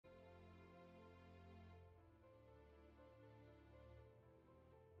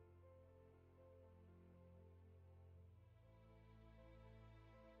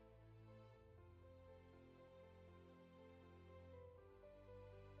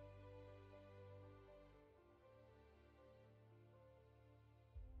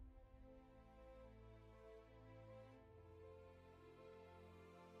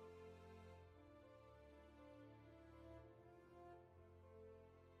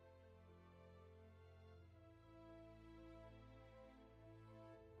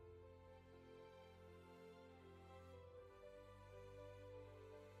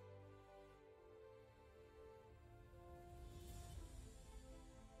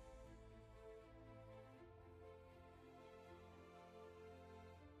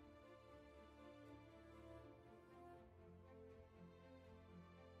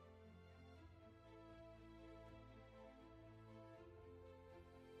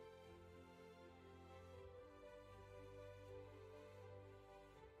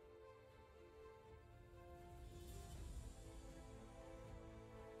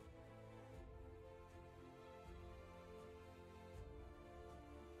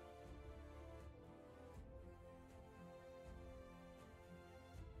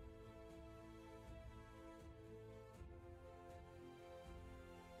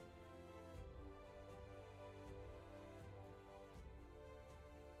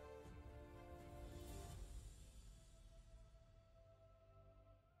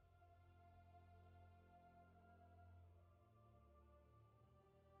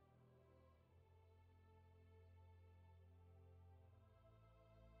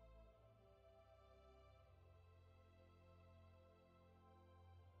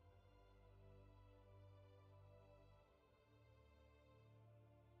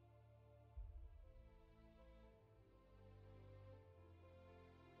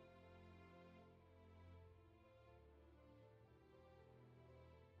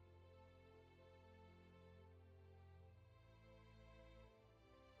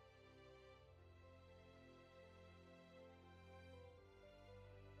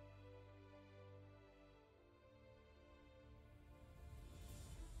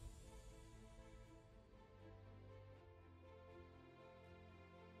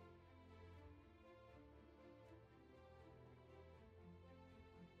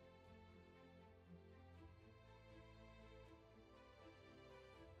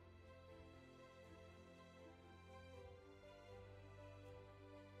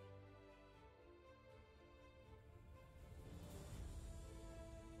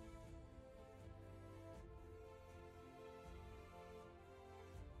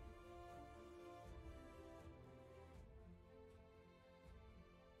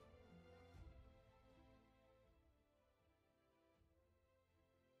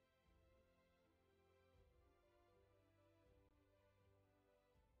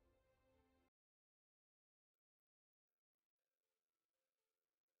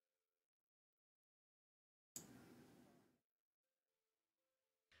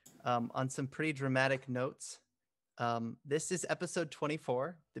on some pretty dramatic notes. This is episode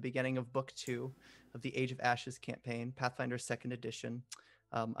 24, the beginning of book 2 of the Age of Ashes campaign, Pathfinder 2nd edition.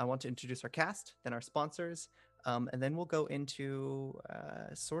 I want to introduce our cast, then our sponsors, and then we'll go into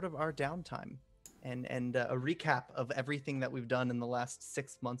sort of our downtime and a recap of everything that we've done in the last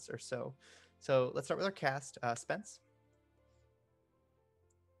 6 months or so. So let's start with our cast. Spence.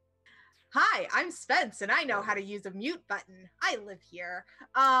 Hi, I'm Spence, and I know how to use a mute button. I live here.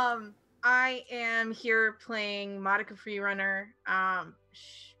 I am here playing Monica Freerunner.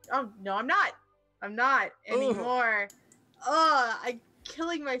 Oh no, I'm not. I'm not anymore. I'm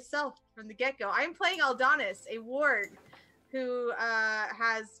killing myself from the get-go. I'm playing Aldonis, a warg who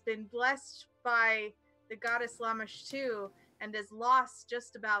has been blessed by the goddess Lamashtu and has lost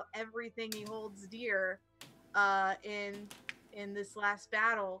just about everything he holds dear in this last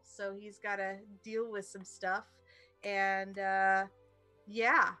battle, so he's got to deal with some stuff, and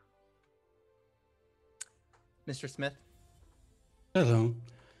yeah. Mr. Smith. Hello,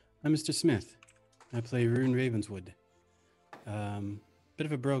 I'm Mr. Smith. I play Rune Ravenswood. Bit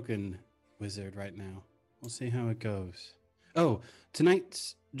of a broken wizard right now. We'll see how it goes. Oh,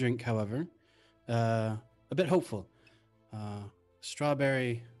 tonight's drink, however, a bit hopeful.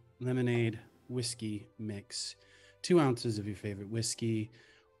 Strawberry lemonade whiskey mix. 2 ounces of your favorite whiskey,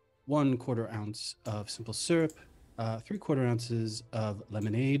 1/4 ounce of simple syrup, 3/4 ounces of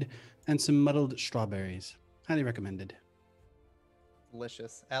lemonade, and some muddled strawberries. Highly recommended.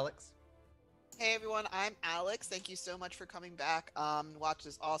 Delicious. Alex. Hey everyone, I'm Alex. Thank you so much for coming back. Watch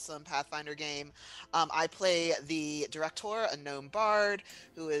this awesome Pathfinder game. I play the Director, a gnome bard,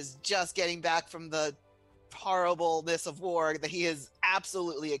 who is just getting back from the horribleness of war that he has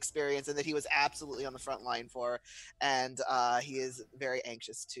absolutely experienced and that he was absolutely on the front line for, and he is very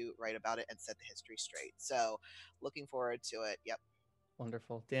anxious to write about it and set the history straight. So looking forward to it. Yep.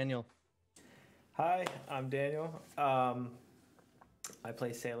 Wonderful. Daniel. Hi, I'm Daniel. I play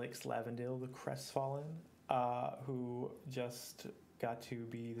Sailix Lavendale, the Crestfallen, who just got to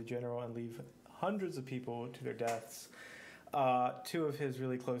be the general and leave hundreds of people to their deaths. 2 of his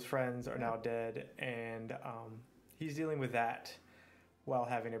really close friends are now dead, and he's dealing with that while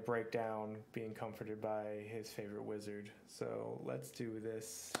having a breakdown, being comforted by his favorite wizard. So let's do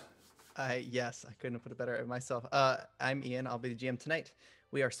this. Yes, I couldn't have put it better myself. I'm Ian. I'll be the GM tonight.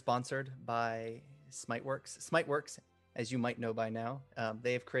 We are sponsored by Smiteworks. Smiteworks, as you might know by now,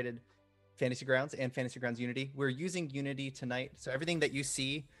 they have created Fantasy Grounds and Fantasy Grounds Unity. We're using Unity tonight, so everything that you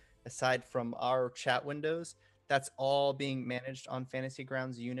see, aside from our chat windows, that's all being managed on Fantasy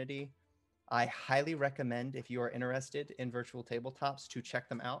Grounds Unity. I highly recommend, if you are interested in virtual tabletops, to check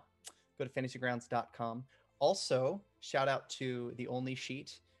them out. Go to fantasygrounds.com. Also, shout out to The Only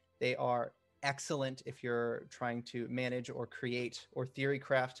Sheet. They are excellent if you're trying to manage or create or theory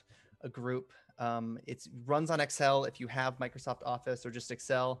craft a group. It runs on Excel if you have Microsoft Office or just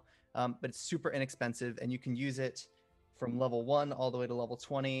Excel, but it's super inexpensive, and you can use it from level 1 all the way to level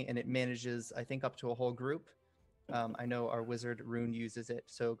 20, and it manages, I think, up to a whole group. I know our wizard Rune uses it,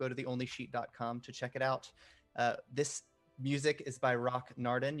 so go to theonlysheet.com to check it out. This music is by Rock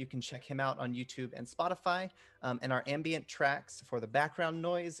Narden. You can check him out on YouTube and Spotify. And our ambient tracks for the background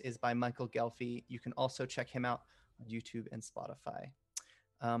noise is by Michael Gelfi. You can also check him out on YouTube and Spotify.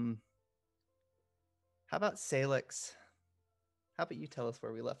 How about Sailix? How about you tell us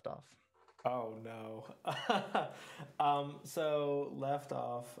where we left off? Oh no. So left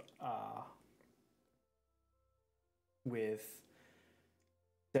off with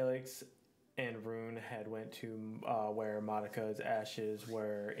Sailix and Rune had went to where Monica's ashes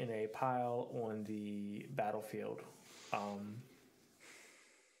were in a pile on the battlefield.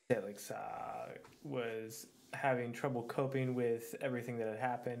 Sailix was having trouble coping with everything that had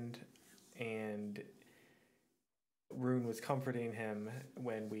happened, and Rune was comforting him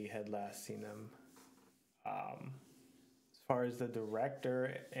when we had last seen them. As far as the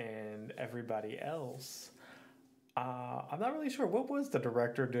director and everybody else, I'm not really sure. What was the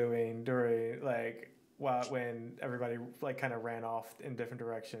director doing during when everybody kind of ran off in different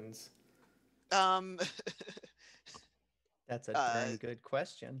directions? That's a darn good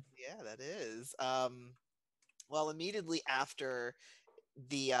question. Yeah, that is. Well, immediately after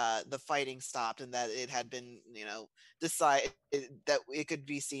the fighting stopped and that it had been, decided that it could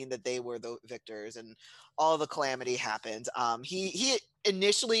be seen that they were the victors and all the calamity happened, he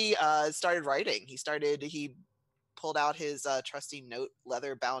initially started writing. He pulled out his trusty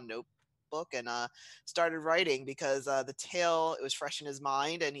leather bound notebook and started writing because the tale, it was fresh in his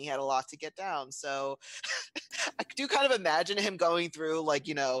mind and he had a lot to get down. So I do kind of imagine him going through like,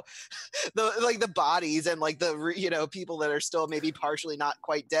 the bodies and like the people that are still maybe partially not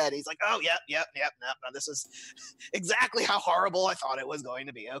quite dead. He's like, oh yep, no, this is exactly how horrible I thought it was going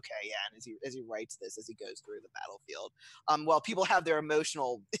to be. Okay, yeah. And as he writes this as he goes through the battlefield, while people have their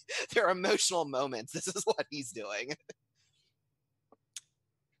emotional their emotional moments, this is what he's doing.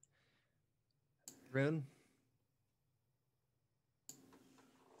 Rune.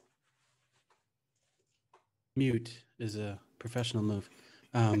 Mute is a professional move.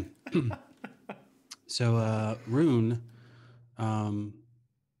 So Rune,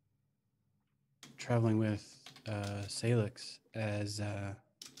 traveling with Sailix as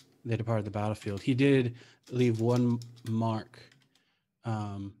they departed the battlefield, he did leave one mark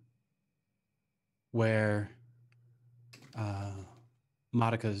where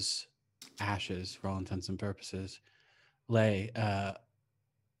Monica's ashes, for all intents and purposes, lay.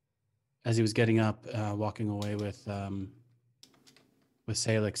 As he was getting up, walking away with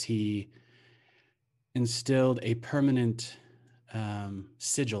Sailix, he instilled a permanent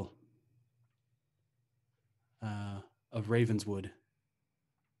sigil of Ravenswood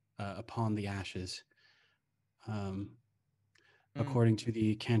upon the ashes. According to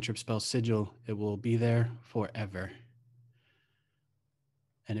the cantrip spell sigil, it will be there forever,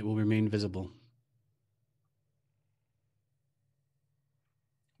 and it will remain visible.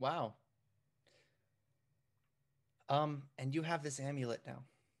 Wow. And you have this amulet now.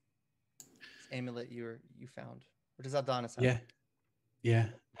 This amulet you found. Or does Adonis have? Yeah.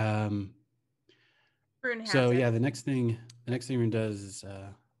 Rune has So it. yeah, the next thing Rune does is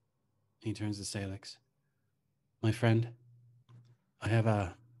he turns to Sailix. My friend, I have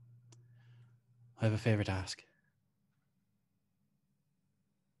a favor to ask.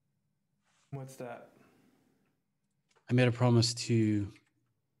 What's that? I made a promise to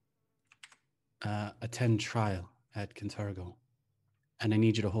attend trial at Cantargo, and I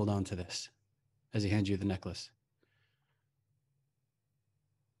need you to hold on to this as he hands you the necklace.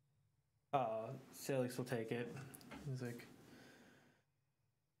 Sailix will take it. He's like,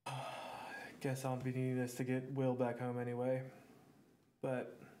 guess I'll be needing this to get Will back home anyway.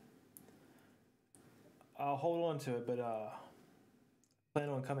 But I'll hold on to it, but plan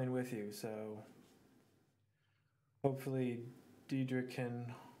on coming with you, so hopefully Diedrich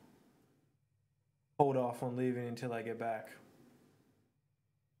can hold off on leaving until I get back.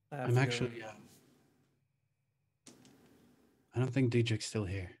 I'm actually I don't think Diedrich's still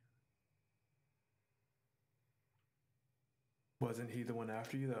here. Wasn't he the one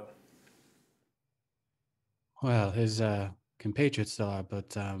after you, though? Well, his compatriots still are,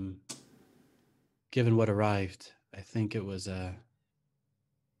 but given what arrived, I think it was I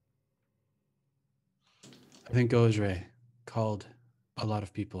think Gozre called a lot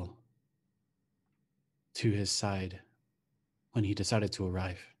of people to his side when he decided to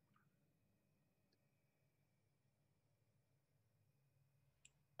arrive.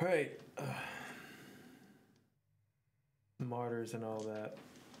 Right. Martyrs and all that.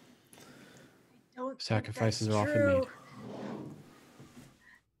 Don't Sacrifices think are that's often true.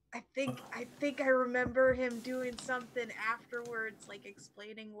 made. I think I remember him doing something afterwards, like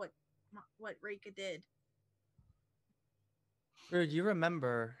explaining what Reika did. Rune, you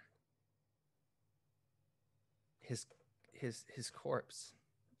remember his corpse.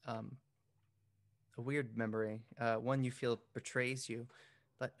 A weird memory. One you feel betrays you,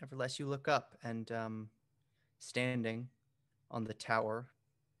 but nevertheless you look up and standing on the tower,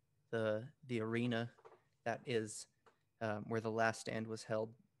 the arena that is where the last stand was held,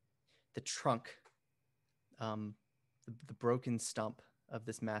 the trunk, the broken stump of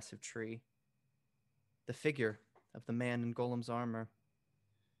this massive tree, the figure of the man in Golem's armor.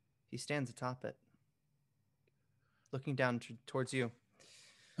 He stands atop it, looking down towards you.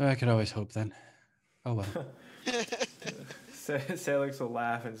 I could always hope then. Oh well. Sailix will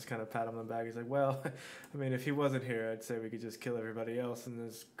laugh and just kind of pat him on the back. He's like, well, I mean, if he wasn't here, I'd say we could just kill everybody else and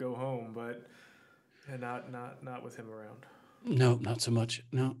just go home, but not with him around. No, not so much.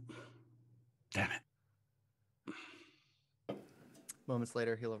 No. Damn it. Moments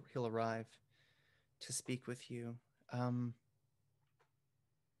later, he'll arrive to speak with you.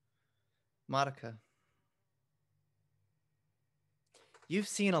 Monica, you've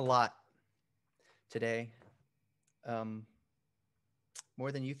seen a lot today.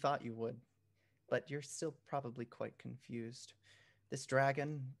 More than you thought you would, but you're still probably quite confused. This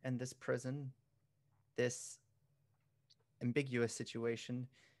dragon and this prison, this ambiguous situation,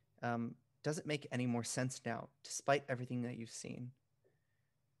 doesn't make any more sense now, despite everything that you've seen.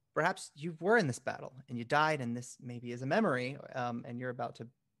 perhaps you were in this battle and you died, and this maybe is a memory, and you're about to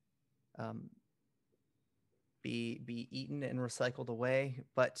be eaten and recycled away,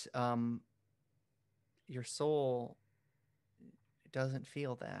 but your soul doesn't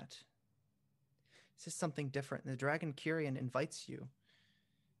feel that. It's just something different. The dragon Kyrian invites you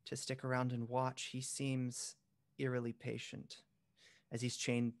to stick around and watch. He seems eerily patient as he's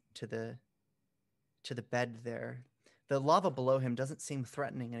chained to the bed there. The lava below him doesn't seem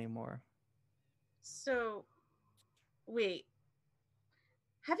threatening anymore. So, wait.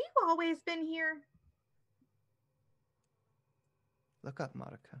 Have you always been here? Look up,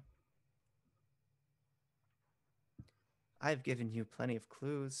 Monica. I've given you plenty of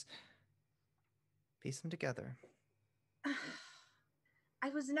clues. Piece them together. I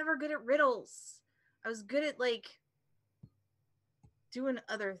was never good at riddles. I was good at, like, doing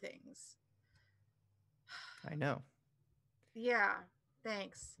other things. I know. Yeah,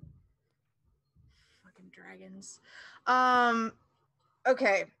 thanks. Fucking dragons.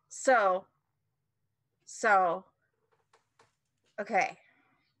 Okay, so okay.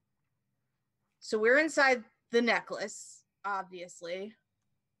 So we're inside the necklace, obviously.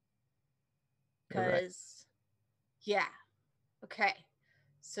 You're right. Because yeah. Okay.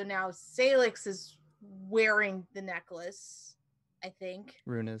 So now Sailix is wearing the necklace, I think.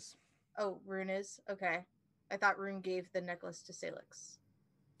 Rune is. Oh, Rune is? Okay. I thought Rune gave the necklace to Sailix.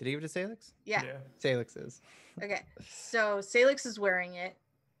 Did he give it to Sailix? Yeah. Sailix is. Okay. So Sailix is wearing it.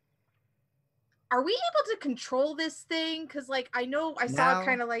 Are we able to control this thing? Because, like, I know I saw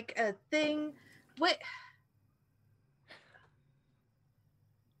kind of like a thing. What?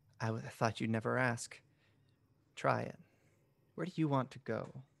 I thought you'd never ask. Try it. Where do you want to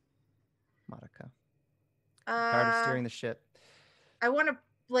go, Monica? Tired of steering the ship. I want to,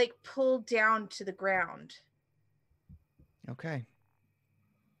 like, pull down to the ground. Okay.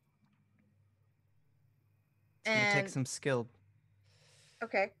 It's going to take some skill.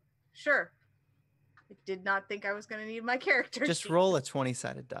 Okay, sure. I did not think I was going to need my character. Just roll a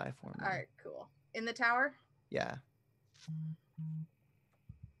 20-sided die for me. All right, cool. In the tower? Yeah.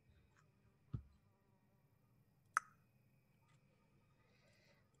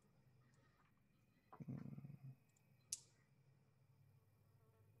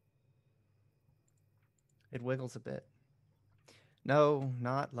 It wiggles a bit. No,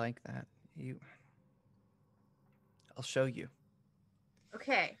 not like that. I'll show you.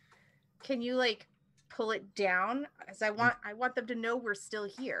 Okay. Can you, like, pull it down? As I want them to know we're still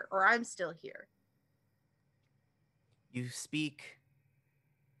here, or I'm still here. You speak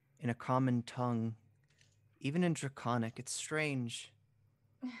in a common tongue, even in Draconic. It's strange.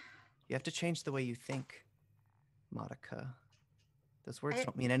 You have to change the way you think, Monica. Those words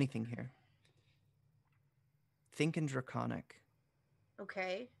don't mean anything here. Think in Draconic.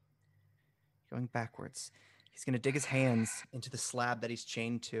 Okay. Going backwards. He's going to dig his hands into the slab that he's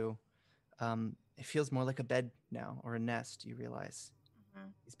chained to. It feels more like a bed now, or a nest, you realize. Mm-hmm.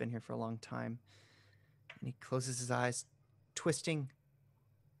 He's been here for a long time. And he closes his eyes, twisting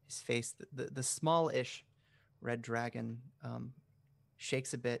his face. The small-ish red dragon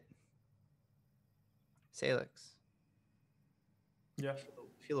shakes a bit. Sailix. Yeah.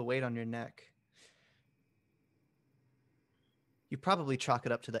 Feel a weight on your neck. You probably chalk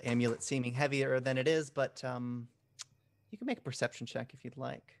it up to the amulet seeming heavier than it is, but you can make a perception check if you'd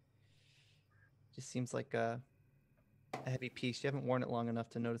like. Just seems like a heavy piece. You haven't worn it long enough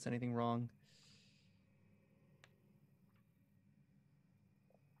to notice anything wrong.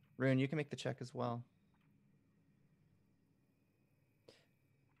 Rune, you can make the check as well.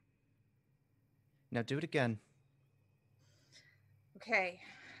 Now do it again. Okay.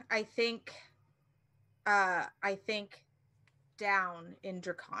 I think down in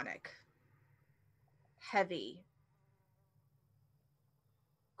Draconic. Heavy.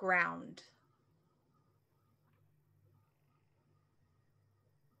 Ground.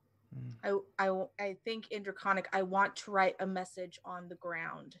 I think in Draconic, I want to write a message on the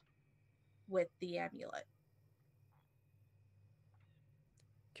ground with the amulet.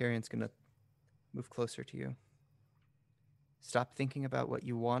 Carrion's going to move closer to you. Stop thinking about what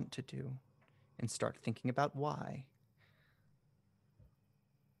you want to do and start thinking about why.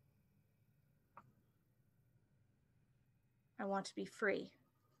 I want to be free.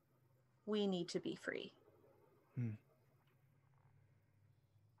 We need to be free.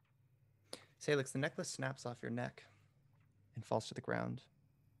 Sailix, the necklace snaps off your neck and falls to the ground.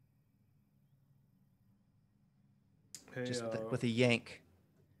 Hey, just with a yank.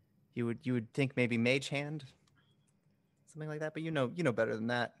 You would think maybe mage hand, something like that, but you know better than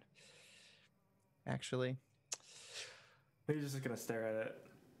that. Actually, he's just gonna stare at it.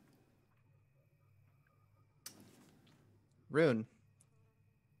 Rune,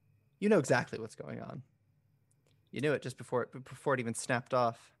 you know exactly what's going on. You knew it just before it even snapped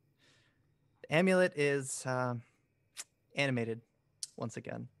off. The amulet is animated once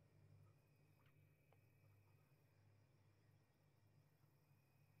again.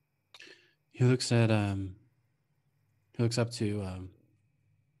 He looks at he looks up to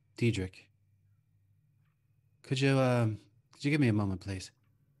Diedrich. Could you give me a moment, please?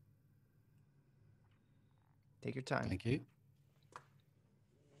 Take your time. Thank you.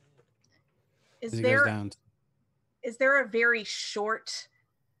 Is As he goes there down. is there a very short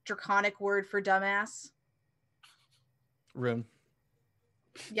draconic word for dumbass? Rune.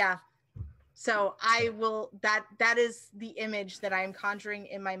 Yeah. So I will that is the image that I'm conjuring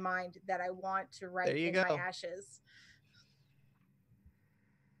in my mind that I want to write There you in go. my ashes.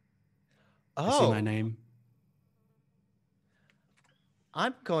 Oh, I see my name.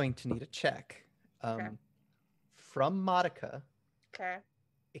 I'm going to need a check. Okay. From Modica, Okay.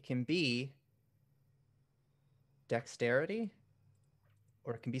 it can be dexterity,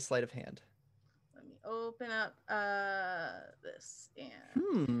 or it can be sleight of hand. Let me open up this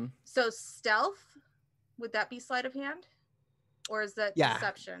and So so stealth, would that be sleight of hand? Or is that Yeah.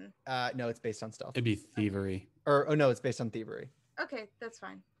 deception? No, it's based on stealth. It'd be thievery. Or oh no, it's based on thievery. Okay, that's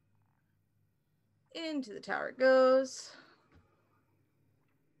fine. Into the tower it goes.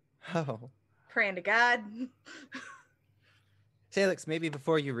 Oh. Praying to God. Sailix, maybe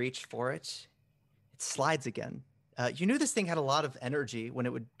before you reach for it, it slides again. You knew this thing had a lot of energy when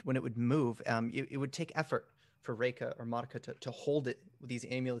it would move. It would take effort for Reika or Modica to hold it with these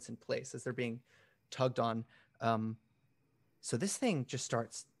amulets in place as they're being tugged on. So this thing just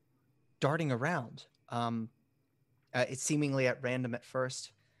starts darting around. It's seemingly at random at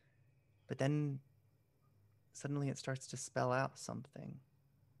first, but then suddenly it starts to spell out something.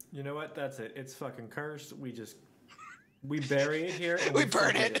 You know what? That's it. It's fucking cursed. We bury it here and We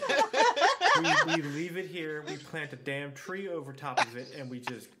burn forget it. We leave it here. We plant a damn tree over top of it, and we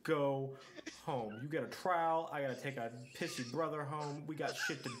just go home. You got a trial. I gotta take a pissy brother home. We got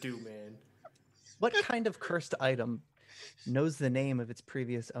shit to do, man. What kind of cursed item knows the name of its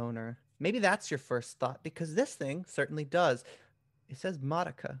previous owner? Maybe that's your first thought, because this thing certainly does. It says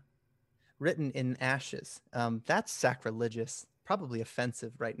Modica, written in ashes. That's sacrilegious, probably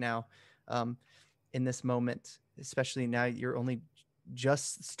offensive right now. In this moment, especially now you're only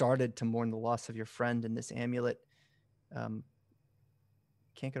just started to mourn the loss of your friend, and this amulet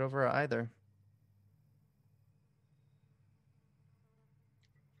can't get over it either.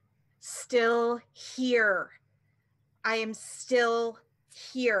 Still here. I am still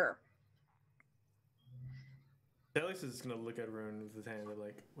here. Sailix is gonna look at Rune with his hand and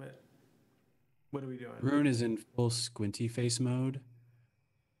like, what? What are we doing? Rune is in full squinty face mode,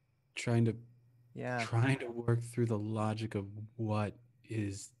 trying to work through the logic of what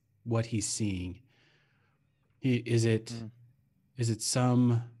he's seeing. Is it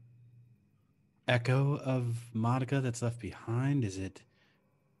some echo of Modica that's left behind?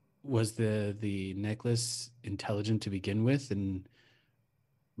 Was the necklace intelligent to begin with and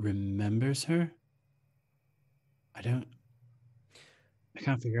remembers her? I can't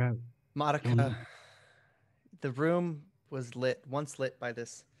figure out. Modica, the room was once lit by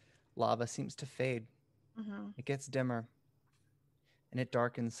this lava, seems to fade. It gets dimmer and it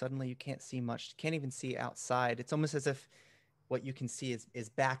darkens. Suddenly you can't see much. You can't even see outside. It's almost as if what you can see is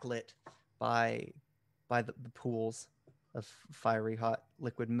backlit by the pools of fiery hot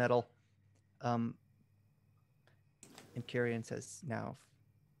liquid metal. And Kyrian says, now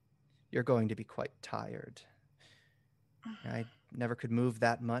you're going to be quite tired. I never could move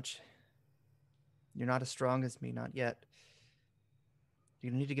that much. You're not as strong as me, not yet.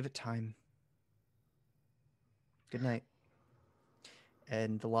 You need to give it time. Good night.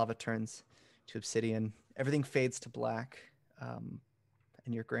 And the lava turns to obsidian. Everything fades to black. And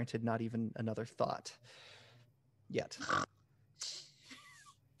you're granted not even another thought yet.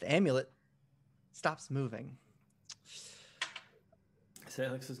 The amulet stops moving.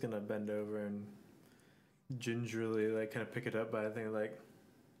 Sailix is gonna bend over and gingerly like kind of pick it up by the thing, like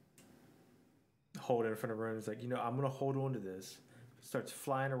hold it in front of Rune. It's like, I'm gonna hold on to this. It starts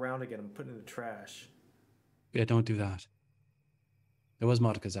flying around again and put it in the trash. Yeah, don't do that. It was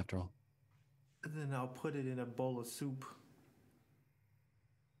Modica's after all. And then I'll put it in a bowl of soup.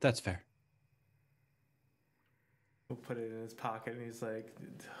 That's fair. We'll put it in his pocket, and he's like,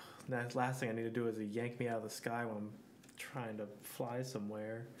 "The last thing I need to do is yank me out of the sky when I'm trying to fly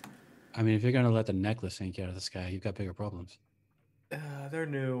somewhere." I mean, if you're gonna let the necklace yank you out of the sky, you've got bigger problems. They're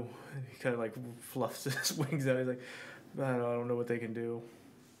new. And he kind of like fluffs his wings out. He's like, I don't know what they can do.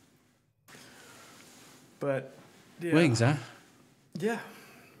 But Yeah. Wings, huh? Yeah,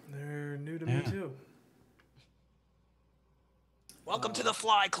 they're new to me too. Welcome to the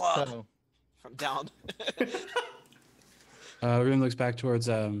Fly Club. So, From down. Rune looks back towards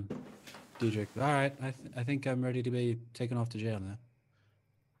Diedrich. All right, I think I'm ready to be taken off to jail now.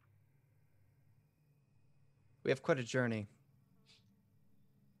 we have quite a journey.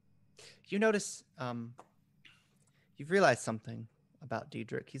 You notice, you've realized something about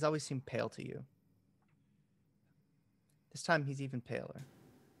Diedrich. He's always seemed pale to you. This time he's even paler.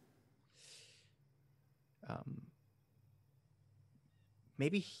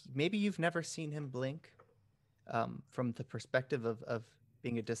 Maybe you've never seen him blink from the perspective of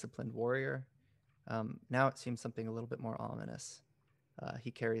being a disciplined warrior. Now it seems something a little bit more ominous.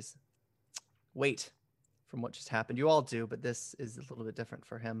 He carries weight from what just happened. You all do, but this is a little bit different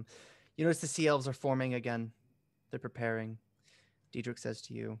for him. You notice the sea elves are forming again. They're preparing. Diedrich says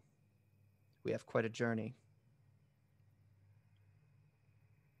to you, we have quite a journey.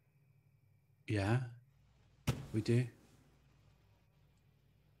 Yeah, we do.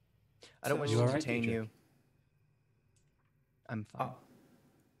 I don't want So- to You all right, detain Diedrich? you. I'm fine.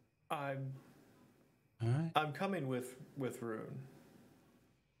 All right. I'm coming with Rune.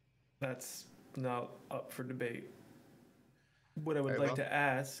 That's not up for debate. What I would Very like well. to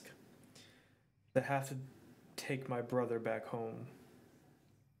ask, to have to take my brother back home.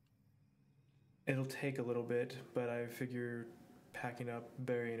 It'll take a little bit, but I figure packing up,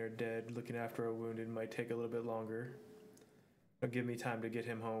 burying her dead, looking after a wounded might take a little bit longer. It'll give me time to get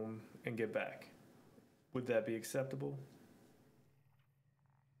him home and get back. Would that be acceptable?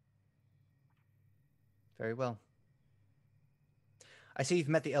 Very well. I see you've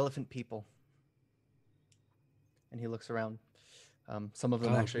met the elephant people. And he looks around. Some of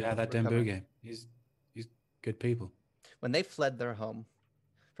them actually. yeah, that recover. Dembuge. He's good people. When they fled their home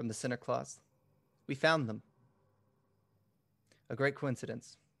from the Sinner Claws, we found them. A great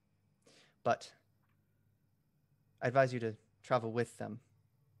coincidence. But I advise you to travel with them.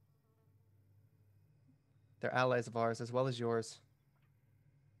 They're allies of ours as well as yours.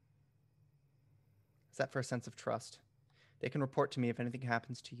 Is that for a sense of trust? They can report to me if anything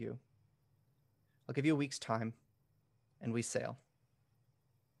happens to you. I'll give you a week's time, and we sail.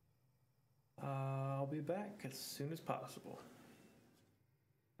 I'll be back as soon as possible.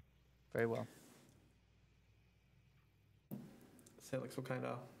 Very well. Sailix will kind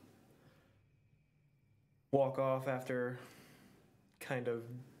of walk off after kind of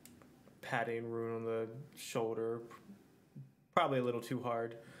patting Rune on the shoulder, probably a little too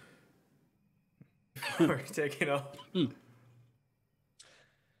hard before taking off.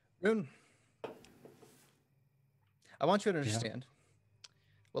 Rune, I want you to understand.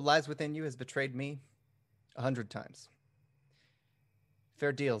 What lies within you has betrayed me 100 times.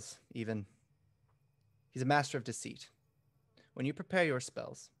 Fair deals, even. He's a master of deceit. When you prepare your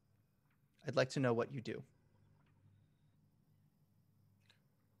spells, I'd like to know what you do.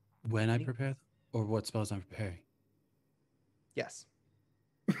 When I prepare them? Or what spells I'm preparing? Yes.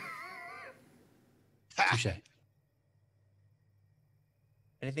 Touche.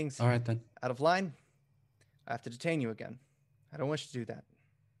 Anything's All right, then. out of line, I have to detain you again. I don't wish to do that.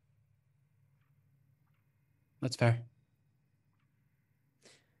 That's fair.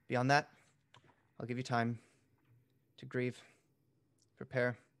 Beyond that, I'll give you time to grieve,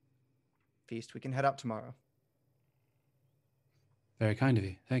 prepare, feast. We can head out tomorrow. Very kind of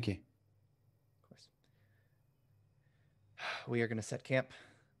you. Thank you. Of course. We are going to set camp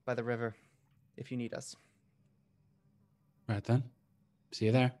by the river if you need us. Right then. See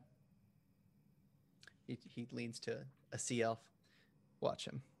you there. He leans to a sea elf. Watch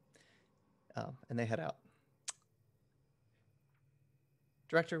him. And they head out.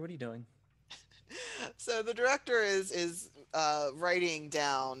 Director, what are you doing? So the director is writing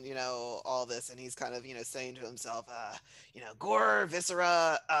down, all this, and he's kind of, saying to himself, gore,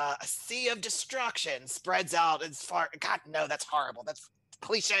 viscera, a sea of destruction spreads out as far. God, no, that's horrible. That's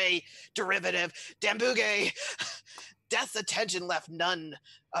cliche, derivative, dambuge, death's attention left none.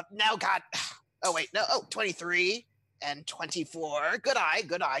 Now, God, oh wait, no, 23 and 24. Good eye,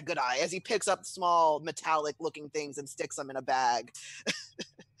 good eye, good eye. As he picks up small metallic-looking things and sticks them in a bag.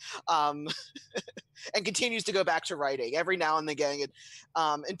 And continues to go back to writing every now and again,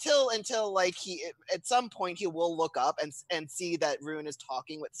 until like he at some point he will look up and see that Rune is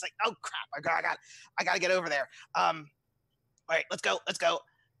talking with. It's like, oh crap, I gotta get over there. All right, let's go.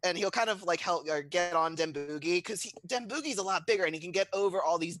 And he'll kind of like help or get on Dembugi because Dembugi's a lot bigger and he can get over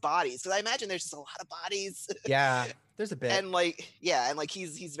all these bodies. Because I imagine there's just a lot of bodies. Yeah, There's a bit. And like, yeah, and like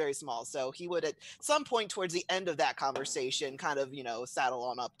he's very small, so he would at some point towards the end of that conversation kind of, you know, saddle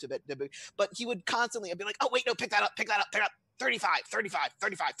on up to bit, but he would constantly be like, oh wait, no, pick that up, 35,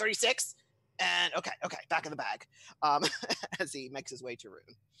 36, and okay, back in the bag, as he makes his way to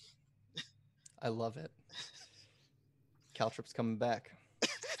Rune. I love it. Caltrip's coming back.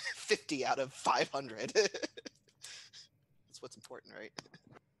 50 out of 500. That's what's important, right?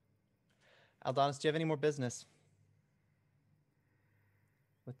 Aldonis, do you have any more business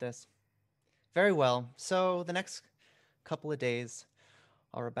with this? Very well. So the next couple of days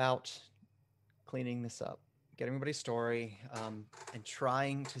are about cleaning this up, getting everybody's story, and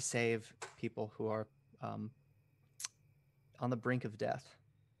trying to save people who are on the brink of death.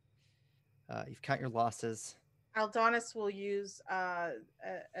 You've count your losses. Aldonis will use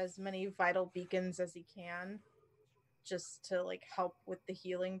as many vital beacons as he can, just to like help with the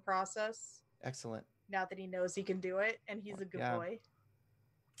healing process. Excellent. Now that he knows he can do it, and he's a good boy.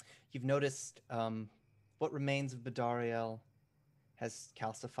 You've noticed what remains of Belial has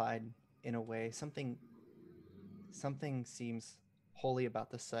calcified in a way. Something seems holy about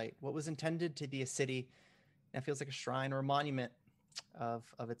the site. What was intended to be a city now feels like a shrine or a monument of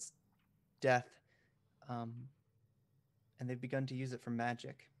its death. And they've begun to use it for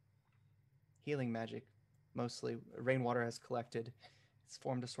magic. Healing magic, mostly. Rainwater has collected. It's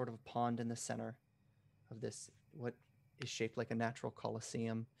formed a sort of a pond in the center of this, what is shaped like a natural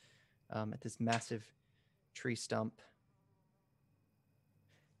coliseum, at this massive tree stump.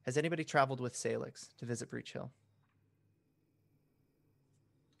 Has anybody traveled with Sailix to visit Breach Hill?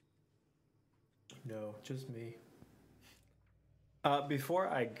 No, just me. Before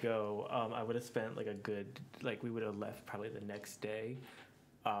I go, I would have spent like a good, like we would have left probably the next day,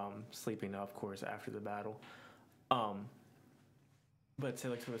 sleeping of course after the battle. But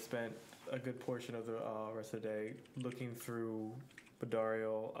Sailix would have spent a good portion of the rest of the day looking through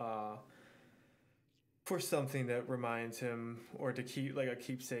Belial for something that reminds him, or to keep like a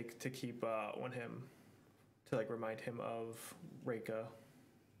keepsake to keep on him, to like remind him of Reika.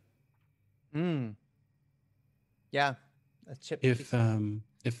 Yeah. A chip. If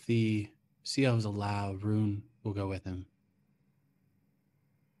the sea elves allow, Rune will go with him.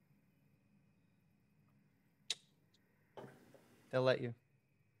 They'll let you.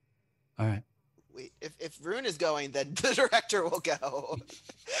 All right. If Rune is going, then the director will go.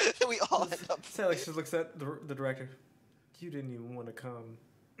 We all end up. Sailix just looks at the director. You didn't even want to come.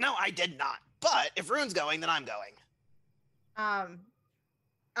 No, I did not. But if Rune's going, then I'm going.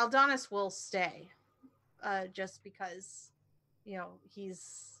 Aldonis will stay, just because, you know,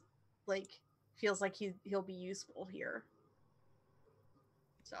 he's like feels like he'll be useful here.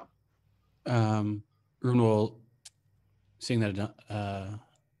 So, Rune will, seeing that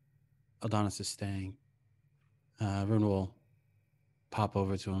Aldonis is staying, Rune will pop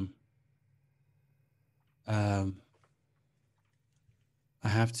over to him. I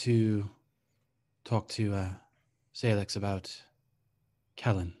have to talk to Sailix about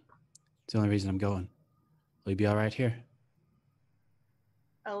Kellen. It's the only reason I'm going. Will you be all right here?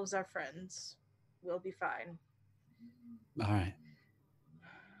 elves are friends. We'll be fine. All right.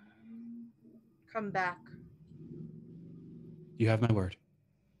 Come back. You have my word.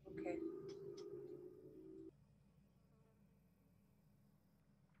 Okay.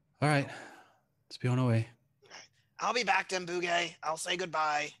 All right. Let's be on our way. I'll be back, Dembuge. I'll say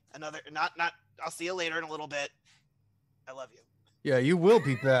goodbye. I'll see you later in a little bit. I love you. Yeah, you will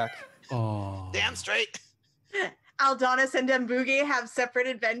be back. Oh. Damn straight. Aldonis and Dembuge have separate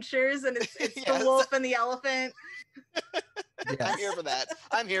adventures, and it's Yes. the wolf and the elephant. Yes. I'm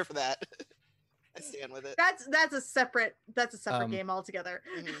here for that. I stand with it. That's a separate game altogether.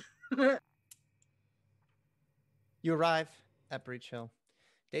 Mhm. You arrive at Breach Hill.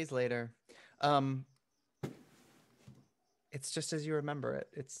 Days later. It's just as you remember it.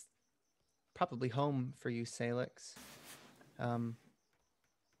 It's probably home for you, Sailix.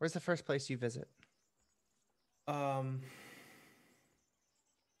 Where's the first place you visit?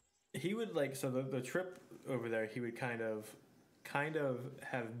 He would like, so the trip over there, he would kind of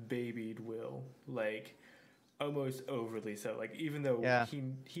have babied Will, like almost overly so. Like, even though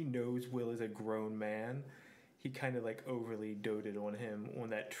he knows Will is a grown man, he kind of like overly doted on him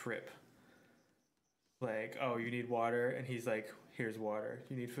on that trip. Like, oh, you need water? And he's like, here's water.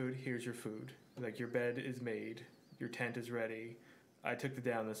 You need food? Here's your food. Like, your bed is made. Your tent is ready. I took it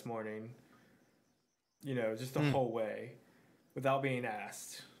down this morning. You know, just the whole way without being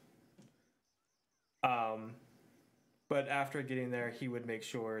asked. But after getting there, he would make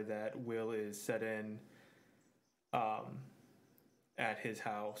sure that Will is set in at his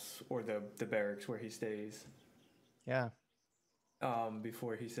house or the barracks where he stays. Yeah.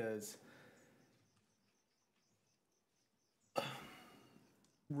 Before he says,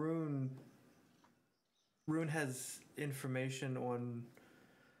 Rune has information on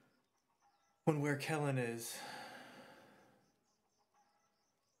where Kellen is.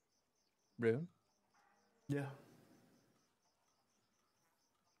 Rune, Yeah.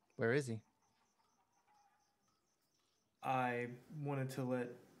 where is he? I wanted to let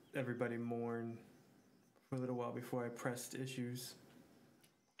everybody mourn for a little while before I pressed issues.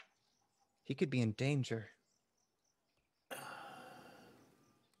 He could be in danger.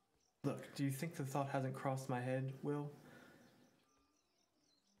 Look, do you think the thought hasn't crossed my head, Will?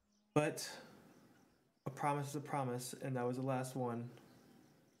 But a promise is a promise, and that was the last one.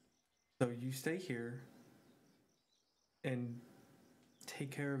 So you stay here and take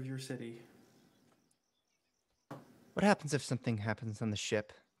care of your city. What happens if something happens on the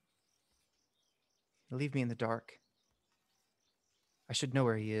ship? Leave me in the dark. I should know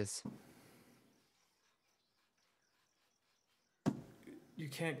where he is. You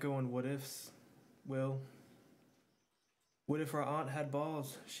can't go on what ifs, Will. What if our aunt had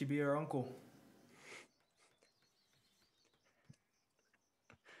balls? She'd be our uncle.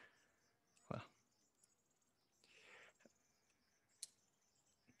 Well,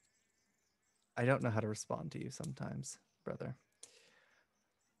 I don't know how to respond to you sometimes, brother.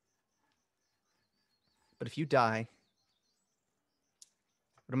 But if you die,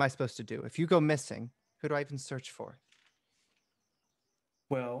 what am I supposed to do? If you go missing, who do I even search for?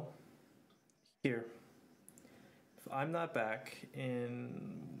 Well, here. If I'm not back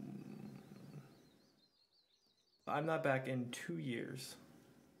in 2 years.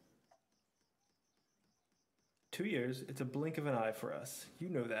 2 years, it's a blink of an eye for us. You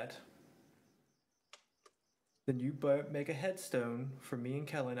know that. Then you make a headstone for me and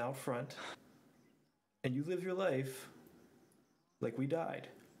Kellen out front, and you live your life like we died.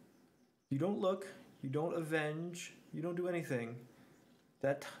 You don't look, you don't avenge, you don't do anything.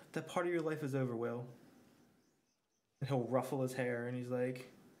 That part of your life is over, Will. And he'll ruffle his hair and he's like,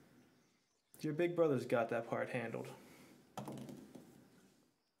 your big brother's got that part handled.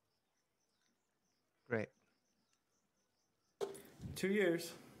 Great. 2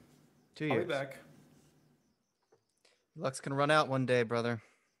 years. 2 I'll years. be back. Luck's gonna run out one day, brother.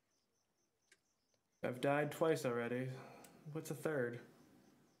 I've died twice already. What's a third?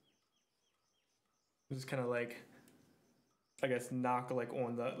 Just kind of like, I guess, knock like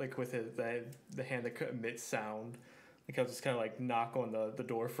on the, like with the hand that could emit sound. Like I'll just kind of like knock on the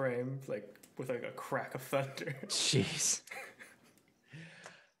door frame, like with like a crack of thunder. Jeez.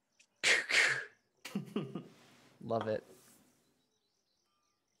 Love it.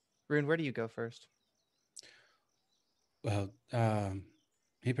 Rune, where do you go first? Well,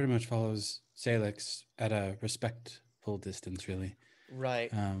 he pretty much follows Sailix at a respectful distance, really.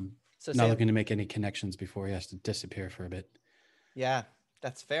 Right. So Not looking to make any connections before he has to disappear for a bit. Yeah,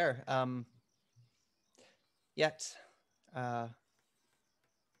 that's fair. Yet,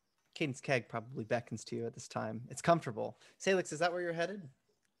 Cadence Keg probably beckons to you at this time. It's comfortable. Salix, is that where you're headed?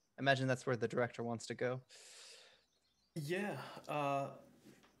 Imagine that's where the director wants to go. Yeah.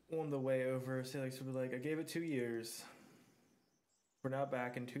 On the way over, Sailix would be like, I gave it 2 years. We're not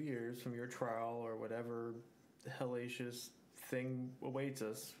back in 2 years from your trial or whatever hellacious thing awaits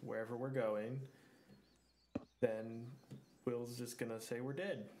us wherever we're going. Then Will's just gonna say we're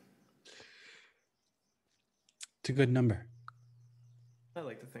dead. It's a good number. I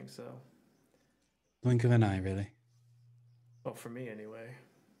like to think so. Blink of an eye, really. Well, for me anyway.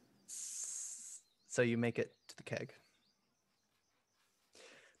 So you make it to the keg.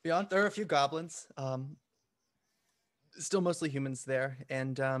 Beyond, there are a few goblins. Still mostly humans there,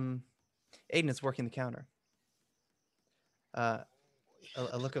 and Aiden is working the counter. A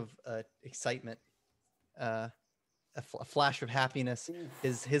look of excitement, a flash of happiness.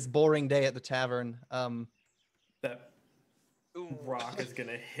 His boring day at the tavern. That rock is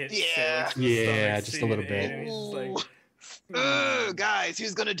gonna hit. Yeah. Sailix in the Yeah, stomach, just a little seeing bit. it, and he's just like, Ooh, guys,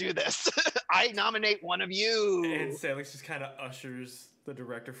 who's gonna do this? I nominate one of you. and Sailix just kind of ushers the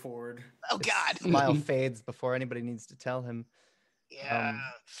director forward. Oh God. Smile fades before anybody needs to tell him. Yeah.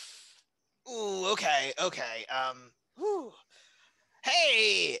 Ooh, okay. Whew.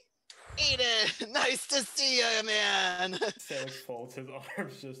 Hey, Aiden, nice to see you, man. Sailix folds his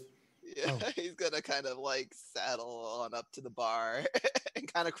arms just. Yeah, he's gonna kind of like saddle on up to the bar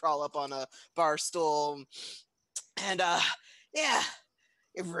and kind of crawl up on a bar stool. And yeah,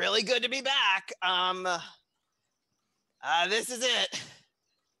 it's really good to be back. This is it.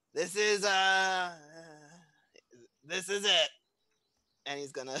 This is it. And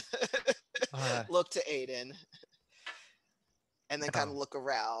he's gonna look to Aiden. and then kind of look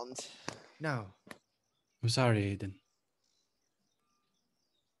around. No. I'm sorry, Aiden.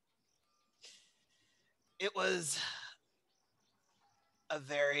 It was a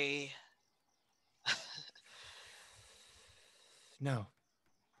very No.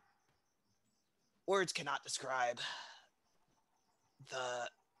 words cannot describe the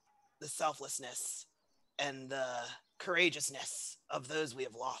selflessness and the courageousness of those we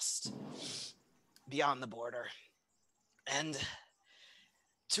have lost beyond the border. And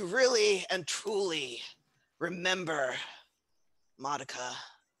to really and truly remember Monica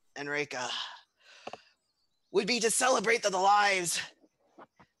and Reika would be to celebrate the lives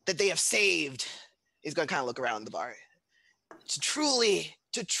that they have saved. He's going to kind of look around the bar. To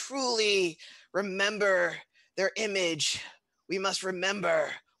truly remember their image, we must remember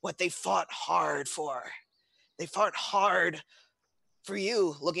what they fought hard for. They fought hard for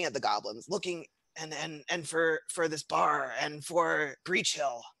you, looking at the goblins, looking and for this bar and for Breach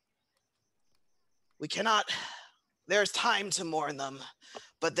Hill. We cannot, there's time to mourn them,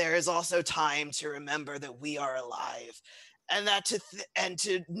 but there is also time to remember that we are alive, and that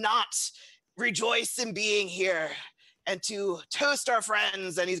to not rejoice in being here, and to toast our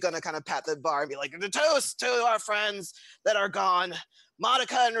friends. And he's going to kind of pat the bar and be like, the toast to our friends that are gone.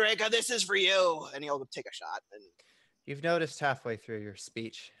 Monica and Reika, this is for you. And he'll take a shot. And You've noticed halfway through your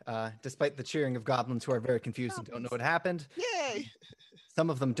speech, despite the cheering of goblins who are very confused and don't know what happened. Yay! Some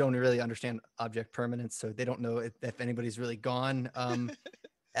of them don't really understand object permanence, so they don't know if anybody's really gone.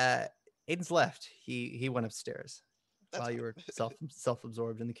 Aiden's left. He went upstairs. That's while fine. You were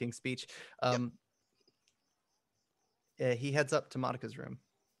self-absorbed in the king's speech. He heads up to Monica's room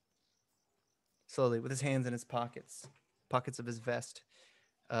slowly, with his hands in his pockets of his vest.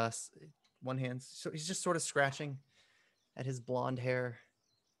 One hand, so he's just sort of scratching at his blonde hair.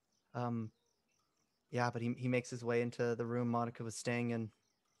 But he makes his way into the room Monica was staying in.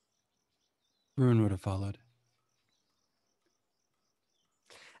 Ruin would have followed.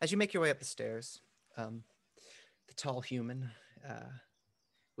 As you make your way up the stairs, the tall human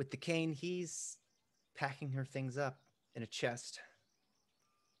with the cane, he's packing her things up in a chest.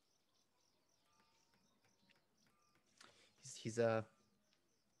 He's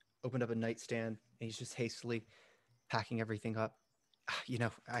opened up a nightstand, and he's just hastily packing everything up.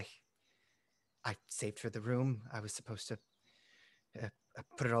 I saved for the room. I was supposed to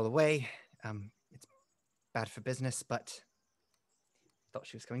put it all away. It's bad for business, but thought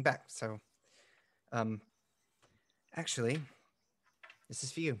she was coming back. So, actually, this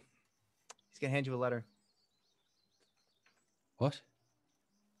is for you. He's gonna hand you a letter. What?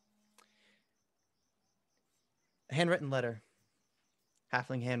 A handwritten letter.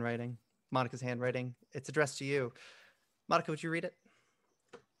 Halfling handwriting. Monica's handwriting. It's addressed to you. Monica, would you read it?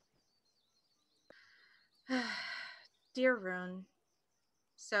 Dear Rune,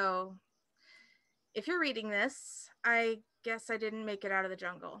 so if you're reading this, I guess I didn't make it out of the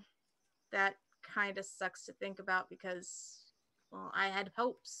jungle. That kind of sucks to think about because, well, I had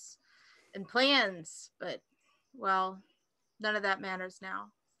hopes and plans, but, well, none of that matters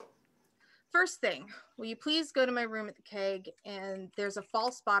now. First thing, will you please go to my room at the keg, and there's a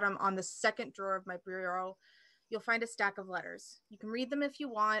false bottom on the second drawer of my bureau. You'll find a stack of letters. You can read them if you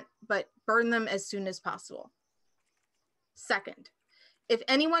want, but burn them as soon as possible. Second, if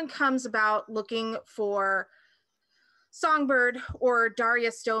anyone comes about looking for Songbird or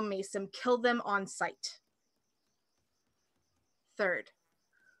Daria Stonemason, kill them on sight. Third,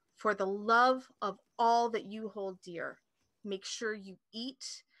 for the love of all that you hold dear, make sure you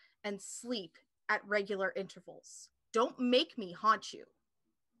eat and sleep at regular intervals. Don't make me haunt you.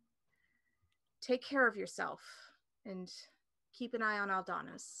 Take care of yourself and keep an eye on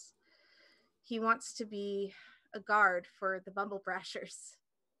Aldonis. He wants to be a guard for the Bumblebrashers.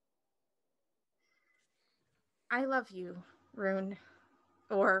 I love you, Rune,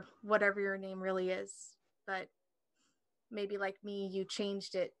 or whatever your name really is, but maybe like me, you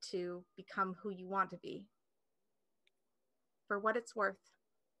changed it to become who you want to be. For what it's worth,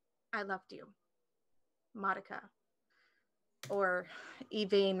 I loved you, Monica, or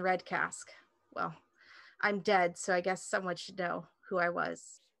Evane Redcask. Well, I'm dead, so I guess someone should know who I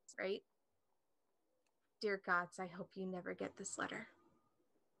was, right? Dear gods, I hope you never get this letter.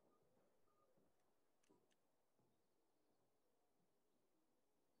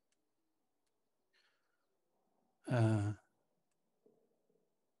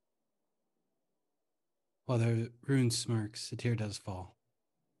 While the rune smirks, a tear does fall.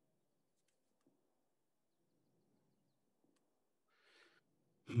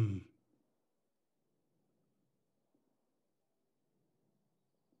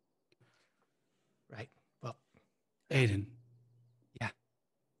 Right. Well, Aiden,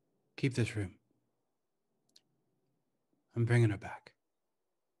 Keep this room. I'm bringing her back.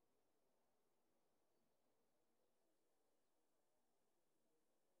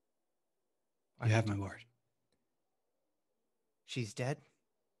 You have my word. She's dead?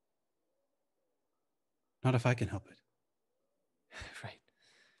 Not if I can help it.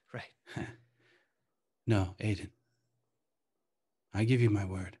 Right. No, Aiden. I give you my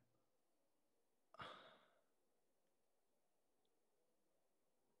word.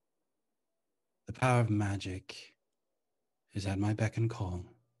 The power of magic is at my beck and call.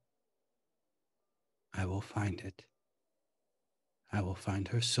 I will find it. I will find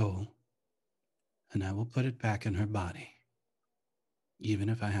her soul, and I will put it back in her body, even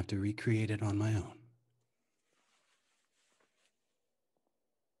if I have to recreate it on my own.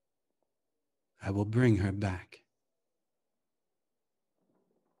 I will bring her back.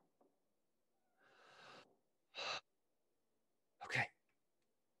 Okay.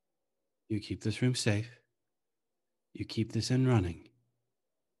 You keep this room safe. You keep this in running.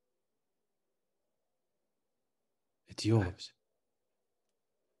 It's yours.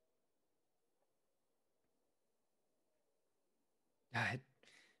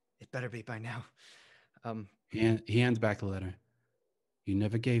 It better be by now. He hands back the letter. You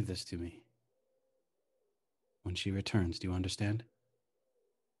never gave this to me. When she returns, do you understand?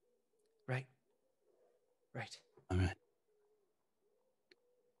 Right. All right.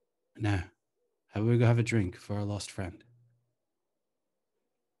 Now, how about we go have a drink for our lost friend?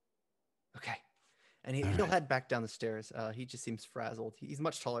 Okay. And All he'll right. head back down the stairs. He just seems frazzled. He's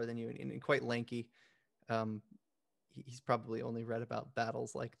much taller than you and quite lanky. He's probably only read about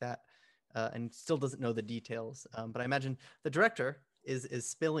battles like that and still doesn't know the details. But I imagine the director is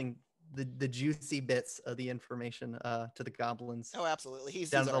spilling the juicy bits of the information to the goblins. Oh, absolutely.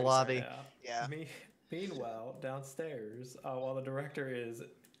 He's down to the already lobby. started. Yeah. Meanwhile, downstairs, while the director is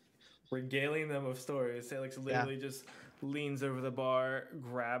regaling them of stories, Sailix literally just leans over the bar,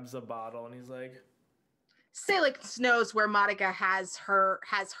 grabs a bottle, and he's like, Sailix knows where Monica has her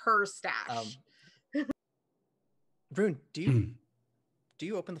stash. Rune, do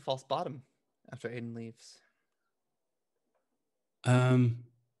you open the false bottom after Aiden leaves?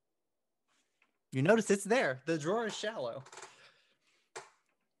 You notice it's there. The drawer is shallow.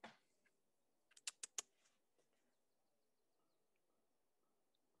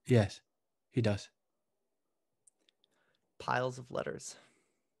 Yes, he does. Piles of letters.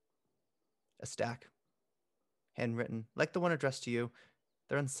 A stack. Handwritten, like the one addressed to you.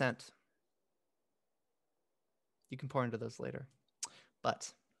 They're unsent. You can pour into those later.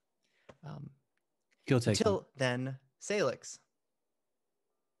 But He'll take until them. then, Sailix.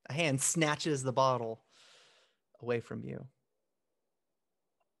 A hand snatches the bottle away from you.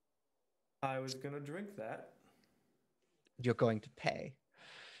 I was going to drink that. You're going to pay.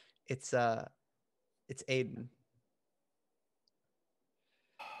 It's Aiden.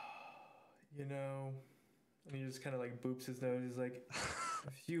 You know, and he just kind of like boops his nose. He's like,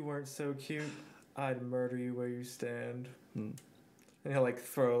 if you weren't so cute, I'd murder you where you stand. And he'll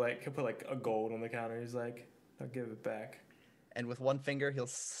he'll put like a gold on the counter. He's like, I'll give it back. And with one finger, he'll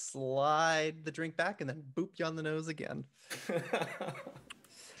slide the drink back and then boop you on the nose again.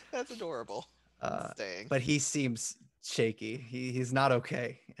 That's adorable. Staying. But he seems shaky. He's not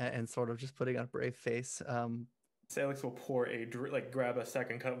okay, and sort of just putting on a brave face. Sailix will pour a drink, like grab a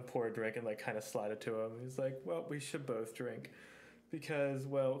second cup and pour a drink and like kind of slide it to him. He's like, well, we should both drink because,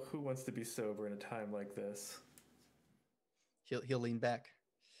 well, who wants to be sober in a time like this? He'll lean back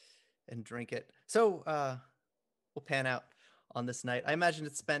and drink it. So we'll pan out on this night. I imagine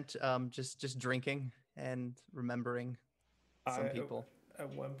it's spent just drinking and remembering some people.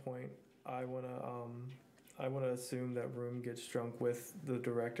 At one point, I wanna assume that Room gets drunk with the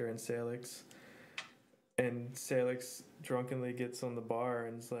director and Sailix. And Sailix drunkenly gets on the bar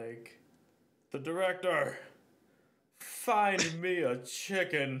and is like, the director, find me a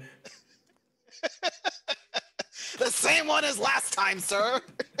chicken. The same one as last time, sir.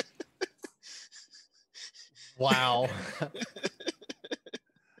 Wow.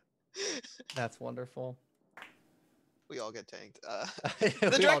 That's wonderful. We all get tanked.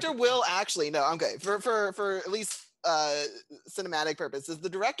 The director will actually, no, I'm okay. For at least cinematic purposes, the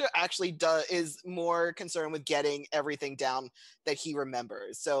director actually is more concerned with getting everything down that he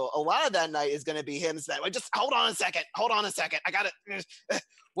remembers. So a lot of that night is going to be him saying, "Wait, just hold on a second. I got it.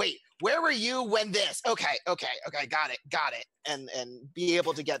 Wait, where were you when this? Okay, got it." And be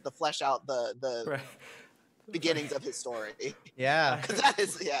able to get the flesh out the Right. beginnings of his story. Yeah. Because that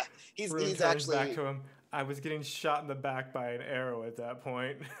is, he's actually back to him. I was getting shot in the back by an arrow at that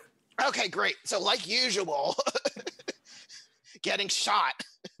point. Okay, great. So like usual, getting shot.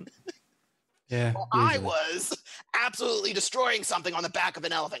 Yeah. Well, I Usually. was absolutely destroying something on the back of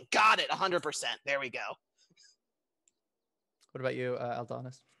an elephant. Got it, 100%. There we go. What about you,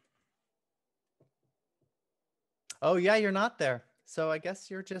 Aldonis? Oh yeah, you're not there. So I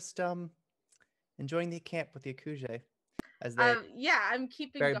guess you're just enjoying the camp with the Akuje as they Yeah, I'm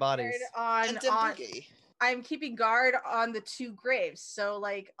keeping bury guard bodies. And on Boogie. I'm keeping guard on the 2 graves. So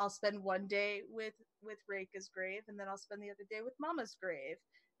like I'll spend one day with Reika's grave, and then I'll spend the other day with Mama's grave,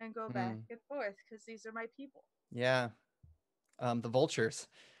 and go back and forth because these are my people. Yeah. The vultures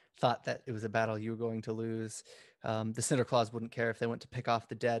thought that it was a battle you were going to lose. The Cinderclaws wouldn't care if they went to pick off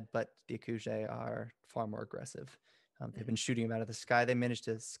the dead, but the Akuje are far more aggressive. They've been shooting them out of the sky. They managed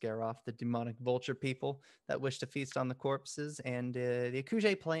to scare off the demonic vulture people that wish to feast on the corpses, and the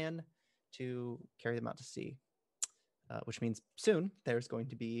Akuje plan to carry them out to sea, which means soon there's going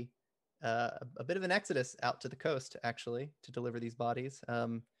to be a bit of an exodus out to the coast, actually, to deliver these bodies.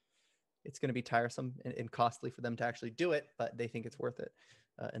 It's going to be tiresome and costly for them to actually do it, but they think it's worth it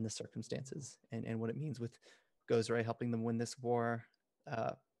in the circumstances and what it means with Gozray helping them win this war.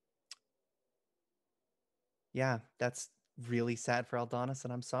 Yeah, that's really sad for Aldonis,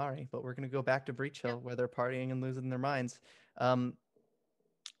 and I'm sorry, but we're going to go back to Breach Hill where they're partying and losing their minds.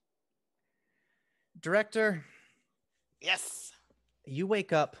 Director? Yes. You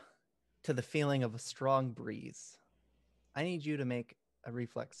wake up to the feeling of a strong breeze. I need you to make a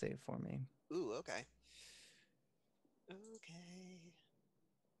reflex save for me. Ooh, okay. Okay.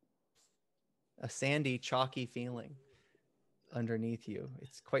 A sandy, chalky feeling underneath you.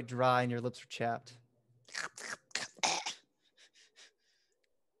 It's quite dry and your lips are chapped.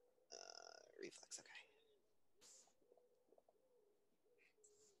 Reflex, okay.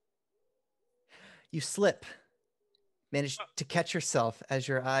 You slip, manage to catch yourself as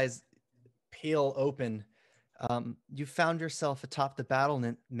your eyes peel open. You found yourself atop the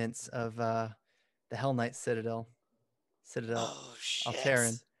battlements of the Hell Knight Citadel. Oh, shit.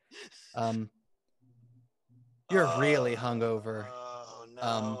 Alteran. You're really hungover. Oh,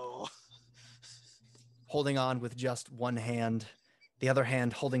 no. Holding on with just one hand, the other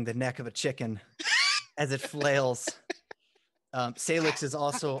hand holding the neck of a chicken as it flails. Sailix is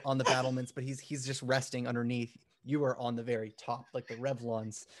also on the battlements, but he's just resting underneath. You are on the very top, like the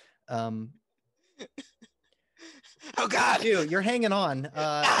Revlons. Oh, God. You're hanging on,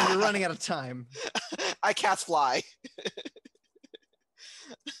 and you're running out of time. I cast fly.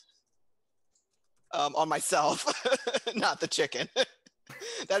 On myself, not the chicken.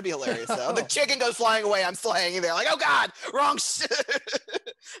 That'd be hilarious, though. The chicken goes flying away. I'm still hanging there, like, oh God, wrong shit.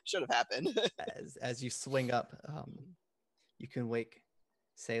 Should have happened. As you swing up, you can wake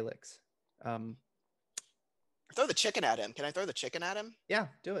Sailix. Throw the chicken at him. Can I throw the chicken at him? Yeah,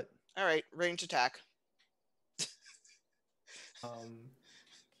 do it. All right, range attack.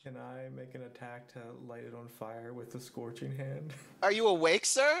 Can I make an attack to light it on fire with the scorching hand? Are you awake,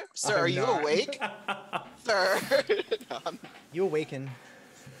 sir? Sir, I'm are you not. awake? Sir. You awaken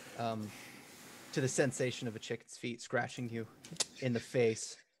to the sensation of a chicken's feet scratching you in the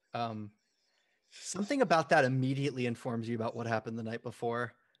face. Something about that immediately informs you about what happened the night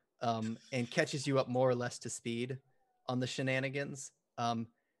before, and catches you up more or less to speed on the shenanigans.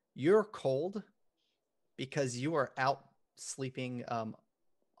 You're cold because you are out sleeping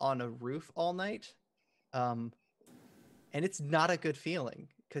on a roof all night, and it's not a good feeling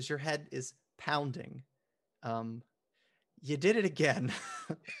because your head is pounding. You did it again.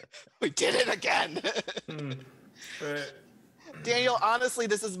 We did it again. Right. Daniel, honestly,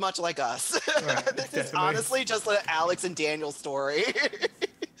 this is much like us. Right, This is definitely. honestly just an Alex and Daniel story.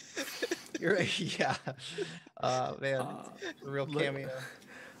 Yeah. Man, it's a real cameo.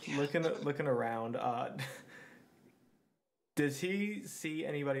 Looking around. Does he see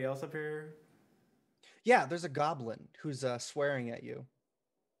anybody else up here? Yeah, there's a goblin who's swearing at you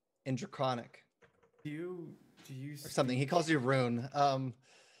in Draconic Do you or something. He calls you Rune.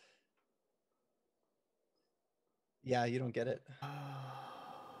 Yeah, you don't get it.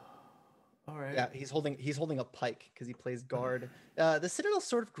 All right. Yeah, he's holding a pike because he plays guard. The Citadel's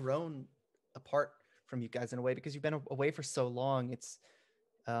sort of grown apart from you guys in a way because you've been away for so long. It's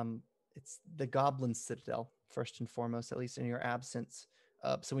the Goblin Citadel first and foremost, at least in your absence.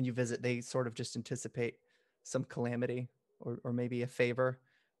 So when you visit, they sort of just anticipate some calamity or maybe a favor.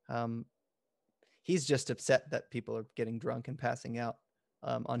 He's just upset that people are getting drunk and passing out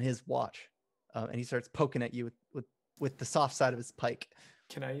on his watch, and he starts poking at you with the soft side of his pike.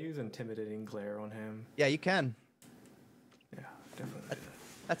 Can I use intimidating glare on him? Yeah, you can. Yeah, definitely.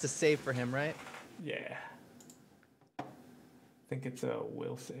 That's a save for him, right? Yeah. I think it's a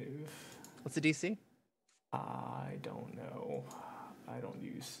will save. What's the DC? I don't know. I don't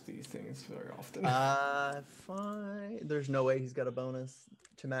use these things very often. Fine. There's no way he's got a bonus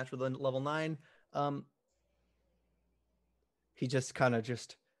to match with a level 9. He just kind of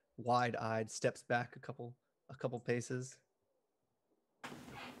just wide-eyed steps back a couple paces.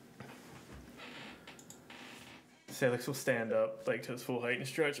 Sailix will stand up like to his full height and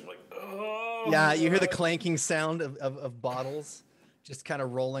stretch. I'm like, oh. Yeah, you hear the clanking sound of bottles just kind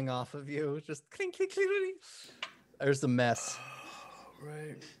of rolling off of you. Just clink, clink, clink, clink. There's the mess.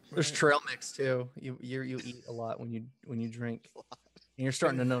 Right. There's trail mix too. You eat a lot when you drink, and you're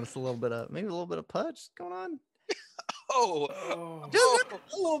starting to notice a little bit of pudge going on. Just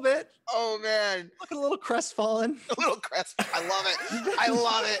a little bit. Oh man, looking a little crestfallen. A little crest. I love it. I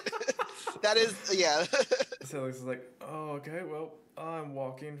love it. That is, yeah. So it's like, oh, okay, well, I'm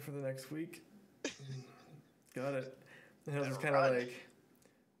walking for the next week. Got it. And he'll just kind of like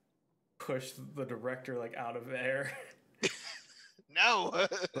push the director like out of there. No.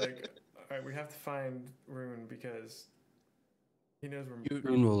 Like, all right, we have to find Rune because he knows we're.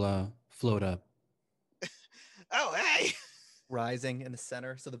 Rune will float up. Oh, hey. Rising in the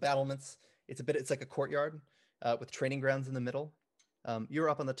center. So the battlements, it's like a courtyard with training grounds in the middle. You're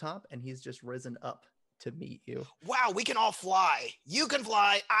up on the top, and he's just risen up to meet you. Wow, we can all fly. You can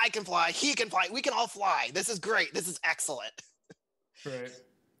fly. I can fly. He can fly. We can all fly. This is great. This is excellent. Right.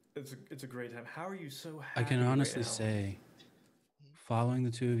 It's a great time. How are you so happy? I can honestly right now? say, following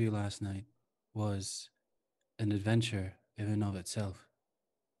the two of you last night was an adventure in and of itself.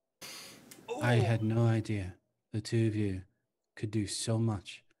 Ooh. I had no idea the two of you could do so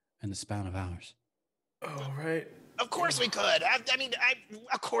much in the span of hours. Oh, right. Of course we could.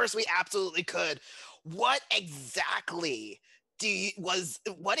 Of course we absolutely could. What exactly did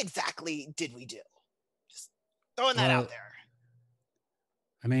we do? Just throwing that out there.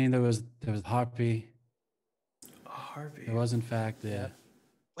 I mean, there was Harpy. Harpy. There was, in fact, the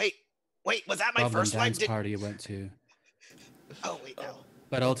Wait, was that my Goblin first life? dance party you went to. Oh, wait, no.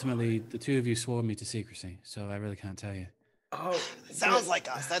 But ultimately, the two of you swore me to secrecy, so I really can't tell you. Oh, sounds like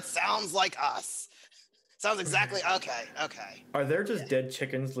us. That sounds like us. Sounds exactly okay. Are there just dead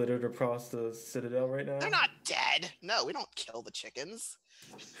chickens littered across the citadel right now? They're not dead. No, we don't kill the chickens.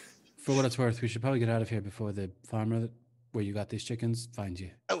 For what it's worth, we should probably get out of here before the farmer where you got these chickens finds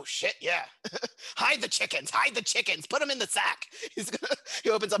you. Oh shit, yeah. Hide the chickens. Put them in the sack. He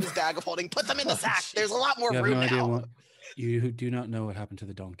opens up his bag of holding. Put them in the sack. There's a lot more You have room no idea now. You do not know what happened to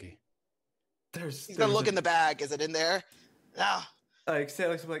the donkey. He's gonna look in the bag. Is it in there? No. Like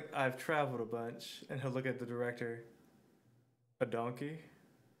Sailix will be like, I've traveled a bunch, and he'll look at the director. A donkey?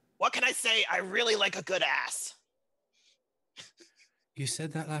 What can I say? I really like a good ass. You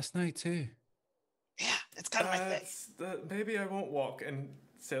said that last night too. Yeah, it's kind of my thing. Maybe I won't walk, and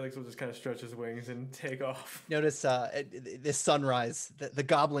Sailix will just kind of stretch his wings and take off. Notice this sunrise, the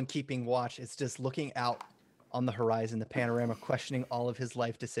goblin keeping watch is just looking out on the horizon, the panorama, questioning all of his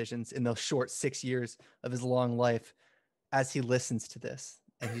life decisions in those short 6 years of his long life as he listens to this.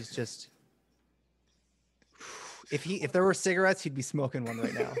 And he's just, if there were cigarettes, he'd be smoking one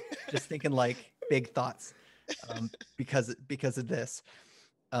right now, just thinking like big thoughts because of this.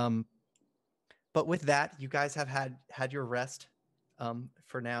 But with that, you guys have had your rest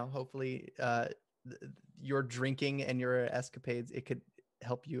for now. Hopefully your drinking and your escapades, it could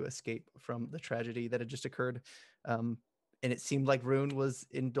help you escape from the tragedy that had just occurred. And it seemed like Rune was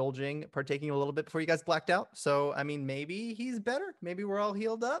partaking a little bit before you guys blacked out. So, I mean, maybe he's better. Maybe we're all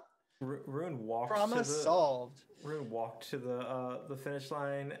healed up. Rune walked Promise solved. Rune walked to the finish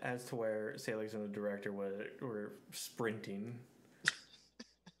line as to where Sailix and the director were sprinting.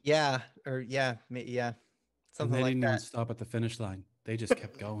 Something Something like didn't even that. stop at the finish line. They just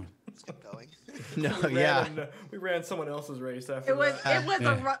kept going. Let's keep going. We ran someone else's race after It was that.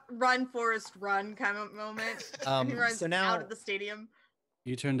 a run, Forrest, run kind of moment. He runs so now out of the stadium.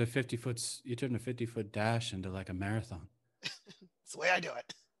 You turned a 50-foot dash into like a marathon. That's the way I do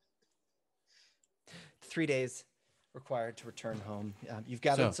it. 3 days required to return home. You've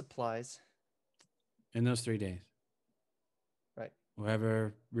gathered supplies. In those 3 days. Right.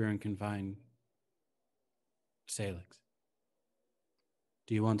 Wherever Rune can find Sailix.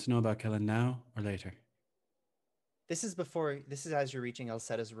 Do you want to know about Kellen now or later? This is as you're reaching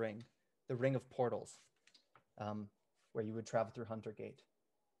Elsetta's ring, the ring of portals, where you would travel through Hunter Gate.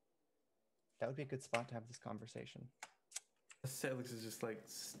 That would be a good spot to have this conversation. Sailix is just like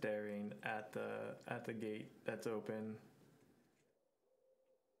staring at the gate that's open.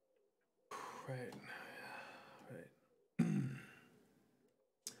 Right.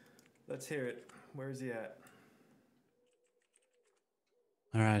 Let's hear it. Where is he at?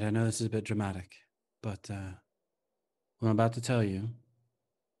 All right, I know this is a bit dramatic, but what I'm about to tell you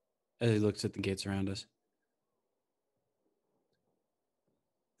as he looks at the gates around us.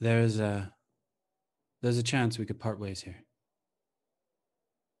 There's a chance we could part ways here.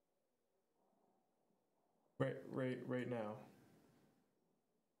 Right now.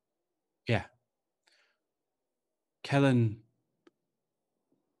 Yeah. Kellen.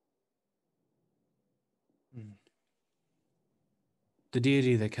 The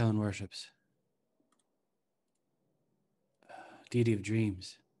deity that Kellen worships. Deity of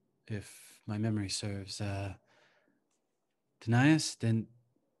dreams, if my memory serves. Denias? Then.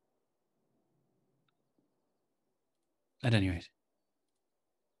 At any rate.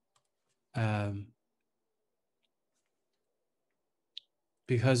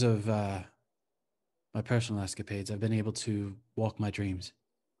 Because of my personal escapades, I've been able to walk my dreams.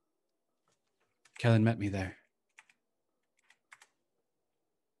 Kellen met me there.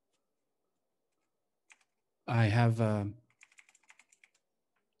 I have,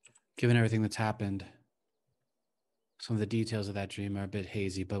 given everything that's happened, some of the details of that dream are a bit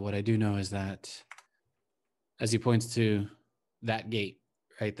hazy, but what I do know is that, as he points to that gate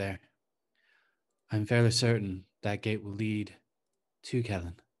right there, I'm fairly certain that gate will lead to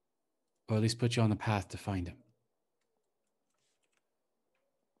Kellen, or at least put you on the path to find him.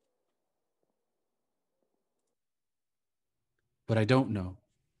 What I don't know,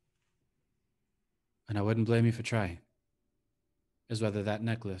 and I wouldn't blame you for trying, is whether that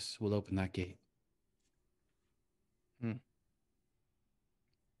necklace will open that gate.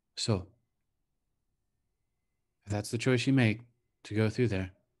 So, if that's the choice you make to go through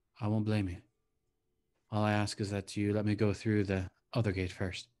there, I won't blame you. All I ask is that you let me go through the other gate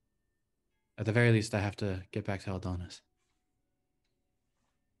first. At the very least, I have to get back to Aldonis.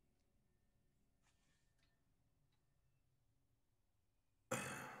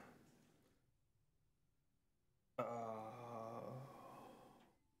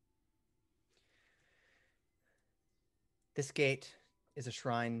 This gate is a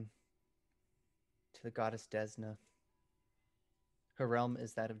shrine to the goddess Desna. Her realm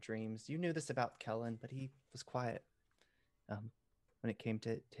is that of dreams. You knew this about Kellen, but he was quiet when it came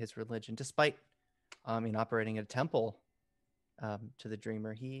to his religion. Despite operating a temple to the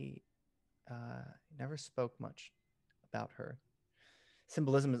dreamer, he never spoke much about her.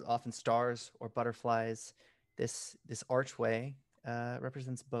 Symbolism is often stars or butterflies. This archway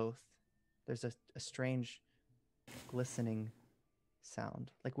represents both. There's a strange glistening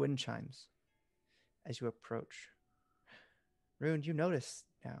sound, like wind chimes, as you approach. Rune, you notice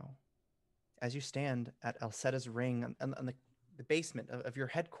now, as you stand at Alcetta's ring on the basement of your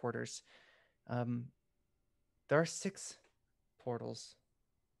headquarters, there are 6 portals.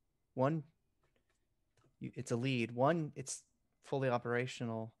 One, it's a lead. One, it's fully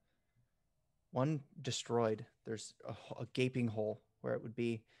operational. One destroyed. There's a gaping hole where it would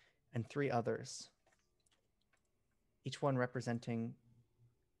be, and 3 others. Each one representing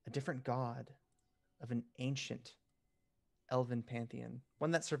a different god of an ancient elven pantheon.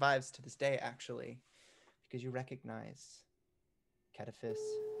 One that survives to this day, actually, because you recognize Cetaphis,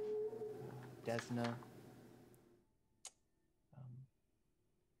 Desna,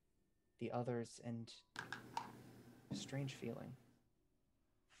 the others, and a strange feeling.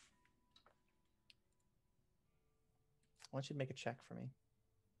 I want you to make a check for me.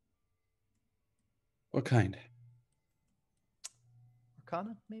 What kind?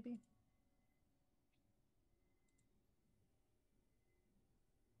 Arcana, maybe?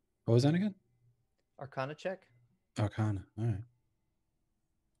 What was that again? Arcana check? Arcana. All right.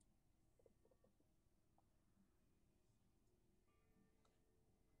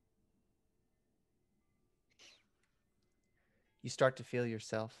 You start to feel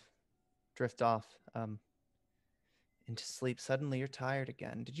yourself drift off into sleep. Suddenly you're tired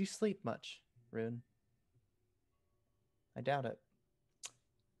again. Did you sleep much, Rune? I doubt it.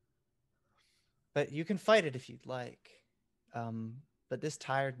 But you can fight it if you'd like. But this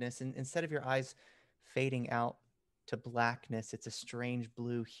tiredness, instead of your eyes fading out to blackness, it's a strange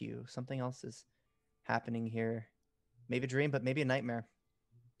blue hue. Something else is happening here. Maybe a dream, but maybe a nightmare.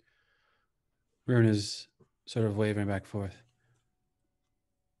 Rune is sort of wavering back and forth.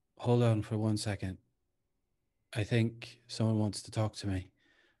 Hold on for 1 second. I think someone wants to talk to me.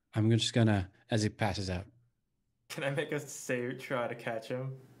 I'm just gonna, as he passes out. Can I make a save try to catch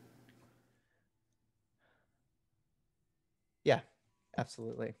him? Yeah,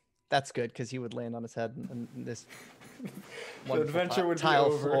 absolutely. That's good because he would land on his head and this The adventure would be tile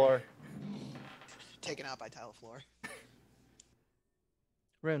over. floor. Taken out by tile floor.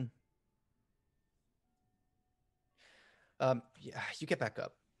 Rune. Yeah, you get back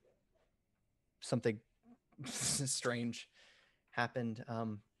up. Something strange happened,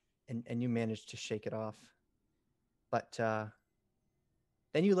 and you manage to shake it off. But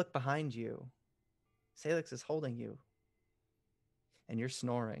then you look behind you. Sailix is holding you, and you're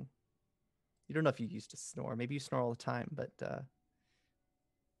snoring. You don't know if you used to snore. Maybe you snore all the time, but at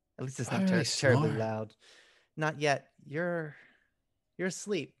least it's not terribly loud. Not yet. You're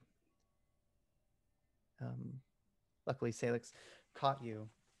asleep. Luckily, Sailix caught you,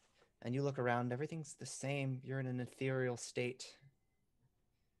 and you look around. Everything's the same. You're in an ethereal state,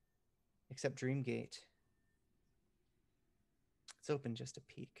 except Dreamgate. It's open just a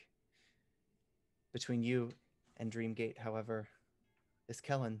peek. Between you and Dreamgate, however, is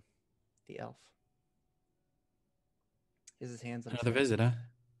Kellen, the elf. He has his hands on Another visit, huh?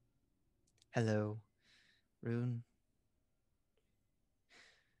 Hello, Rune.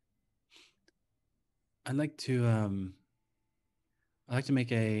 I'd like to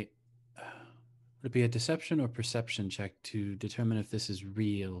make a would it be a deception or perception check to determine if this is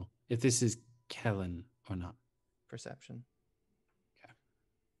real, if this is Kellen or not? Perception. Okay.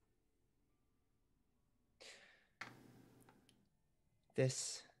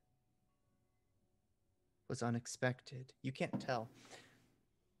 This was unexpected. You can't tell.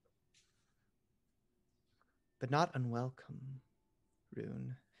 But not unwelcome,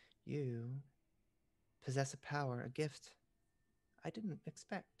 Rune. You possess a power, a gift I didn't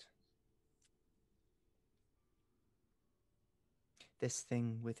expect. This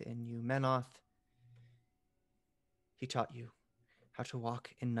thing within you, Menoth, he taught you how to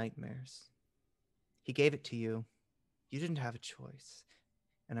walk in nightmares. He gave it to you. You didn't have a choice.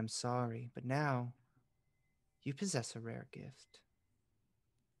 And I'm sorry, but now you possess a rare gift.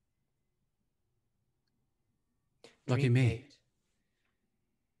 Lucky me. Gate.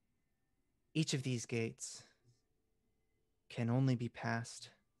 Each of these gates can only be passed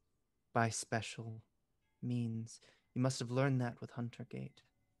by special means. You must have learned that with Hunter Gate.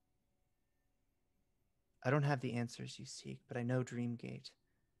 I don't have the answers you seek, but I know Dream Gate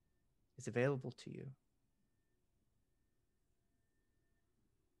is available to you.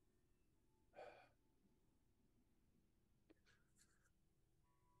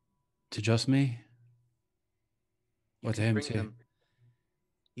 To just me? Or to him Bring too? them.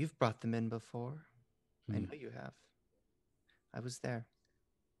 You've brought them in before. I Hmm. know you have. I was there.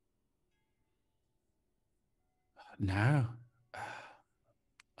 No.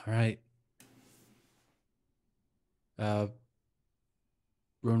 All right.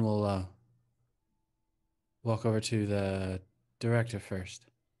 Rune will walk over to the director first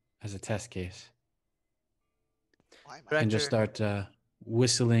as a test case. Why am I? And just Director, start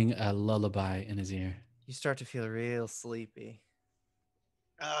whistling a lullaby in his ear. you start to feel real sleepy.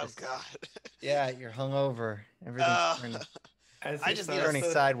 Oh Just- God. Yeah, you're hungover. Everything's turning, As I he just starts need a turning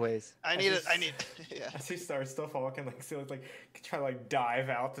to- sideways. I need it. I need. Yeah. As he starts to walking, like so, like try to like dive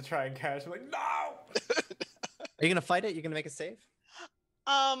out to try and catch him. Like no. Are you gonna fight it? You're gonna make a save?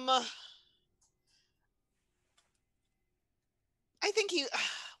 I think he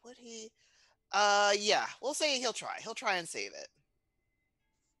would he. Yeah, we'll say he'll try. He'll try and save it.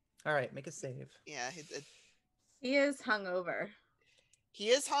 All right, make a save. Yeah, He is hungover. he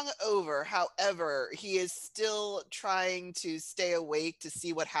is hung over. However, he is still trying to stay awake to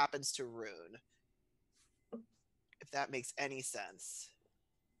see what happens to Rune. If that makes any sense.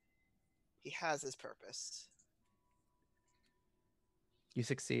 He has his purpose. You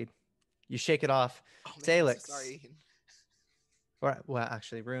succeed. You shake it off. Oh, man, I'm Sailix. so sorry. Or, well,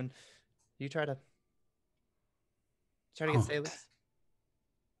 actually, Rune, you try to get Sailix.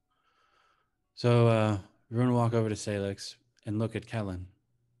 So Rune will walk over to Sailix and look at Kellen.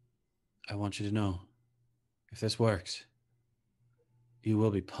 I want you to know, if this works, you will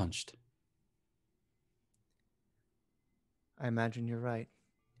be punched. I imagine you're right.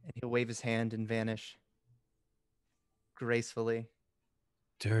 And he'll wave his hand and vanish gracefully.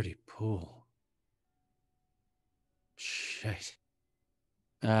 Dirty pool. Shit.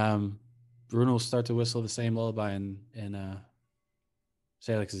 Rune will start to whistle the same lullaby in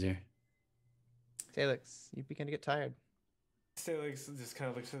Sailix's ear. Sailix, you begin to get tired. Sailix just kind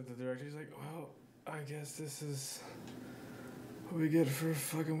of looks at the director. He's like, "Well, I guess this is what we get for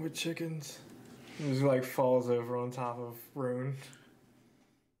fucking with chickens." He just like falls over on top of Rune.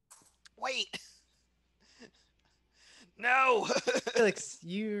 Wait. No. Sailix,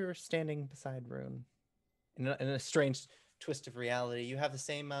 you're standing beside Rune. In a strange twist of reality, you have the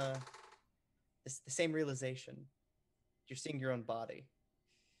same the same realization. You're seeing your own body.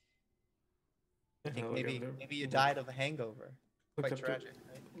 I think maybe you died of a hangover. Quite tragic,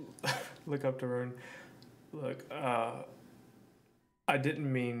 right? Look up to Rune. Look, I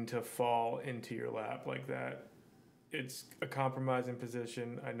didn't mean to fall into your lap like that. it's a compromising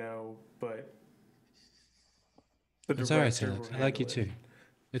position, I know, but the It's all right, director will Sailix. I like you handle too.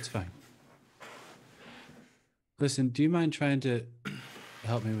 it. It's fine. Listen, do you mind trying to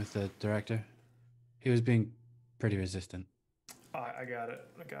help me with the director? He was being pretty resistant. I got it.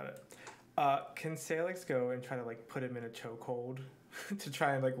 I got it. Can Salix go and try to like put him in a chokehold to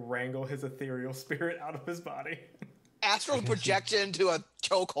try and like wrangle his ethereal spirit out of his body? Astral projection to a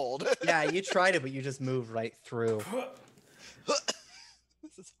chokehold. Yeah, you tried it, but you just moved right through.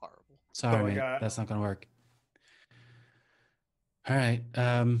 This is horrible. Sorry, Oh my mate. God. That's not gonna work. All right.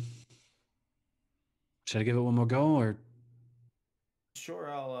 Should I give it one more go, or Sure,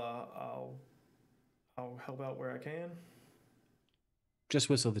 I'll help out where I can. just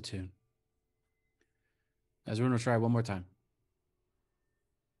whistle the tune? As we're gonna try one more time.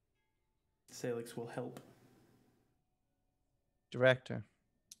 Salix will help. Director.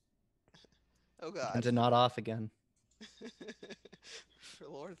 Oh God. And to nod off again. For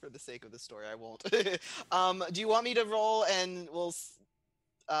Lord, for the sake of the story, I won't. Do you want me to roll and we'll?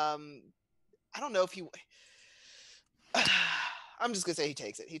 I don't know if he. I'm just gonna say he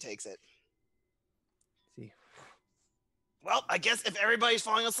takes it. He takes it. See. Well, I guess if everybody's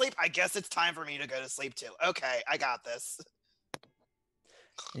falling asleep, I guess it's time for me to go to sleep too. Okay, I got this.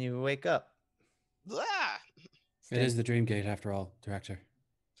 And you wake up. Ah. It is the Dream Gate after all, Director.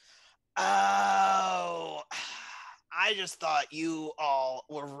 Oh, I just thought you all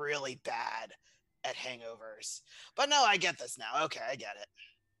were really bad at hangovers. But no, I get this now. Okay, I get it.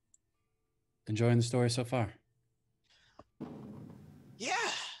 Enjoying the story so far? Yeah.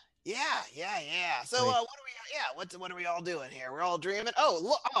 So Wait. what are we? What are we all doing here? We're all dreaming. Oh,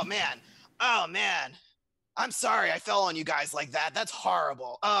 look! Oh man! I'm sorry I fell on you guys like that. That's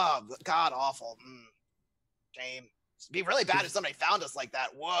horrible. Oh, God, awful. Shame. It'd be really bad if somebody found us like that.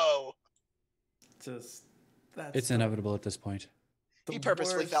 Whoa. Just that's It's inevitable at this point. the He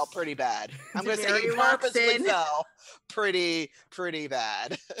purposely worst. fell pretty bad. I'm gonna say he Mary walks purposely in. fell pretty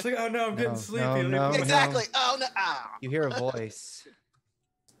bad. It's like, oh no, I'm getting No, sleepy. no, Let me no, put my- Exactly. Oh no. Ah. You hear a voice.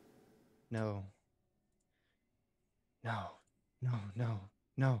 No.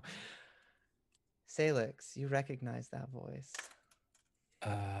 No. Salix, you recognize that voice.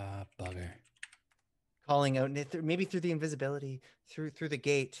 Bugger. Calling out, maybe through the invisibility, through the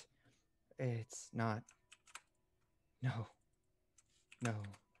gate. It's not. No.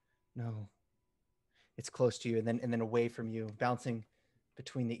 It's close to you, and then away from you, bouncing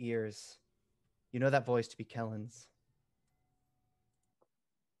between the ears. You know that voice to be Kellen's.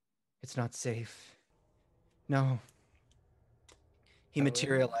 It's not safe. No. He Kellen?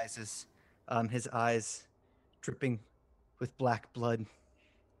 materializes, his eyes dripping with black blood.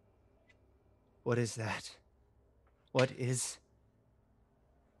 What is that? What is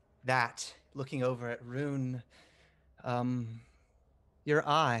that? Looking over at Rune. Your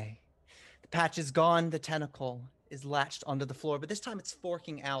eye. The patch is gone. The tentacle is latched onto the floor, but this time it's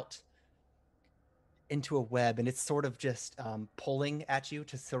forking out into a web, and it's sort of just pulling at you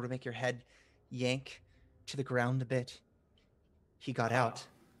to sort of make your head yank to the ground a bit. He got out.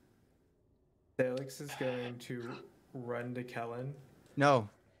 Salix is going to run to Kellen. No.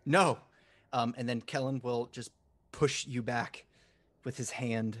 And then Kellen will just push you back with his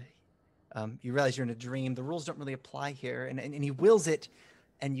hand. You realize you're in a dream. The rules don't really apply here. And he wills it,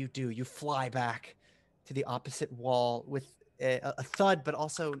 and you do. You fly back to the opposite wall with a thud, but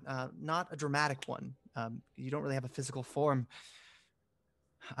also not a dramatic one. You don't really have a physical form.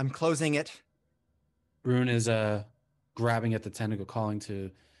 I'm closing it. Rune is grabbing at the tentacle, calling to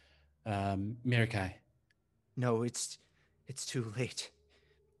Mirakai. No, it's too late.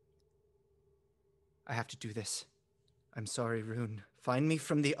 I have to do this. I'm sorry, Rune. Find me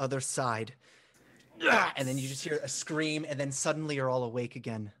from the other side. And then you just hear a scream, and then suddenly you're all awake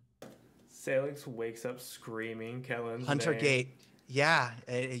again. Salix wakes up screaming Kellen's Hunter name. Gate. Yeah,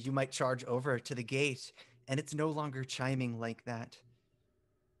 you might charge over to the gate, and it's no longer chiming like that.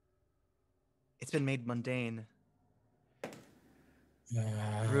 It's been made mundane.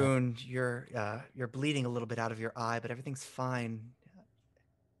 Rune, you're bleeding a little bit out of your eye, but everything's fine.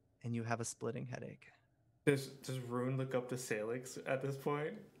 And you have a splitting headache. Does Rune look up to Salix at this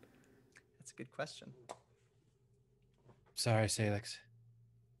point? That's a good question. Sorry, Salix.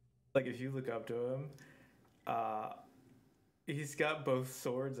 Like, if you look up to him, he's got both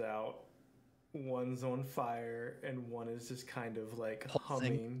swords out. One's on fire, and one is just kind of like Pulsing.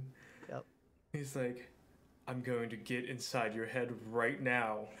 humming. Yep. He's like, I'm going to get inside your head right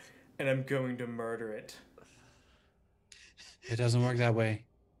now, and I'm going to murder it. It doesn't work that way.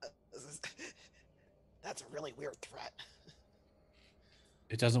 That's a really weird threat.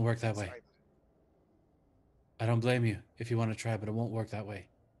 It doesn't work that way. Sorry. I don't blame you if you want to try, but it won't work that way.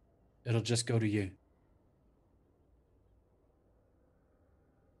 It'll just go to you.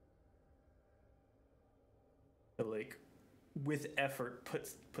 But, like, with effort,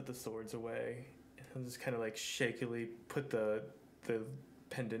 put the swords away. And just kind of like shakily put the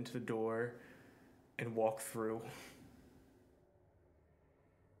pendant to the door and walk through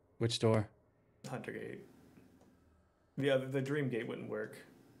Which door? Hunter Gate. The Dream Gate wouldn't work.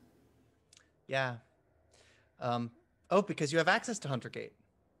 Yeah. Oh, because you have access to Hunter Gate.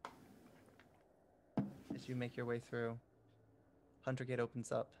 As you make your way through, Hunter Gate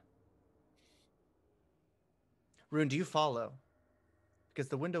opens up. Rune, do you follow? Because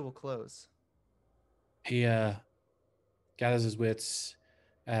the window will close. He gathers his wits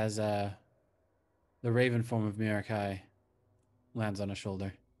as the raven form of Mirakai lands on his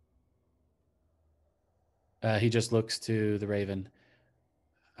shoulder. He just looks to the raven.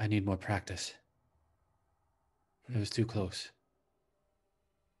 I need more practice. It was too close.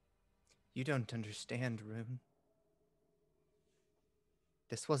 You don't understand, Rune.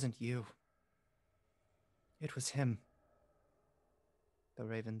 This wasn't you. It was him, the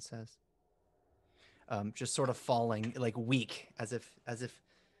raven says. Just sort of falling, like weak, as if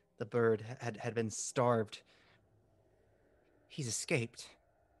the bird had been starved. He's escaped.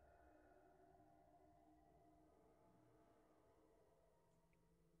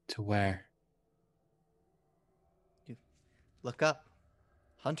 To where? You look up.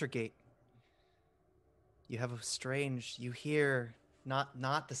 Hunter Gate. You have a strange, you hear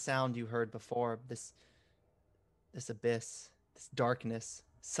not the sound you heard before, this abyss, this darkness,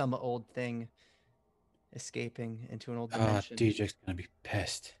 some old thing escaping into an old dimension. DJ's gonna be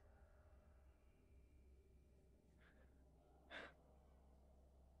pissed.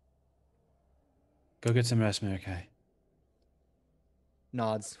 Go get some rest, Mirakai.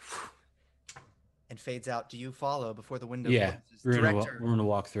 Nods and fades out. Do you follow before the window Yeah, closes? we're Director. gonna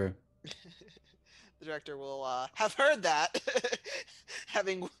walk through. The director will have heard that,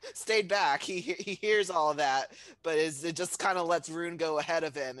 having stayed back. He hears all of that, but it just kind of lets Rune go ahead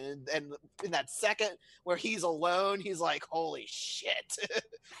of him, and in that second where he's alone, he's like, "Holy shit!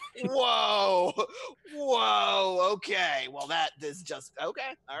 Whoa, okay. Well, that is just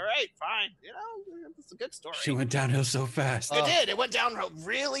okay. All right, fine. You know, it's a good story." She went downhill so fast. It did. It went down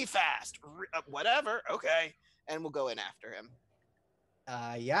really fast. Whatever. Okay, and we'll go in after him.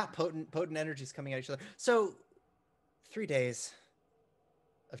 Yeah, potent energies coming out of each other. So 3 days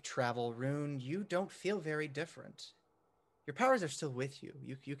of travel, Rune, you don't feel very different. Your powers are still with you.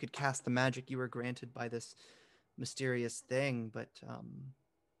 You could cast the magic you were granted by this mysterious thing, but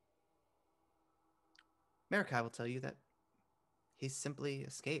Mirakai will tell you that he's simply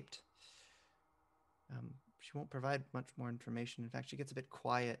escaped. She won't provide much more information. In fact, she gets a bit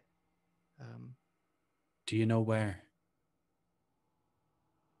quiet. Do you know where?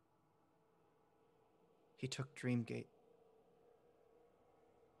 He took Dreamgate.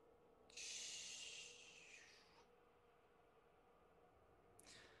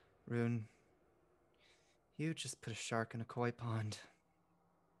 Rune, you just put a shark in a koi pond.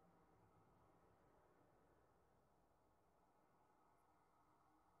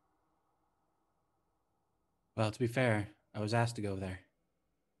 Well, to be fair, I was asked to go there.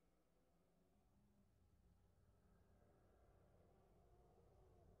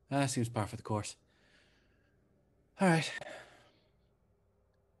 That seems par for the course. All right.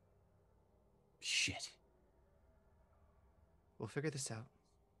 Shit. We'll figure this out.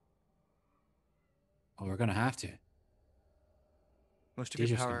 Well, we're gonna have to. Most of your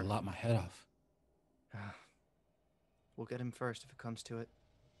DJ's power. gonna lop my head off. We'll get him first if it comes to it.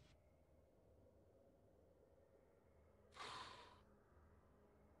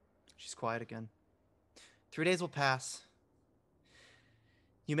 She's quiet again. 3 days will pass.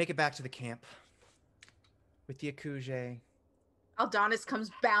 You make it back to the camp with the Akuje. Aldonis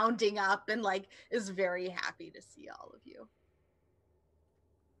comes bounding up and like is very happy to see all of you.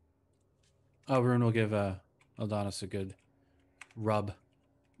 Oh, Rune will give Aldonis a good rub.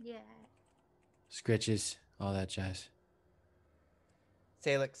 Yeah. Scritches, all that jazz.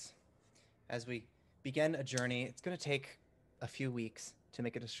 Sailix, as we begin a journey, it's going to take a few weeks to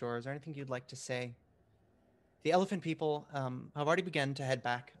make it ashore. Is there anything you'd like to say? The elephant people have already begun to head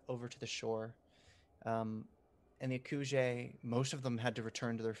back over to the shore. And the Akuje, most of them had to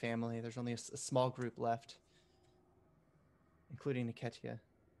return to their family. There's only a small group left, including Niketia.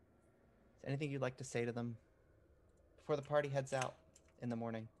 Is there anything you'd like to say to them before the party heads out in the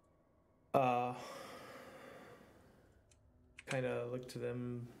morning? Kind of look to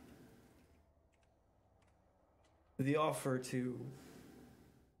them. The offer to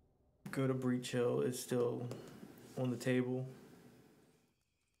go to Breach Hill is still on the table.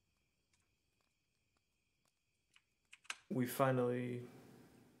 We finally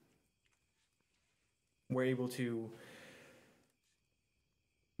were able to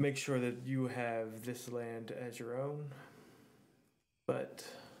make sure that you have this land as your own, but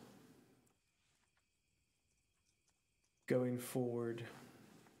going forward,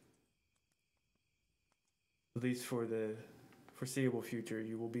 at least for the foreseeable future,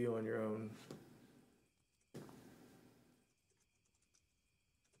 you will be on your own.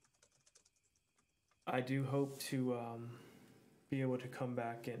 I do hope to be able to come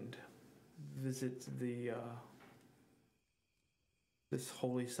back and visit the this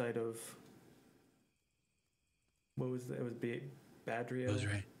holy site of what was it? It was Badrio. Goes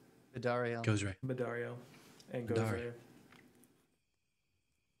right. Belial. Goes right. Badario and Badari. Gozre.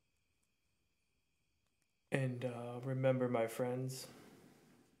 And remember my friends.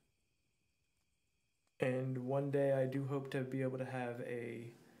 And one day I do hope to be able to have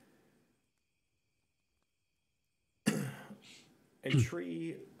a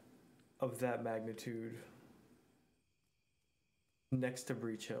tree of that magnitude next to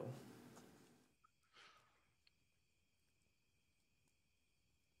Breach Hill.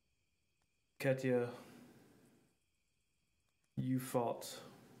 Ketya, you fought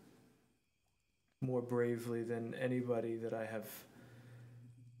more bravely than anybody that I have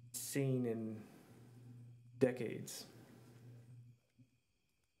seen in decades.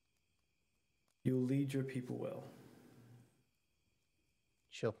 You'll lead your people well.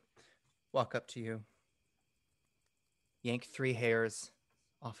 She'll walk up to you, yank 3 hairs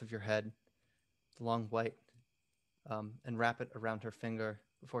off of your head, the long white, and wrap it around her finger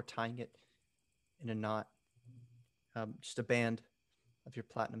before tying it in a knot, just a band of your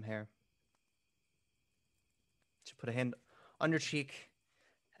platinum hair. She'll put a hand on your cheek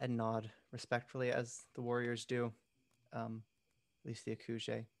and nod respectfully, as the warriors do, at least the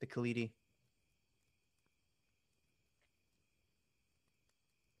Akuje, the Khalidi.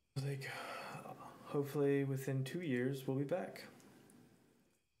 Like, hopefully within 2 years we'll be back.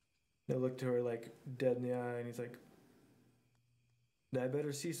 They'll look to her like dead in the eye, and he's like, I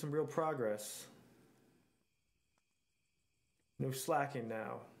better see some real progress. No slacking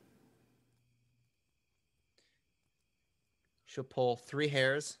now. She'll pull 3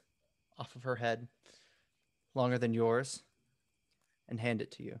 hairs off of her head, longer than yours, and hand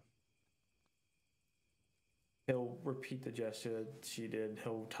it to you. He'll repeat the gesture that she did.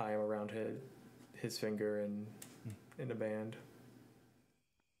 He'll tie him around his finger and in a band.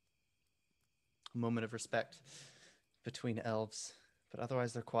 A moment of respect between elves, but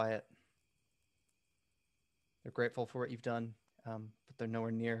otherwise they're quiet. They're grateful for what you've done, but they're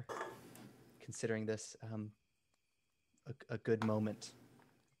nowhere near considering this a good moment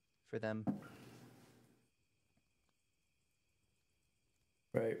for them.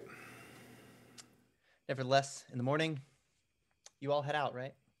 Right. Nevertheless, in the morning, you all head out,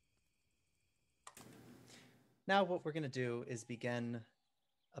 right? Now what we're going to do is begin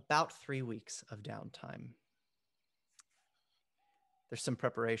about 3 weeks of downtime. There's some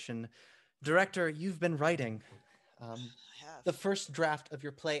preparation. Director, you've been writing the first draft of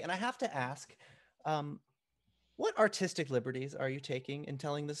your play, and I have to ask, what artistic liberties are you taking in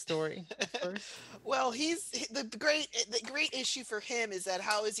telling this story first? Well, the great issue for him is that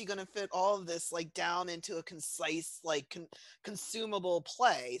how is he going to fit all of this like down into a concise, like consumable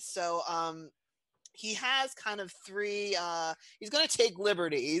play? So he has kind of 3 he's going to take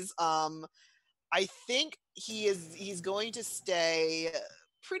liberties. I think he's going to stay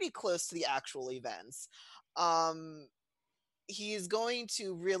pretty close to the actual events. He's going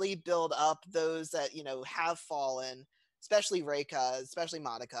to really build up those that, you know, have fallen, especially Reika, especially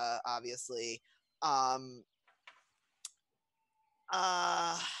Monica, obviously. Of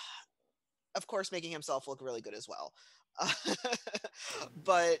course, making himself look really good as well.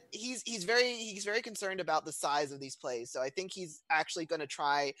 But he's very concerned about the size of these plays, so I think he's actually going to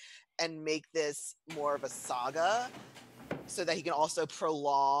try and make this more of a saga, so that he can also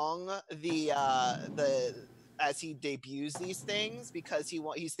prolong the as he debuts these things, because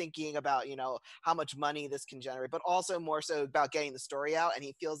he's thinking about, you know, how much money this can generate, but also more so about getting the story out, and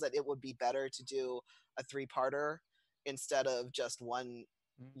he feels that it would be better to do a 3-parter instead of just one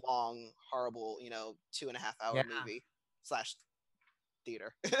long, horrible, you know, 2.5-hour movie /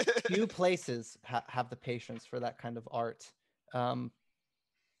 theater. Few places have the patience for that kind of art, and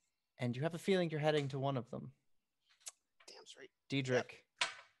you have a feeling you're heading to one of them. Damn straight. Diedrich,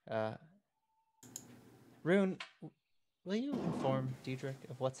 Rune, will you inform Diedrich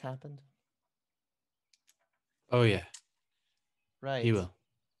of what's happened? Oh, yeah. Right. He will.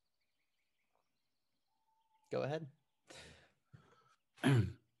 Go ahead.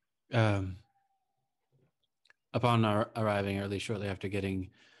 Upon our arriving, or at least shortly after getting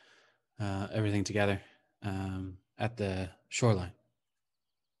everything together at the shoreline,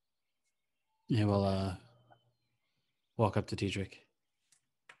 he will walk up to Diedrich.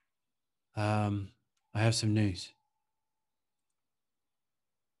 I have some news.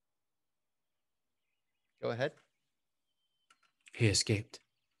 Go ahead. He escaped.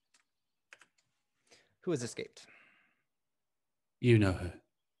 Who has escaped? You know her.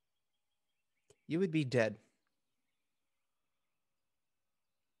 You would be dead.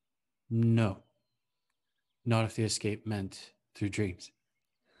 No. Not if the escape meant through dreams.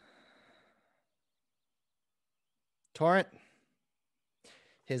 Torrent,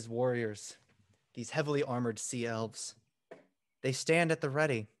 his warriors, these heavily armored sea elves, they stand at the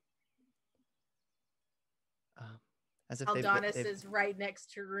ready. As if Aldonis is right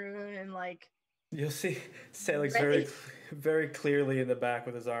next to Rune and like. You'll see Sailix Ready. very clearly in the back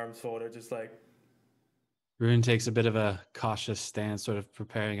with his arms folded, just like. Rune takes a bit of a cautious stance, sort of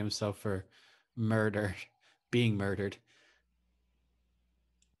preparing himself for murder, being murdered.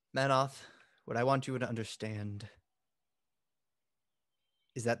 Manoth, what I want you to understand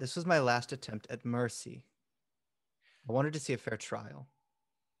is that this was my last attempt at mercy. I wanted to see a fair trial.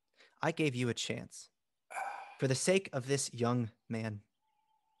 I gave you a chance, for the sake of this young man,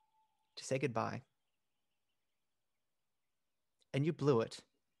 to say goodbye. And you blew it.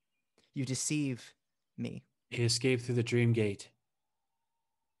 You deceive me. He escaped through the dream gate.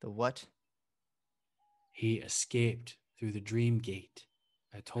 The what? He escaped through the dream gate.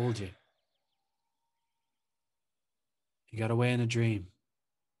 I told you. He got away in a dream.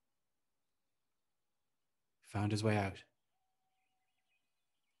 Found his way out.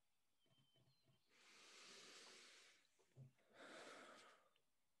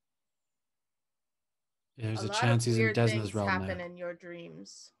 There's a chance he's in Desna's realm now. Happen in your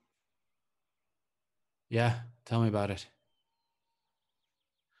dreams. Yeah, tell me about it.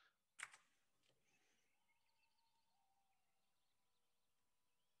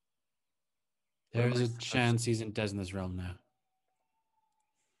 There's a chance he's in Desna's realm now.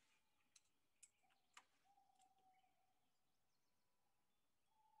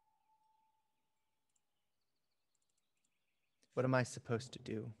 What am I supposed to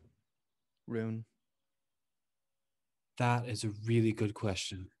do, Rune? That is a really good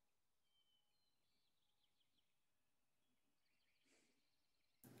question.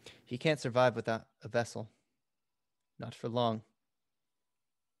 He can't survive without a vessel. Not for long.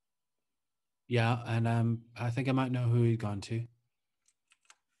 Yeah, and I think I might know who he'd gone to.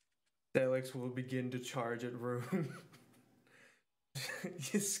 Sailix will begin to charge at Rune.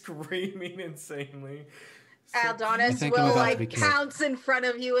 He's screaming insanely. Aldonis will like pounce in front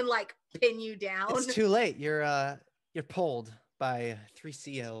of you and like pin you down. It's too late. You're pulled by 3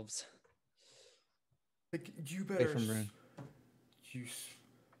 sea elves. Like, you better. Away from Rune. You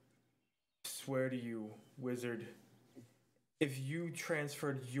swear to you, wizard, if you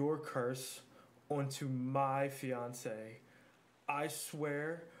transferred your curse onto my fiance, I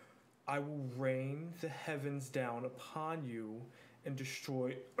swear I will rain the heavens down upon you and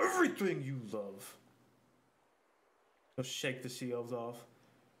destroy everything you love. He'll shake the sea elves off.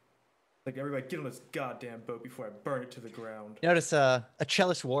 Like, everybody get on this goddamn boat before I burn it to the ground. Notice a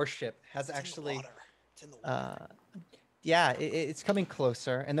Chellish warship has It's actually... in the water. It's in the water. Yeah, it's coming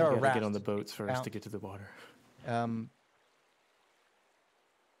closer, and there are rafts. Get on the boats first to get to the water.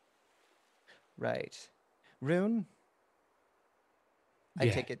 Right. Rune, I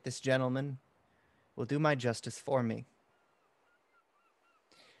take it this gentleman will do my justice for me.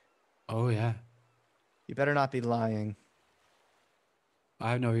 Oh, yeah. You better not be lying.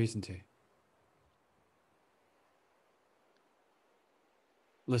 I have no reason to.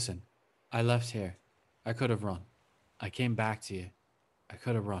 Listen, I left here. I could have run. I came back to you. I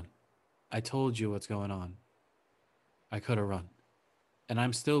could have run. I told you what's going on. I could have run. And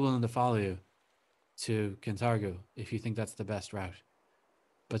I'm still willing to follow you to Cantargo if you think that's the best route.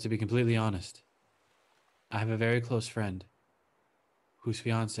 But to be completely honest, I have a very close friend whose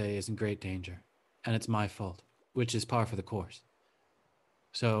fiance is in great danger, and it's my fault, which is par for the course.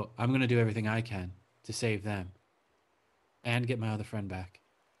 So I'm going to do everything I can to save them and get my other friend back.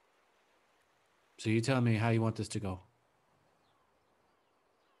 So you tell me how you want this to go.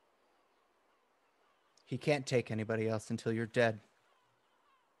 He can't take anybody else until you're dead.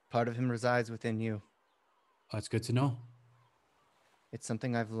 Part of him resides within you. Oh, that's good to know. It's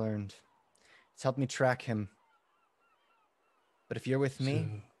something I've learned. It's helped me track him. But if you're with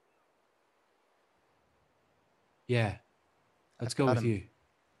me... Yeah. Let's go with you.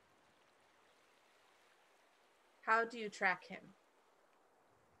 How do you track him?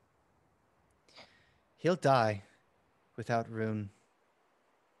 He'll die without Rune.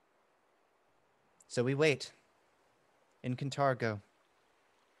 So we wait in Cantargo.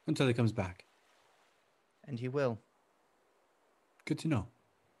 Until he comes back. And he will. Good to know.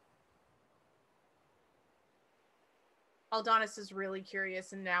 Aldonis is really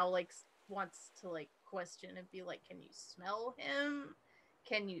curious and now like wants to like question and be like, can you smell him?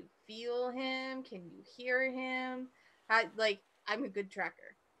 Can you feel him? Can you hear him? I'm a good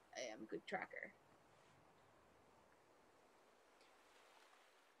tracker. I am a good tracker.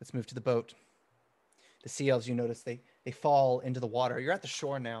 Let's move to the boat. The sea elves, you notice, they fall into the water. You're at the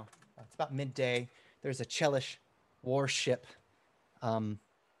shore now. It's about midday. There's a Chelish warship. On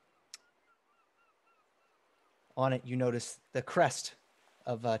it, you notice the crest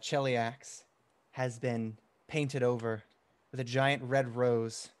of Cheliax has been painted over with a giant red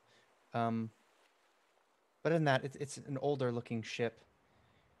rose. But in that, it's an older looking ship.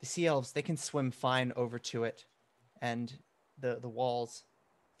 The sea elves, they can swim fine over to it. And the walls,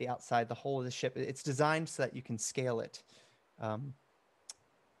 the outside, the whole of the ship, it's designed so that you can scale it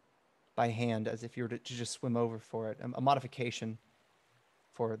by hand, as if you were to just swim over for it. A modification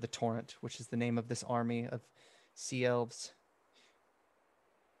for the Torrent, which is the name of this army of sea elves.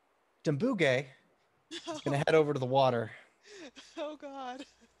 Dumbuge is going to head over to the water. Oh God.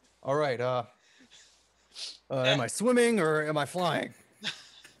 All right. Am I swimming or am I flying?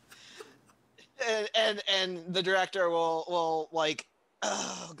 And the director will like,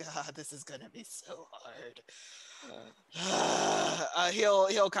 oh God, this is gonna be so hard.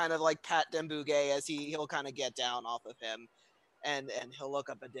 He'll kind of like pat Dembuge as he'll kind of get down off of him, and he'll look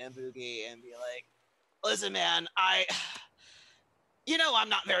up at Dembuge and be like, listen, man, I'm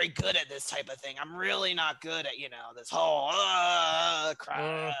not very good at this type of thing. I'm really not good at, this whole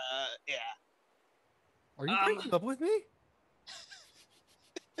crap. Yeah. Are you breaking up with me?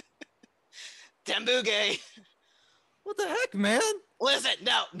 Dembuge. What the heck, man? Listen,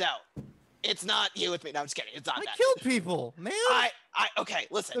 no. It's not you with me. No, I'm just kidding. It's not I that. killed people, man. Okay,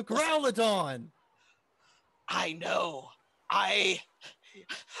 listen. The Growlodon. I know. I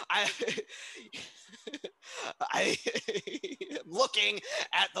am looking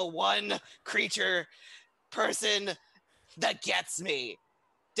at the one creature person that gets me.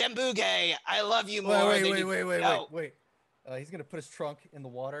 Dembuge, I love you more. Wait. He's going to put his trunk in the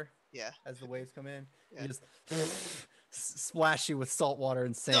water. Yeah. As the waves come in. Yeah. He just splash you with salt water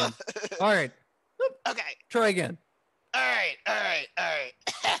and sand. All right. Okay. Try again. All right.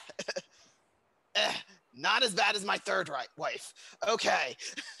 Not as bad as my third wife. Okay.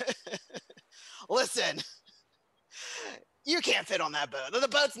 Listen. You can't fit on that boat. The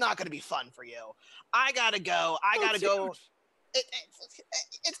boat's not going to be fun for you. I got to go.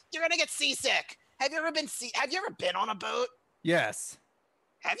 You're going to get seasick. Have you ever been on a boat? Yes.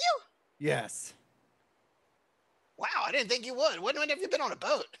 Have you? Yes. Wow, I didn't think you would. When have you been on a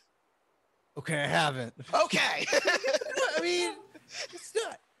boat? Okay, I haven't. Okay. I mean, it's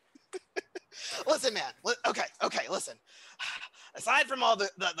not. Listen, man. Okay, listen. Aside from all the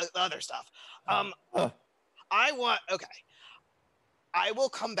other stuff, I will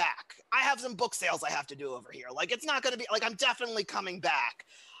come back. I have some book sales I have to do over here. Like, it's not going to be, like, I'm definitely coming back.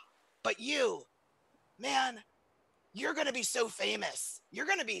 But you, man, you're going to be so famous. You're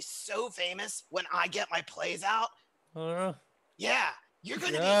going to be so famous when I get my plays out. Yeah, you're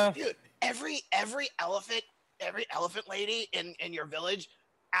going to be, dude, every elephant lady in your village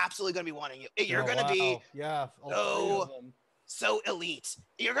absolutely going to be wanting you. You're going to be so elite.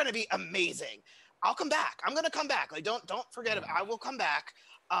 You're going to be amazing. I'll come back. I'm going to come back. Like, don't forget about it. I will come back.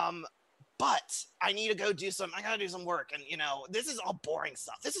 But I need to go I got to do some work. And, this is all boring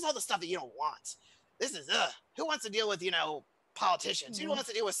stuff. This is all the stuff that you don't want. This is, who wants to deal with, politicians? Who wants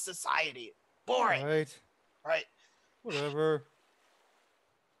to deal with society? Boring. Right. Whatever.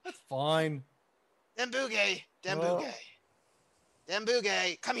 That's fine. Dembuge,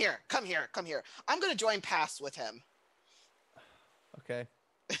 come here. I'm going to join paths with him. Okay.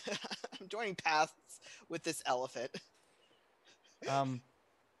 I'm joining paths with this elephant.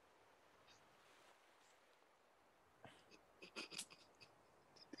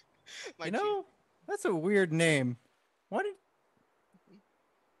 That's a weird name.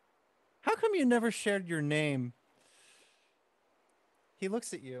 How come you never shared your name? He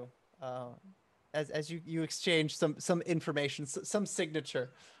looks at you as you exchange some information, some signature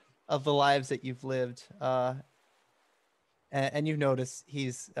of the lives that you've lived. And you notice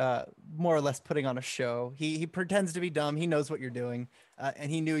he's more or less putting on a show. He pretends to be dumb. He knows what you're doing, and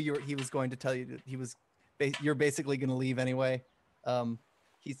he knew he was going to tell you that you're basically going to leave anyway.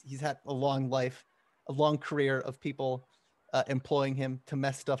 He's had a long life a long career of people employing him to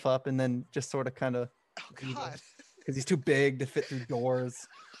mess stuff up and then just sort of kind of Oh God. because he's too big to fit through doors.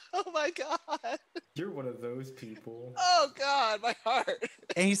 Oh my God. You're one of those people. Oh God, my heart.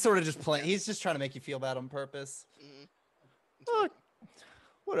 And he's sort of just playing. He's just trying to make you feel bad on purpose. Mhm. Oh,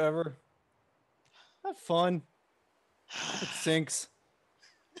 whatever. Have fun. Hope it sinks.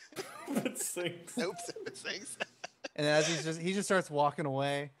 It sinks. Nope, it sinks. And as he just starts walking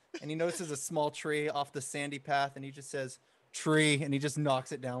away, and he notices a small tree off the sandy path, and he just says, "Tree," and he just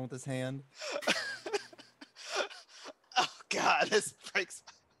knocks it down with his hand. Oh God, this breaks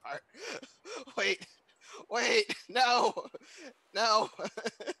my heart. Wait, no.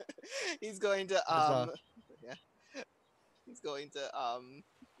 He's going to yeah. He's going to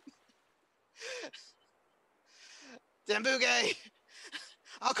Dambuge,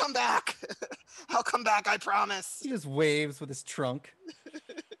 I'll come back. I'll come back, I promise. He just waves with his trunk.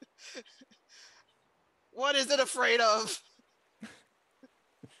 What is it afraid of?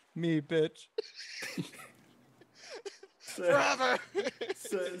 Me, bitch. Forever.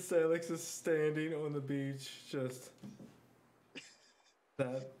 Sailix is standing on the beach, just.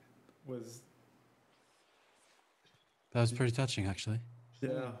 That was pretty touching, actually.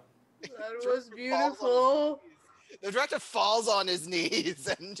 yeah. That was beautiful. The director falls on his knees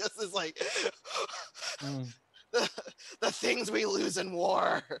and just is like, the things we lose in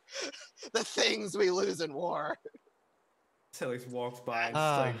war. The things we lose in war. Sailix walks by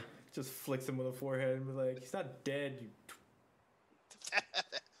and just flicks him on the forehead and be like, "He's not dead, you."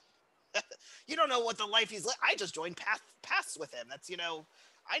 You don't know what the life he's lived. I just joined paths with him. That's,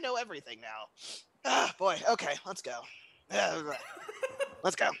 I know everything now. Ah, boy. Okay, let's go.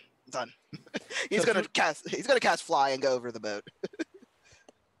 Let's go. Done. He's gonna cast fly and go over the boat.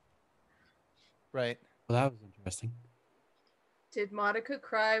 Right. Well, that was interesting. Did Monica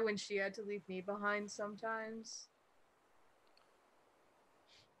cry when she had to leave me behind sometimes?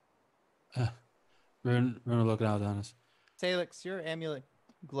 Rune will look out on us. Sailix, your amulet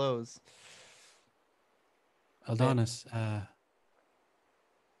glows. Aldonis,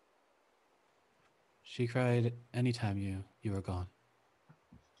 she cried anytime you were gone.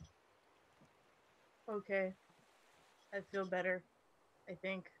 Okay. I feel better, I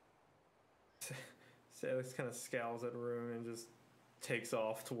think. Sailix kind of scowls at Rune and just takes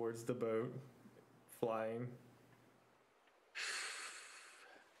off towards the boat, flying.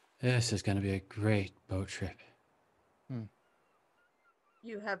 This is going to be a great boat trip.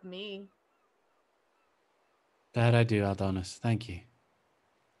 You have me. That I do, Aldonis. Thank you.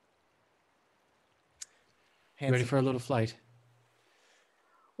 You ready for a little flight?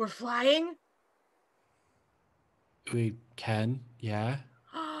 We're flying? We can, yeah.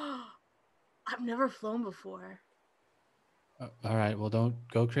 I've never flown before. All right, well, don't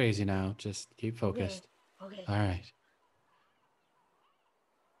go crazy now. Just keep focused. Okay. All right.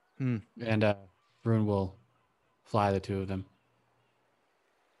 And Rune will fly the two of them.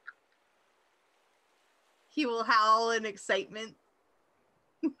 He will howl in excitement.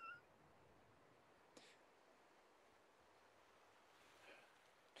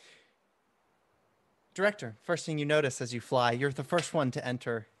 Director, first thing you notice as you fly, you're the first one to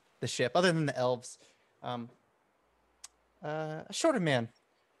enter the ship, other than the elves. A shorter man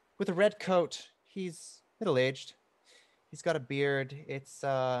with a red coat. He's middle-aged. He's got a beard. It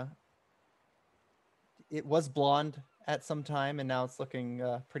was blonde at some time, and now it's looking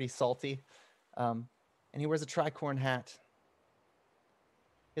pretty salty. And he wears a tricorn hat.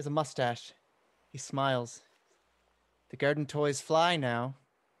 He has a mustache. He smiles. The garden toys fly now.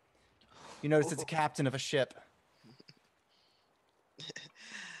 You notice it's a captain of a ship.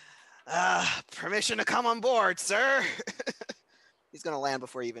 Permission to come on board, sir. He's gonna land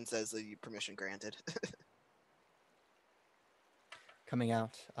before he even says the permission granted. Coming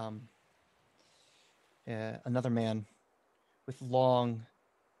out, another man with long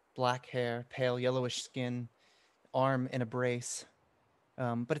black hair, pale yellowish skin, arm in a brace.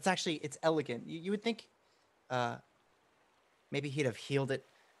 But it's elegant. You would think maybe he'd have healed it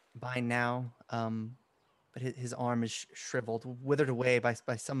by now, but his arm is shriveled, withered away by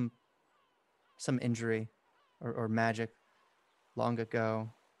some injury or magic long ago.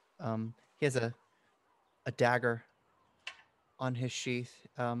 He has a dagger on his sheath,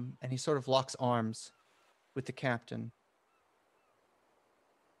 and he sort of locks arms with the captain.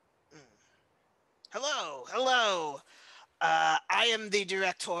 Hello. I am the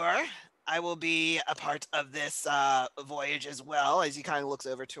director. I will be a part of this voyage as well, as he kind of looks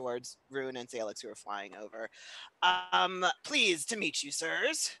over towards Rune and Sailix, who are flying over. Pleased to meet you,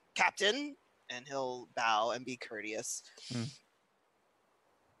 sirs. Captain. And he'll bow and be courteous.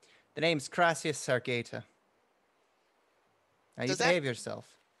 The name's Crassius Sargata. Now you Does that- behave yourself.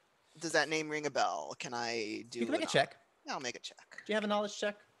 Does that name ring a bell? Can I do? You can make a an- check. I'll make a check. Do you have a knowledge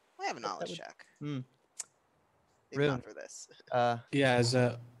check? I have a That knowledge would- check. Hmm. Maybe not Rune. for this. Yeah,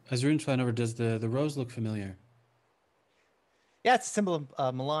 as Rune's flying over, does the rose look familiar? Yeah, it's a symbol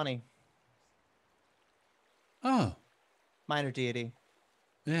of Milani, Oh, minor deity.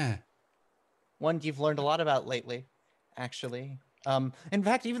 yeah. One you've learned a lot about lately, actually. In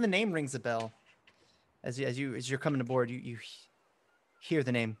fact, even the name rings a bell. As you're coming aboard, you hear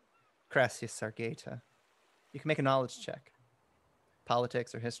the name Crassius Sargata. You can make a knowledge check,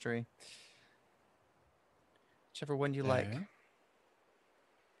 politics or history, whichever one you like. Fair.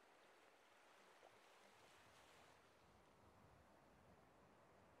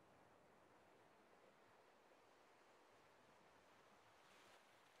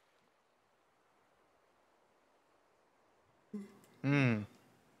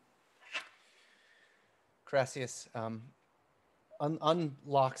 Crassius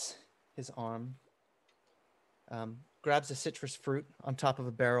unlocks his arm, grabs a citrus fruit on top of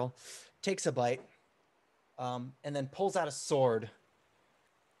a barrel, takes a bite, and then pulls out a sword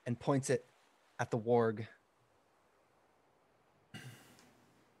and points it at the warg.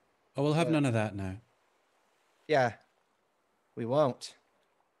 Oh, we'll have none of that now. Yeah, we won't.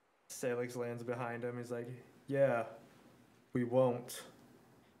 Sailix lands behind him. He's like, yeah, we won't.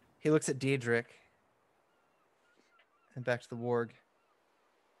 He looks at Diedrich and back to the warg.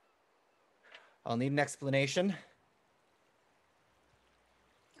 I'll need an explanation.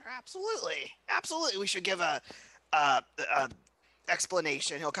 Absolutely. We should give a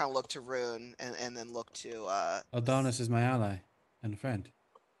explanation. He'll kind of look to Rune and then look to. Adonis is my ally and friend.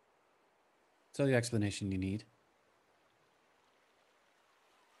 That's all the explanation you need.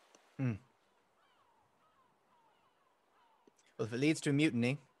 Well, if it leads to a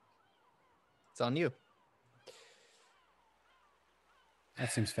mutiny, it's on you.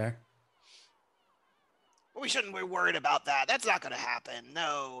 That seems fair. We shouldn't be worried about that. That's not going to happen.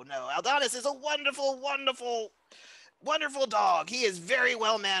 No. Aldonis is a wonderful, wonderful, wonderful dog. He is very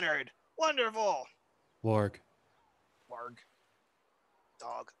well mannered. Wonderful. Warg. Warg.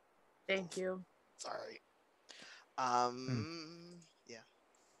 Dog. Thank you. Sorry. Yeah. I'm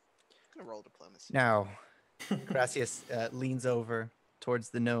gonna roll diplomacy. Now, Crassius leans over towards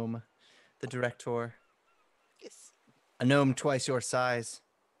the gnome, the director. Yes. A gnome twice your size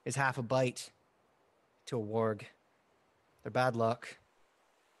is half a bite to a warg. They're bad luck.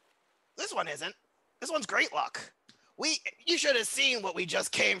 This one isn't. This one's great luck. You should have seen what we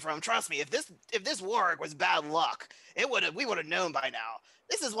just came from. Trust me, if this warg was bad luck, we would have known by now.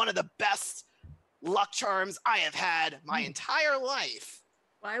 This is one of the best luck charms I have had my entire life.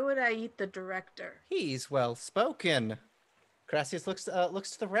 Why would I eat the director? He's well spoken. Crassius looks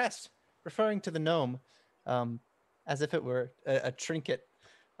to the rest, referring to the gnome, as if it were a trinket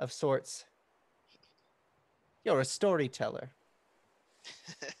of sorts. You're a storyteller.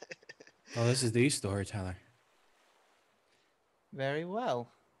 Oh, this is the storyteller. Very well.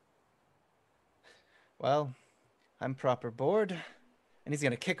 Well, I'm proper bored. And he's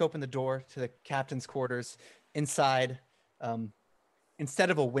going to kick open the door to the captain's quarters. Inside, instead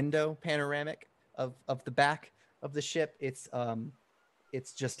of a window panoramic of the back of the ship, it's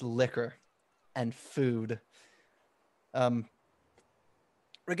just liquor and food.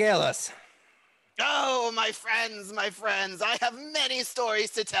 Regale us. Oh, my friends, I have many stories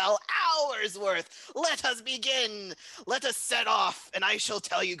to tell, hours worth. Let us begin. Let us set off, and I shall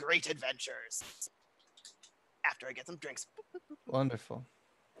tell you great adventures. After I get some drinks. Wonderful.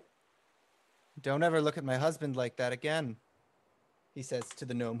 Don't ever look at my husband like that again, he says to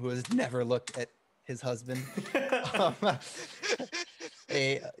the gnome, who has never looked at his husband.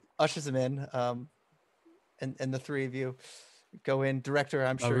 He ushers him in, and the three of you go in. Director,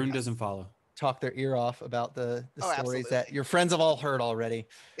 I'm sure, Rune doesn't follow. talk their ear off about the stories absolutely. that your friends have all heard already.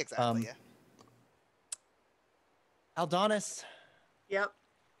 Exactly, yeah. Aldonis. Yep.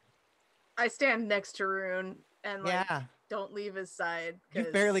 I stand next to Rune and Yeah. don't leave his side.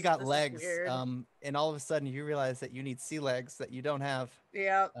 You've barely got this is legs, weird. and all of a sudden you realize that you need sea legs that you don't have.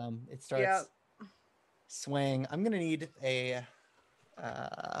 Yep. It starts swaying. I'm gonna need a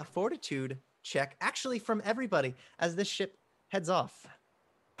fortitude check, actually, from everybody as this ship heads off.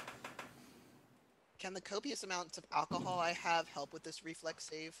 Can the copious amounts of alcohol I have help with this reflex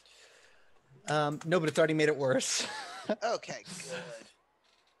save? No, but it's already made it worse. Okay,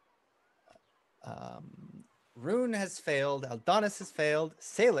 good. Rune has failed. Aldonis has failed.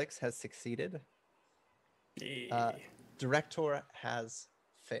 Sailix has succeeded. Director has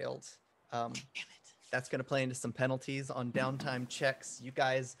failed. Damn it. That's going to play into some penalties on downtime checks. You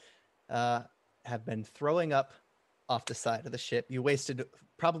guys have been throwing up off the side of the ship. You wasted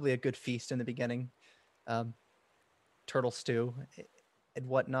probably a good feast in the beginning. Turtle stew and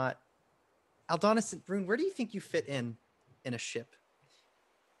whatnot. Aldonis and Rune, where do you think you fit in a ship?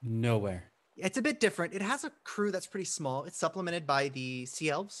 Nowhere. It's a bit different. It has a crew that's pretty small. It's supplemented by the sea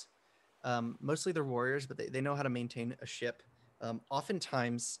elves. Mostly they're warriors, but they know how to maintain a ship.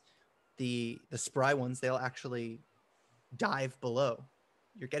 Oftentimes, the spry ones, they'll actually dive below.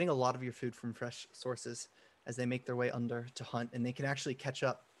 You're getting a lot of your food from fresh sources as they make their way under to hunt, and they can actually catch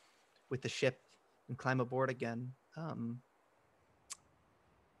up with the ship and climb aboard again.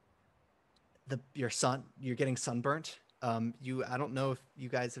 You're getting sunburnt. I don't know if you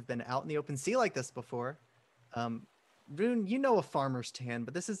guys have been out in the open sea like this before. Rune, you know a farmer's tan,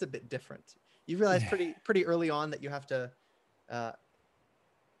 but this is a bit different. You realize pretty early on that you have to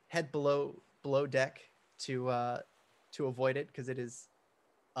head below deck to avoid it because it is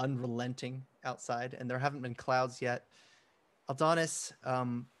unrelenting outside, and there haven't been clouds yet. Aldonis,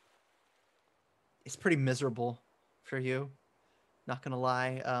 it's pretty miserable for you, not gonna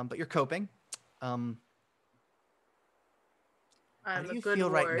lie, but you're coping. How do you feel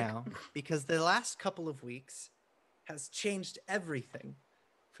right now? Because the last couple of weeks has changed everything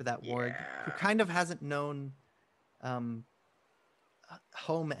for that warg who kind of hasn't known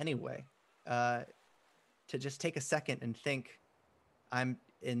home anyway. To just take a second and think, I'm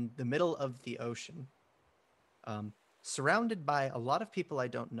in the middle of the ocean, surrounded by a lot of people I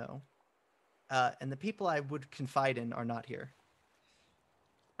don't know, and the people I would confide in are not here.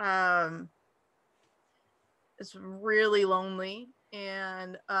 It's really lonely,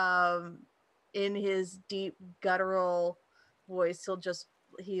 and in his deep guttural voice,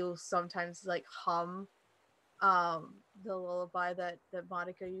 he'll sometimes like hum the lullaby that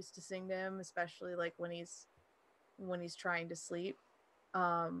Monica used to sing to him, especially like when he's trying to sleep,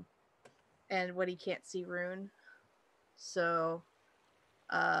 and when he can't see Rune. So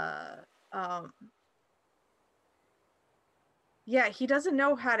yeah, he doesn't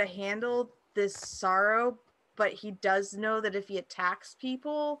know how to handle this sorrow, but he does know that if he attacks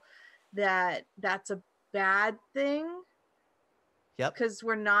people, that's a bad thing. Yep. Because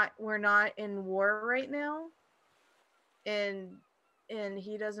we're not in war right now, and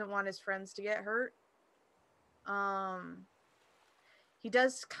he doesn't want his friends to get hurt. He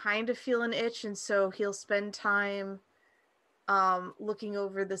does kind of feel an itch, and so he'll spend time looking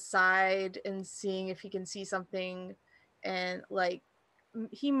over the side and seeing if he can see something, and like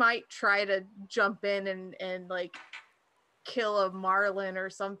he might try to jump in and like kill a marlin or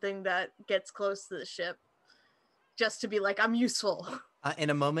something that gets close to the ship, just to be like, I'm useful. In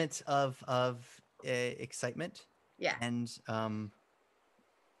a moment of excitement. Yeah. And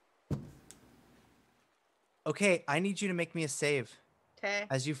okay, I need you to make me a save. Okay.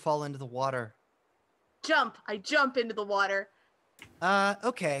 As you fall into the water. I jump into the water.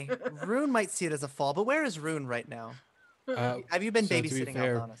 Okay. Rune might see it as a fall, but where is Rune right now? Have you been babysitting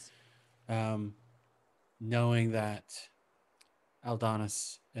Aldonis? Knowing that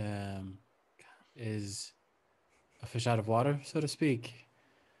Aldonis is a fish out of water, so to speak,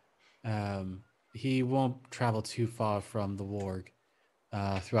 he won't travel too far from the warg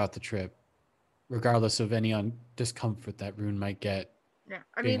throughout the trip, regardless of any discomfort that Rune might get. Yeah,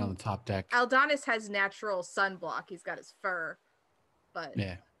 being on the top deck. Aldonis has natural sunblock. He's got his fur, but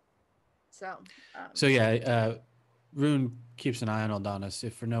yeah. So Rune keeps an eye on Aldonis,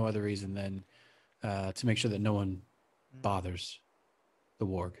 if for no other reason than to make sure that no one bothers the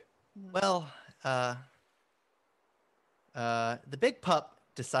warg. Well, the big pup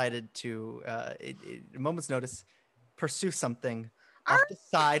decided to, at a moment's notice, pursue something off the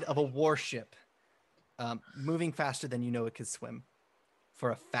side of a warship, moving faster than you know it could swim,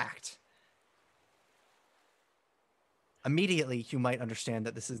 for a fact. Immediately, you might understand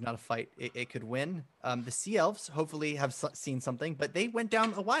that this is not a fight it could win. The sea elves hopefully have seen something, but they went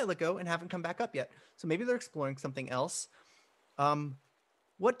down a while ago and haven't come back up yet. So maybe they're exploring something else.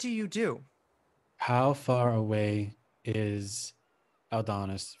 What do you do? How far away is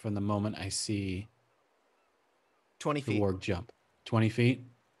Aldonis from the moment I see 20 feet. The warg jump? 20 feet?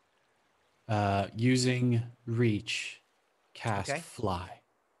 Using reach, cast fly.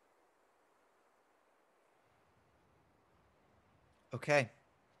 Okay.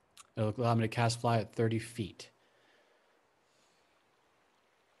 It'll allow me to cast fly at 30 feet.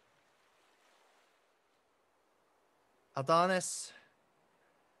 Aldonis,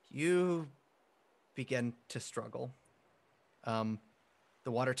 you begin to struggle. The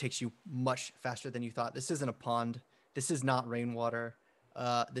water takes you much faster than you thought. This isn't a pond. This is not rainwater.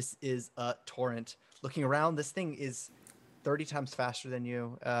 This is a torrent. Looking around, this thing is 30 times faster than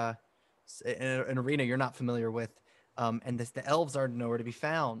you. an arena you're not familiar with, and the elves are nowhere to be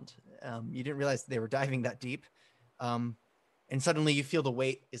found. You didn't realize they were diving that deep, and suddenly you feel the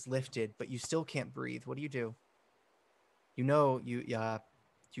weight is lifted, but you still can't breathe. What do? You know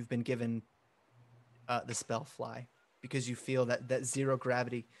you've been given the spell fly because you feel that zero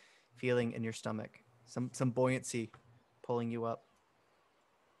gravity feeling in your stomach, some buoyancy pulling you up.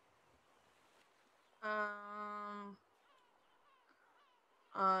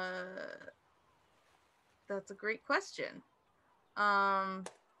 That's a great question. Yeah,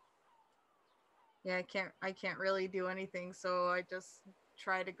 I can't really do anything, so I just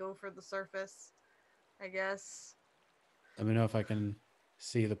try to go for the surface, I guess. Let me know if I can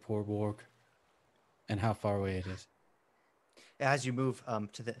see the poor warg and how far away it is. As you move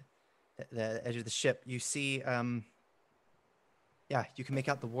to the edge of the ship, you see, you can make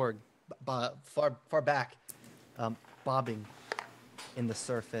out the warg far back, bobbing in the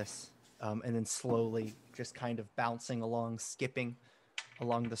surface, and then slowly just kind of bouncing along, skipping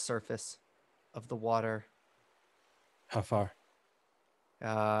along the surface of the water. How far?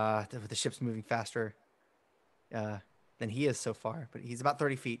 The ship's moving faster than he is so far, but he's about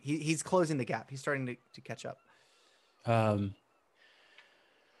 30 feet. He's closing the gap. He's starting to catch up.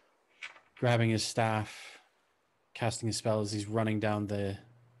 Grabbing his staff, casting his spell as he's running down the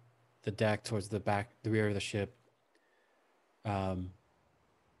deck towards the rear of the ship.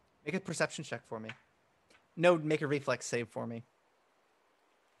 Make a perception check for me. No, make a reflex save for me.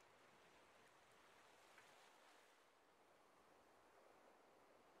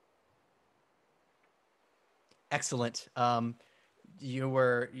 Excellent.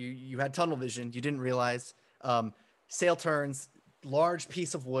 You had tunnel vision. You didn't realize. Sail turns. Large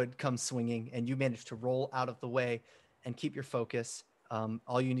piece of wood comes swinging, and you manage to roll out of the way and keep your focus.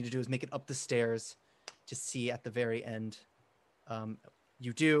 All you need to do is make it up the stairs to see at the very end.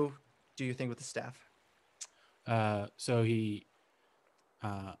 You do your thing with the staff. So he,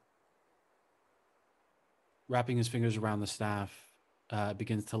 wrapping his fingers around the staff,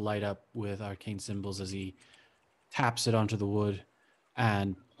 begins to light up with arcane symbols as he taps it onto the wood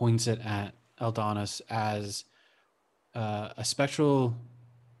and points it at Eldonis as a spectral,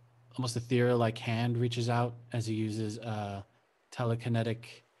 almost ethereal-like hand reaches out as he uses a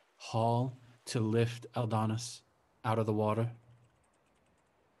telekinetic haul to lift Eldonis out of the water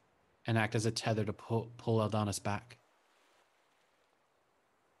and act as a tether to pull Eldonis back.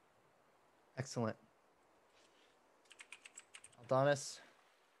 Excellent. Eldonis,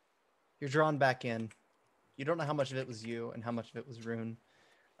 you're drawn back in. You don't know how much of it was you and how much of it was Rune,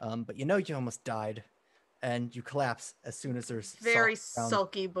 but you know you almost died, and you collapse as soon as there's very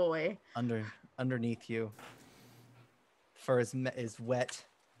sulky boy underneath you. Fur is wet,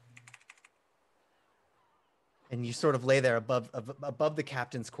 and you sort of lay there above the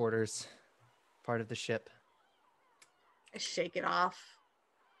captain's quarters, part of the ship. I shake it off.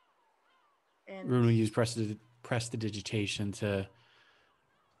 And Rune will use prestidigitation to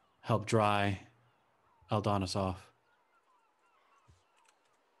help dry Eldonis off.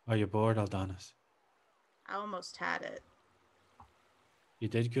 Are you bored, Eldonis? I almost had it. You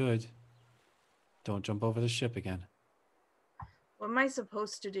did good. Don't jump over the ship again. What am I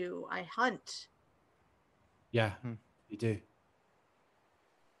supposed to do? I hunt. Yeah, you do.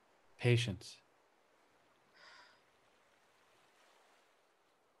 Patience.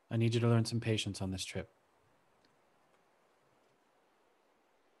 I need you to learn some patience on this trip.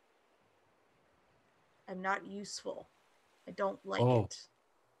 I'm not useful. I don't like Oh. it.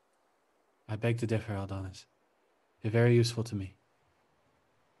 I beg to differ, Eldonis. You're very useful to me.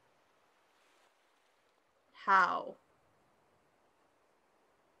 How?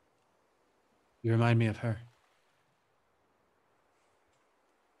 You remind me of her.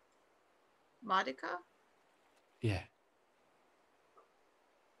 Modica? Yeah,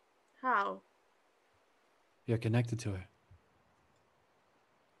 How? you're connected to her.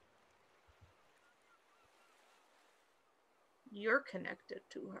 You're connected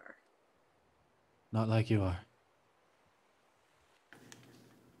to her. Not like you are.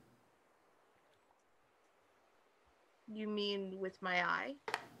 You mean with my eye?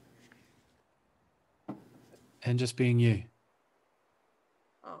 And just being you.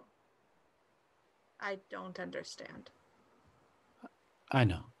 Oh. I don't understand. I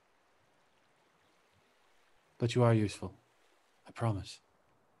know. But you are useful. I promise.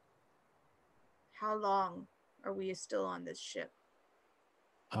 How long are we still on this ship?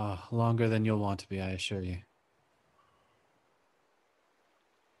 Longer than you'll want to be, I assure you.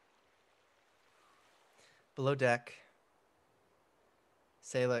 Below deck,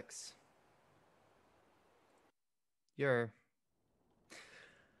 Sailix, you're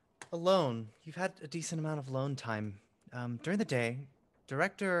alone. You've had a decent amount of alone time. During the day,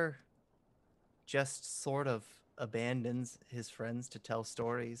 director just sort of abandons his friends to tell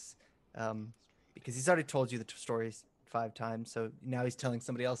stories, because he's already told you the stories 5 times. So now he's telling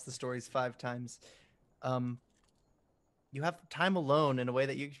somebody else the stories 5 times. Um, you have time alone in a way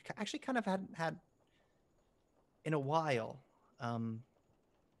that you actually kind of hadn't had in a while. Do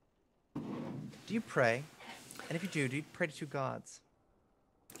you pray? And if you do you pray to 2 gods?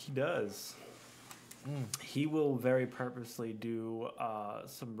 He does. He will very purposely do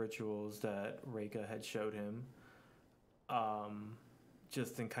some rituals that Reika had showed him,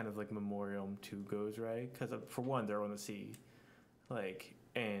 just in kind of like memoriam to Gozray, because for one, they're on the sea, like,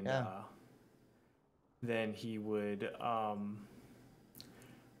 and Yeah. then he would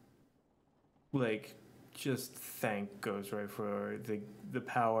like just thank Gozray for the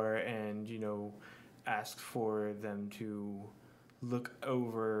power, and ask for them to look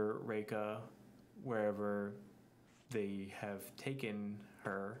over Reika wherever they have taken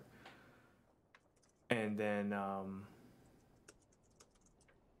her, and then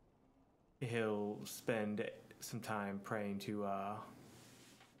he'll spend some time praying to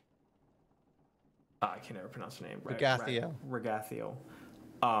I can never pronounce her name. Regathiel. Regathiel.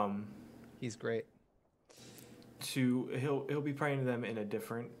 He's great. He'll be praying to them in a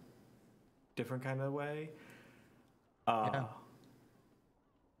different kind of way. Yeah.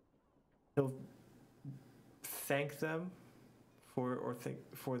 He'll thank them for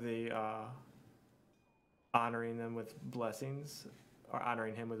the honoring them with blessings, or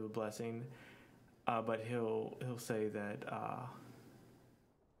honoring him with a blessing. But he'll say that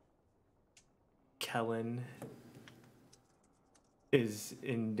Kellen is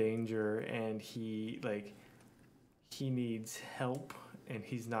in danger, and he needs help, and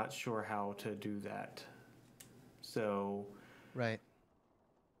he's not sure how to do that. So, Right.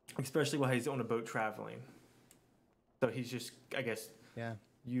 especially while he's on a boat traveling. So he's just, I guess, Yeah.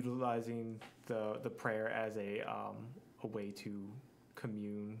 utilizing the prayer as a way to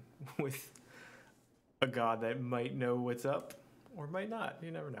commune with a god that might know what's up or might not.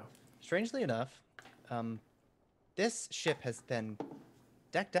 You never know. Strangely enough, this ship has been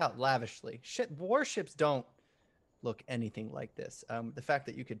decked out lavishly. Warships don't look anything like this. The fact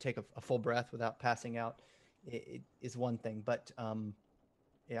that you could take a full breath without passing out it is one thing, but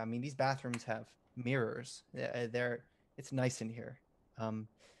yeah, I mean, these bathrooms have mirrors. It's nice in here.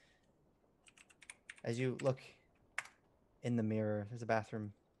 As you look in the mirror, there's a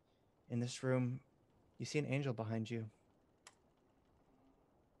bathroom. In this room, you see an angel behind you.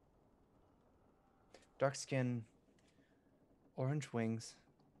 Dark skin, orange wings,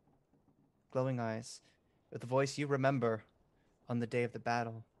 glowing eyes, with a voice you remember on the day of the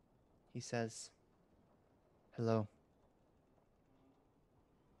battle. He says, "Hello."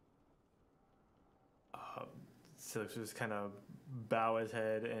 So just kind of bow his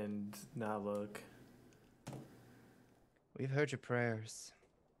head and not look. "We've heard your prayers."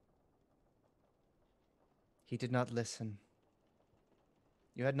 He did not listen.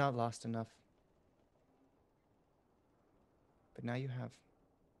 You had not lost enough. But now you have.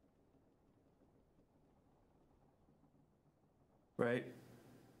 Right?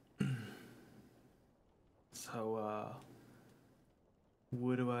 So,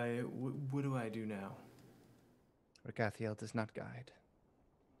 what do I do now? Regathiel does not guide.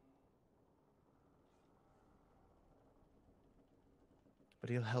 But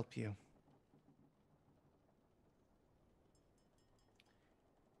he'll help you.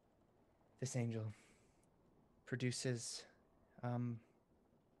 This angel produces a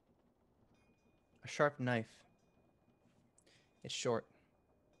sharp knife. It's short.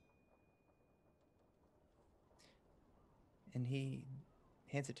 And he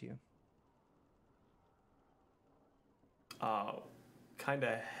hands it to you. Kind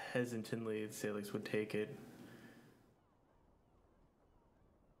of hesitantly, Sailix would take it.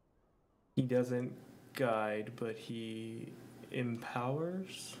 He doesn't guide, but he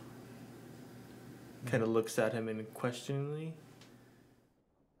empowers. Kind of looks at him questioningly.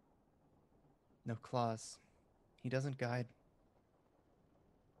 No claws. He doesn't guide.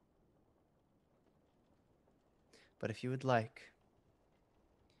 But if you would like,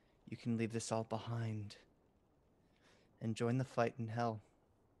 you can leave this all behind and join the fight in hell.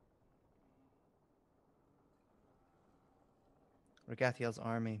 Regathiel's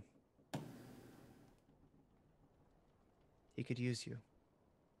army. He could use you.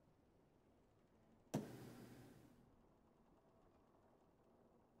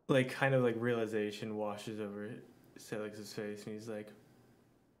 Kind of realization washes over Sailix's face, and he's like,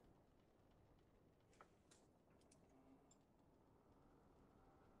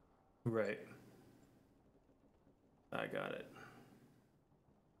 Right. I got it.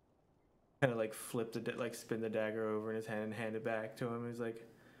 Kind of like spin the dagger over in his hand and hand it back to him. He's like,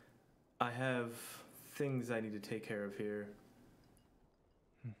 I have things I need to take care of here.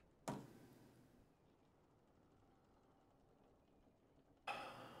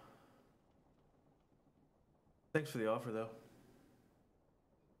 Thanks for the offer, though.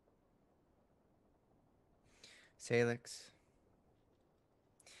 Sailix.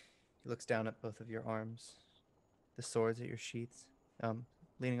 He looks down at both of your arms, the swords at your sheaths,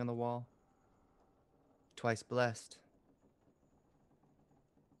 leaning on the wall. Twice blessed.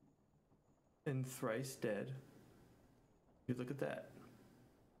 And thrice dead. You look at that.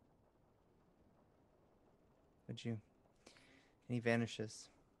 Would you? And he vanishes.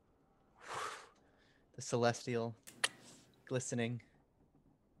 The celestial glistening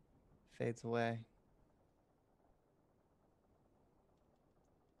fades away.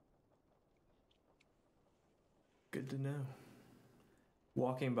 Good to know.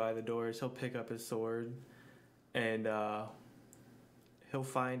 Walking by the doors, he'll pick up his sword and he'll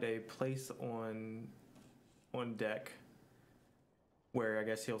find a place on deck where I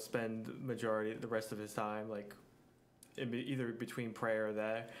guess he'll spend the rest of his time, like either between prayer or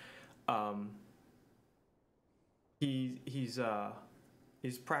that. He's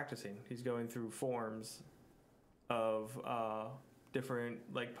practicing. He's going through forms of different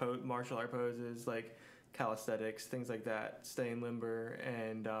like martial art poses, like calisthenics, things like that, staying limber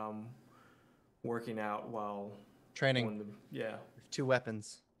and working out while training. Yeah. 2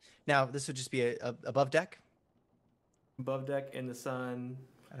 weapons. Now, this would just be a above deck? Above deck in the sun.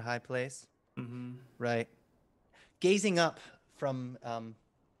 At a high place? Mm-hmm. Right. Gazing up from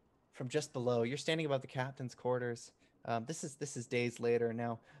just below, you're standing above the captain's quarters. This is days later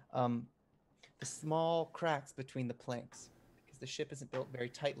now. The small cracks between the planks, because the ship isn't built very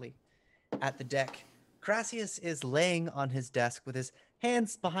tightly, at the deck. Crassius is laying on his desk with his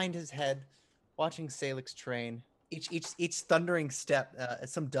hands behind his head, watching Sailix train. Each thundering step,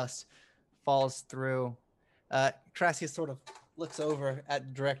 as some dust falls through. Crassius sort of looks over at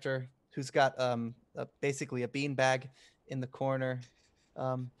the director, who's got basically a beanbag in the corner.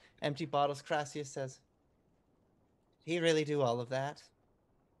 Empty bottles. Crassius says, "Did he really do all of that?"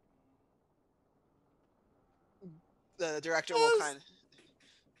 The director will kind of...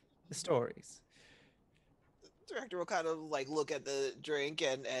 The stories. Director will kind of like look at the drink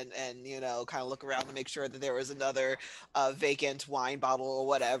and you know, kind of look around to make sure that there was another vacant wine bottle or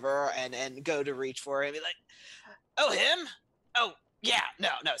whatever, and go to reach for it and be like, "Oh, him? Oh, yeah, no,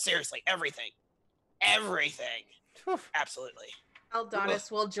 seriously, everything, absolutely."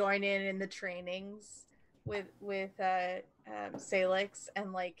 Aldonis will join in the trainings with Sailix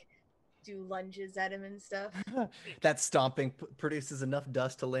and like do lunges at him and stuff. That stomping produces enough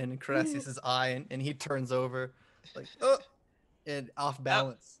dust to land in Crassius's eye, and he turns over, like, oh, and off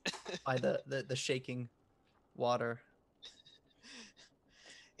balance by the shaking water.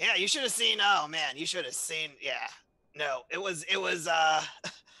 Yeah, you should have seen. Oh man, you should have seen. Yeah, no, it was a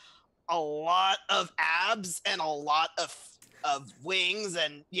lot of abs and a lot of wings,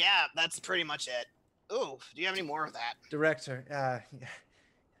 and yeah, that's pretty much it. Ooh, do you have any more of that? Director,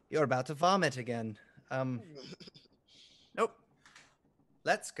 you're about to vomit again. Nope.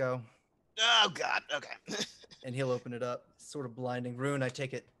 Let's go. Oh God. Okay. And he'll open it up, sort of blinding. Rune, I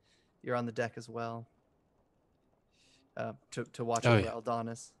take it you're on the deck as well. To watch over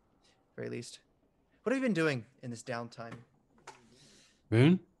Aldonis, very least. What have you been doing in this downtime?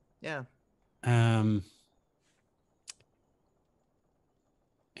 Rune? Yeah.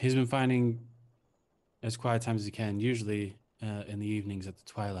 He's been finding as quiet time as he can, usually in the evenings at the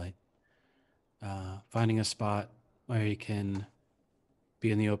twilight. Finding a spot where he can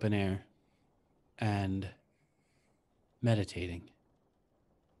be in the open air and meditating.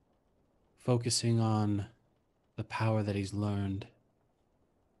 Focusing on the power that he's learned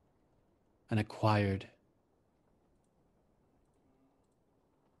and acquired.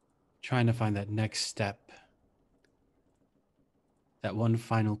 Trying to find that next step. That one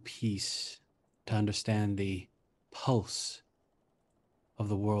final piece to understand the pulse of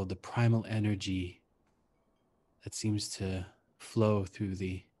the world, the primal energy that seems to flow through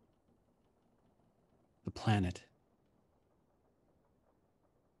the planet.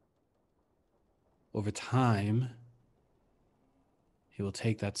 Over time, he will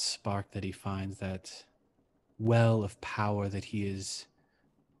take that spark that he finds, that well of power that he has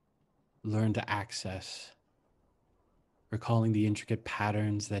learned to access, recalling the intricate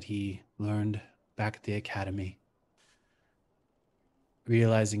patterns that he learned back at the academy,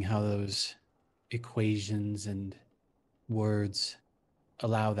 realizing how those equations and words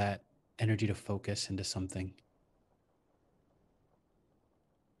allow that energy to focus into something.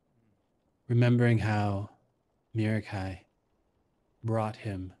 Remembering how Mirakai brought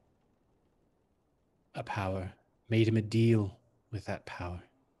him a power, made him a deal with that power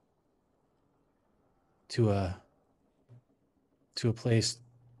to a place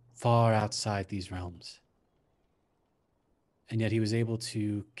far outside these realms. And yet he was able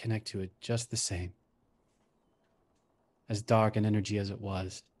to connect to it just the same, as dark an energy as it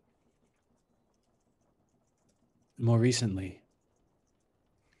was. More recently,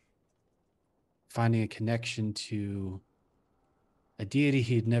 finding a connection to a deity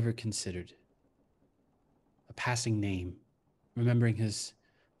he had never considered, a passing name, remembering his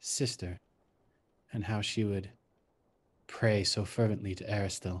sister and how she would pray so fervently to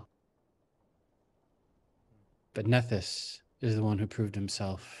Aristil. But Nethys is the one who proved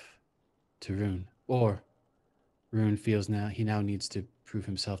himself to Rune, or Rune feels now he now needs to prove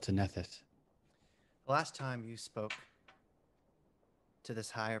himself to Nethys. The last time you spoke to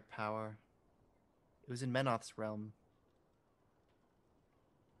this higher power, it was in Menoth's realm.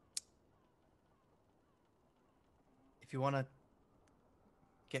 If you want to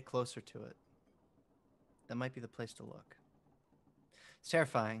get closer to it, that might be the place to look. It's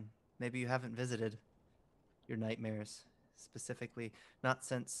terrifying. Maybe you haven't visited your nightmares, specifically not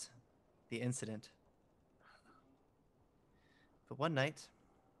since the incident. But one night,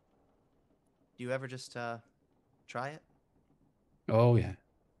 do you ever just try it? Oh, yeah.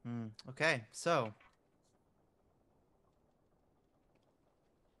 Okay, so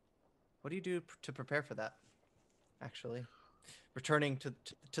what do you do to prepare for that, actually? Returning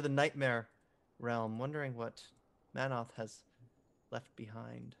to the nightmare realm, wondering what Manoth has left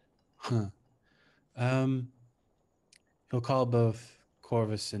behind. He'll call both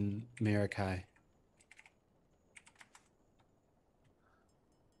Corvus and Mirakai.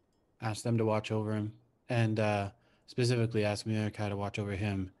 Ask them to watch over him, and specifically ask Mirakai to watch over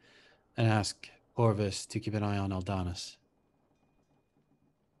him, and ask Corvus to keep an eye on Eldanis.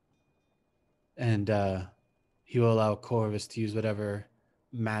 And he will allow Corvus to use whatever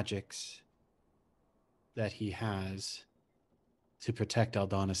magics that he has to protect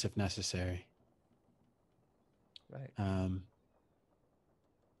Eldanis if necessary. Right.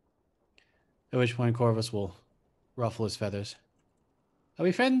 At which point Corvus will ruffle his feathers. Are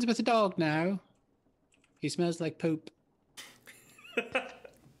we friends with the dog now? He smells like poop.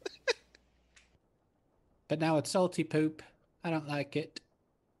 But now it's salty poop. I don't like it.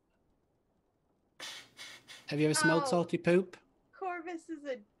 Have you ever smelled salty poop? Corvus is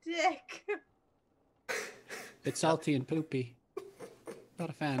a dick. It's salty and poopy.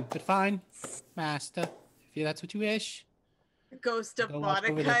 Not a fan, but fine, master. If that's what you wish. Ghost of Go watch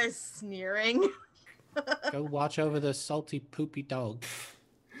over Monica is sneering. Go watch over the salty, poopy dog.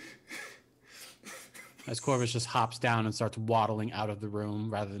 As Corvus just hops down and starts waddling out of the room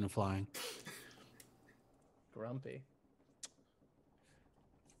rather than flying. Grumpy.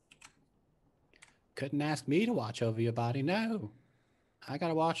 Couldn't ask me to watch over your body, no. I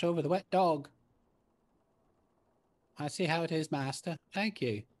gotta watch over the wet dog. I see how it is, master. Thank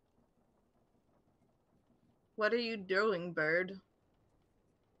you. What are you doing, bird?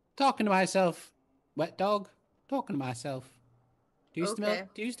 Talking to myself, wet dog. Talking to myself. Do you Okay.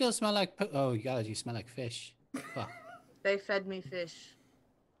 Do you still smell like? Oh God, you smell like fish. Oh, They fed me fish.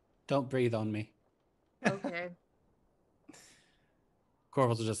 don't breathe on me. Okay.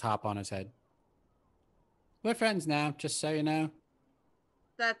 Corvus will just hop on his head. We're friends now, just so you know.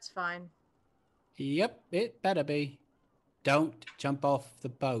 That's fine. Yep, it better be. Don't jump off the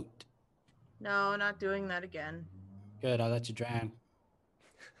boat. No, not doing that again. Good, I'll let you drown.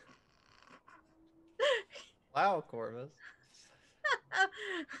 Wow, Corvus.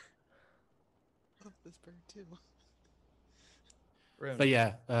 Love this bird too. Rune. But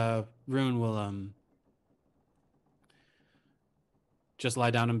yeah, Rune will just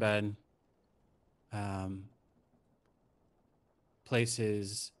lie down in bed, place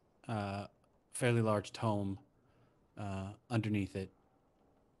his fairly large tome underneath it,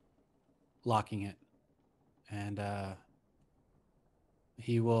 locking it, and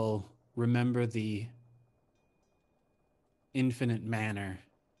he will remember the infinite manner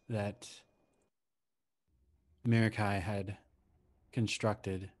that Mirakai had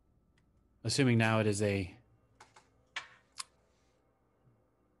constructed, assuming now it is a...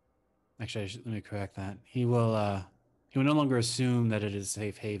 Actually, let me correct that. He will no longer assume that it is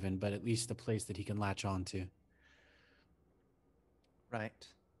safe haven, but at least a place that he can latch on to. Right.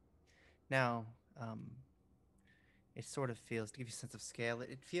 Now, it sort of feels, to give you a sense of scale,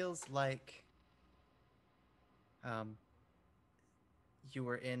 it feels like you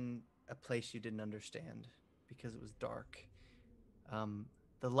were in a place you didn't understand because it was dark.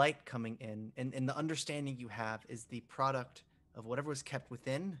 The light coming in and the understanding you have is the product of whatever was kept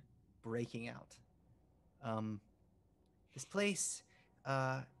within breaking out. This place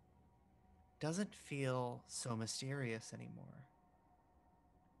doesn't feel so mysterious anymore.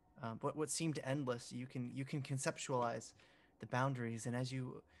 What seemed endless, you can conceptualize the boundaries, and as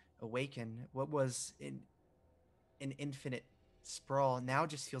you awaken, what was in an infinite sprawl now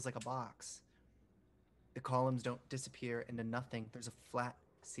just feels like a box. The columns don't disappear into nothing. There's a flat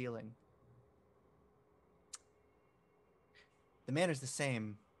ceiling. The manor's the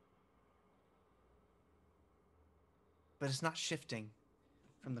same, but it's not shifting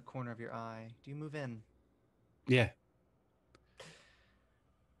from the corner of your eye. Do you move in? Yeah.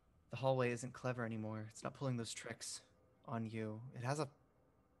 The hallway isn't clever anymore. It's not pulling those tricks on you. It has a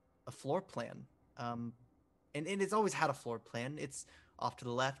floor plan. And it's always had a floor plan. It's off to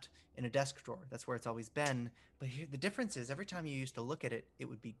the left in a desk drawer. That's where it's always been. But here, the difference is every time you used to look at it, it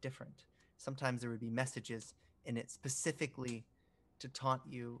would be different. Sometimes there would be messages in it specifically to taunt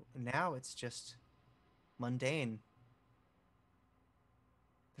you. Now it's just mundane.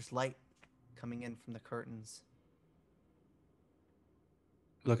 There's light coming in from the curtains.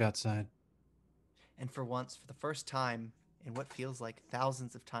 Look outside. And for once, for the first time in what feels like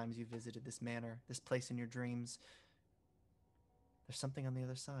thousands of times you visited this manor, this place in your dreams, there's something on the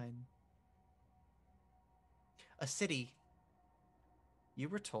other side. A city, you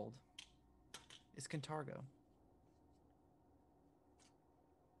were told, is Cantargo.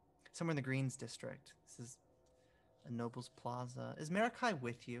 Somewhere in the Greens District. This is a Noble's Plaza. Is Marikai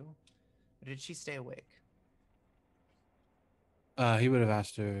with you? Or did she stay awake? He would have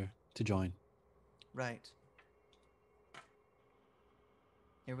asked her to join. Right.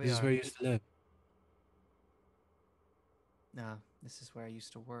 Here we This is are. where you used to live. No, this is where I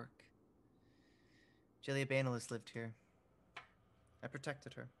used to work. Julia Banalis lived here. I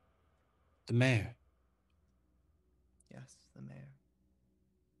protected her. The mayor. Yes, the mayor.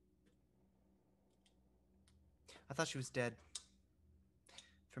 I thought she was dead.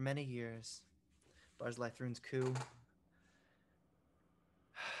 For many years, Barzilai Thrune's coup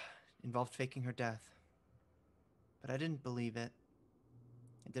involved faking her death. But I didn't believe it.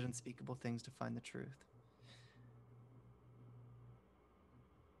 I did unspeakable things to find the truth.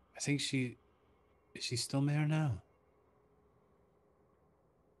 I think is she still mayor now?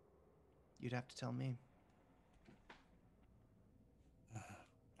 You'd have to tell me.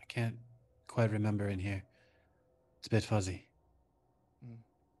 I can't quite remember in here. It's a bit fuzzy.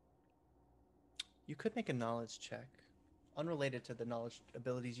 You could make a knowledge check. Unrelated to the knowledge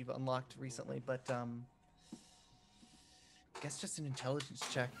abilities you've unlocked recently, but I guess just an intelligence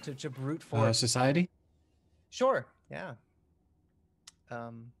check to brute force. Society? Sure, yeah.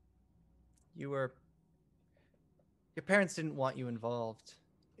 Your parents didn't want you involved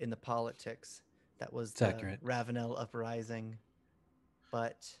in the politics. That was the accurate. Ravenel uprising.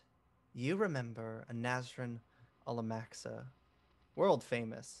 But you remember a Nazran Alamaxa, world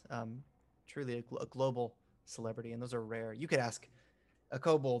famous, truly a global celebrity, and those are rare. You could ask a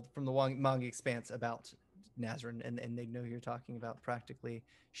kobold from the Manga Expanse about Nazran, and they'd know who you're talking about practically.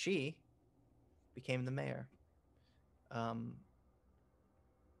 She became the mayor.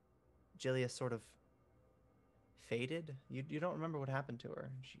 Jilia sort of faded. You don't remember what happened to her.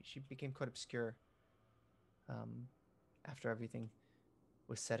 She became quite obscure after everything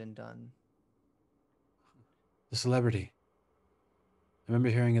was said and done. The celebrity. I remember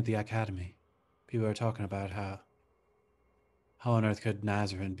hearing at the academy, people were talking about how on earth could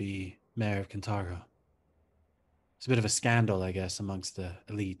Nazarene be mayor of Cantargo. It's a bit of a scandal, I guess, amongst the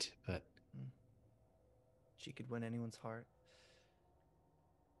elite, but She could win anyone's heart.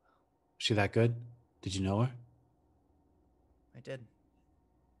 was she that good? Did you know her? I did.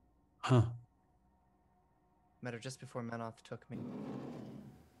 Huh. Met her just before Menoth took me.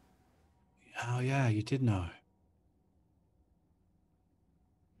 Oh yeah, you did know her.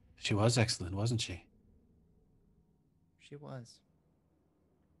 She was excellent, wasn't she? She was.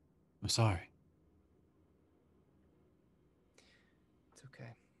 I'm sorry. It's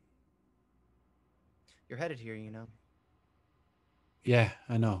okay. You're headed here, you know. Yeah,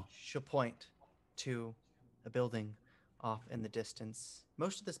 I know. She'll point to a building off in the distance.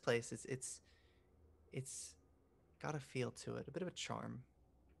 Most of this place it's got a feel to it, a bit of a charm.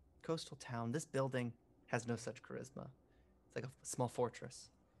 Coastal town. This building has no such charisma. It's like a small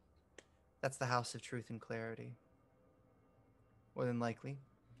fortress. That's the House of Truth and Clarity. More than likely,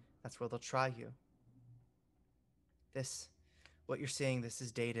 that's where they'll try you. What you're seeing, this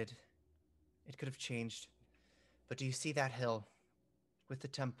is dated. It could have changed. But do you see that hill with the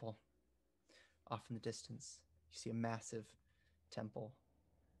temple Off in the distance, you see a massive temple.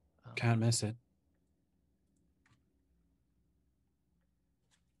 Can't miss it.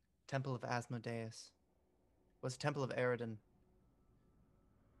 Temple of Asmodeus. Was a temple of Eridan.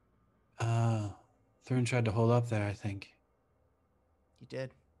 Thrun tried to hold up there, I think. He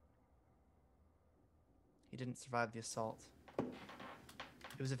did. He didn't survive the assault.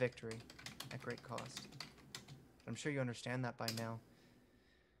 It was a victory at great cost. I'm sure you understand that by now.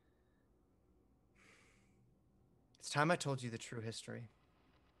 It's time I told you the true history.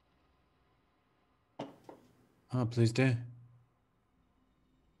 Oh, please do.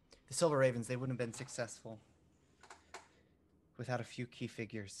 The Silver Ravens, they wouldn't have been successful without a few key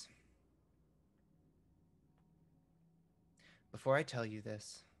figures. Before I tell you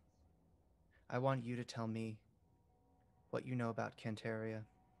this, I want you to tell me what you know about Cantaria.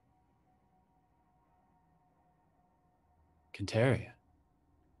 Cantaria?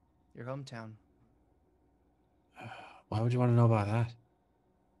 Your hometown. Why would you want to know about that?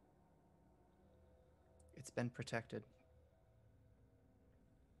 It's been protected.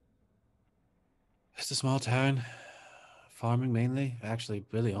 It's a small town. Farming mainly. Actually,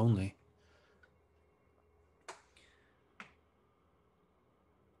 really only.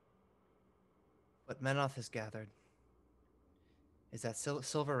 What Menoth has gathered is that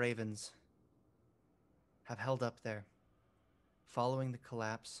Silver Ravens have held up there following the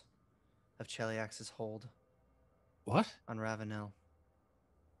collapse of Cheliax's hold What? on Ravenel.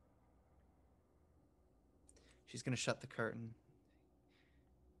 She's going to shut the curtain.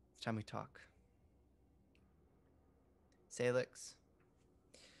 It's time we talk. Sailix,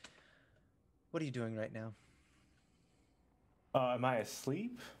 what are you doing right now? Am I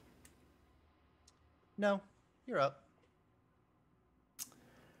asleep? No, you're up.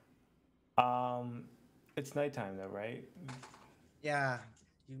 It's nighttime though, right? Yeah,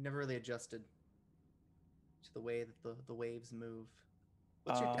 you've never really adjusted to the way that the waves move.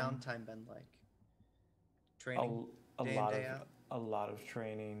 What's your downtime been like? Training day in, day out? A lot of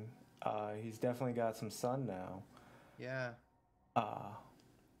training. He's definitely got some sun now. Yeah.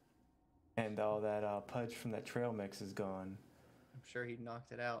 And all that pudge from that trail mix is gone. I'm sure he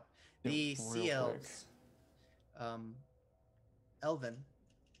knocked it out. Yep, The real sea quick. elves, elven,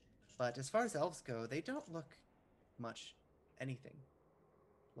 but as far as elves go, they don't look much anything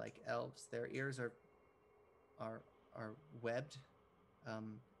like elves. Their ears are webbed,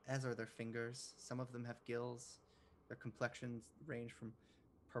 as are their fingers. Some of them have gills. Their complexions range from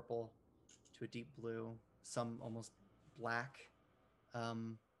purple to a deep blue, some almost black.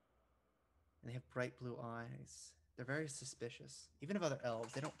 And they have bright blue eyes. They're very suspicious. Even of other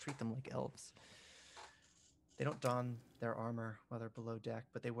elves, they don't treat them like elves. They don't don their armor while they're below deck,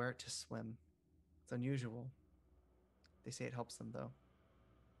 but they wear it to swim. It's unusual. They say it helps them, though.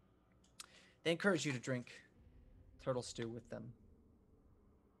 They encourage you to drink turtle stew with them.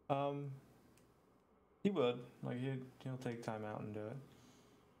 He would. Like, he'll take time out and do it.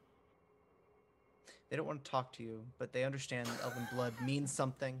 They don't want to talk to you, but they understand elven blood means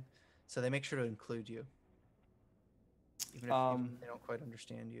something, so they make sure to include you. Even if they don't quite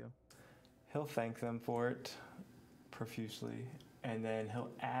understand you. He'll thank them for it profusely, and then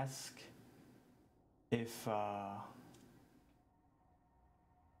he'll ask if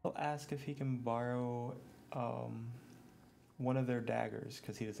he can borrow one of their daggers,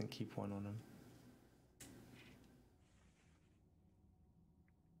 because he doesn't keep one on him.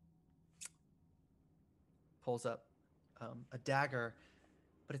 Pulls up a dagger,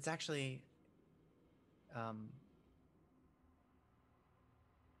 but it's actually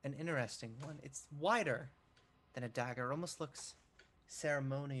an interesting one. It's wider than a dagger. It almost looks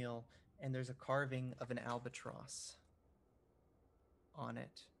ceremonial, and there's a carving of an albatross on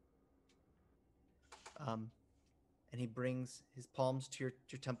it. And he brings his palms to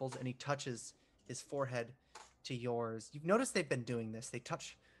your temples, and he touches his forehead to yours. You've noticed they've been doing this. They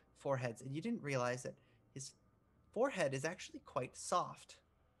touch foreheads, and you didn't realize that his forehead is actually quite soft.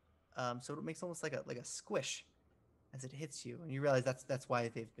 So it makes almost like a squish as it hits you, and you realize that's why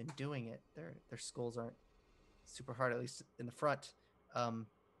they've been doing it. Their skulls aren't super hard, at least in the front. It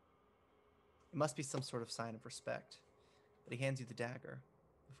must be some sort of sign of respect. But he hands you the dagger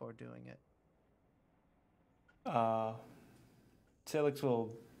before doing it. Sailix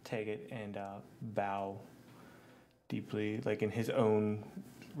will take it and bow deeply, like in his own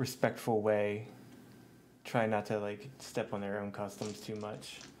respectful way. Try not to like step on their own customs too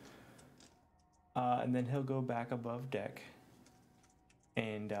much. And then he'll go back above deck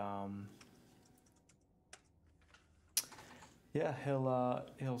and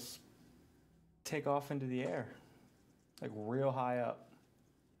he'll take off into the air, like real high up.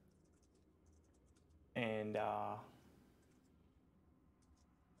 and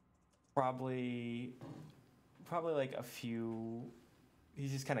probably like a few.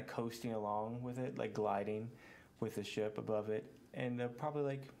 He's just kind of coasting along with it, like gliding with the ship above it, and probably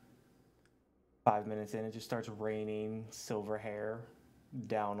like 5 minutes in, it just starts raining silver hair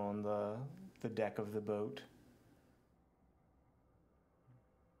down on the deck of the boat.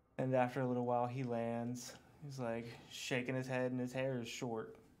 And after a little while, he lands. He's like shaking his head, and his hair is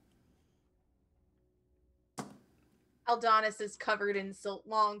short. Aldonis is covered in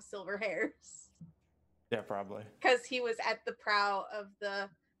long silver hairs. Yeah, probably. Because he was at the prow of the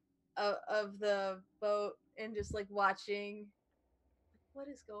boat and just like watching. What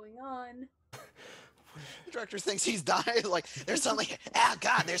is going on? The director thinks he's dying. Like, there's suddenly, oh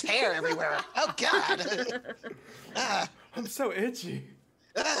God, there's hair everywhere. Oh God. I'm so itchy.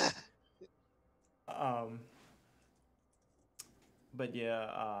 But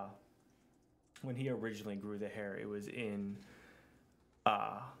yeah, when he originally grew the hair, it was in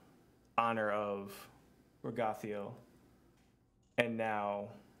honor of Rogathiel, and now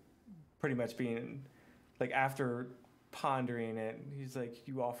pretty much being like, after pondering it, he's like,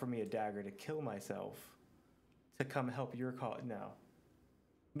 you offer me a dagger to kill myself to come help your cause.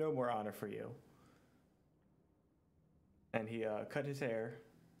 No more honor for you. And he cut his hair,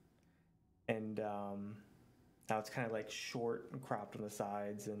 and now it's kind of like short and cropped on the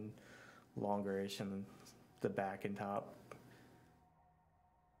sides and longerish in the back and top.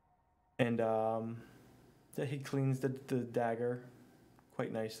 And he cleans the dagger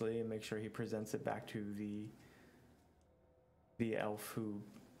quite nicely and makes sure he presents it back to the elf who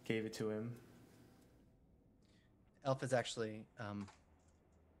gave it to him. Elf is actually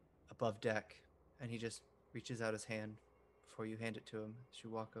above deck, and he just reaches out his hand before you hand it to him as you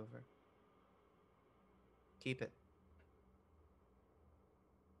walk over. Keep it.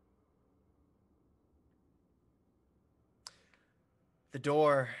 The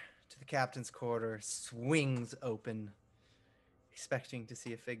door to the captain's quarters swings open, expecting to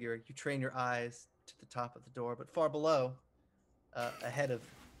see a figure. You train your eyes to the top of the door, but far below, a head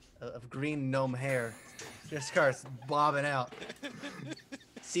of green gnome hair just starts bobbing out.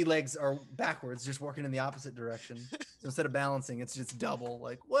 Sea legs are backwards, just working in the opposite direction. So instead of balancing, it's just double.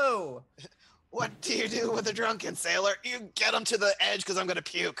 Like, whoa! What do you do with a drunken sailor? You get him to the edge because I'm gonna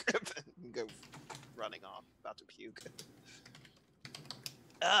puke. Go running off, about to puke.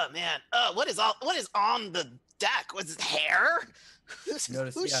 Oh man! What is on the deck? Was it hair?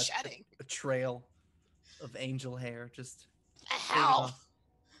 Notice, Who's yeah, shedding? a trail of angel hair just fading Hell! off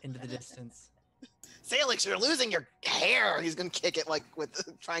into the distance. Sailix, you're losing your hair. He's gonna kick it like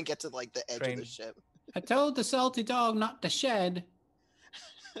try and get to like the edge of the ship. I told the salty dog not to shed.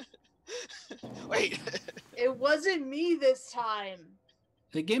 Wait. It wasn't me this time.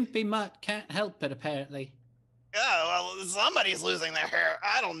 The gimpy mutt can't help it, apparently. Oh, well, somebody's losing their hair.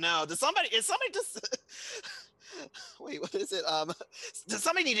 I don't know. Is somebody just... Wait, what is it? Does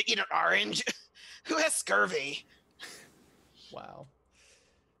somebody need to eat an orange? Who has scurvy? Wow.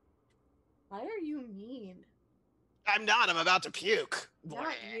 Why are you mean? I'm not. I'm about to puke.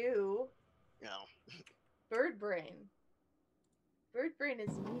 Not you. No. Bird brain. Bird brain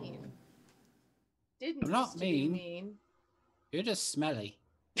is mean. Didn't I'm not used to be mean. mean. You're just smelly.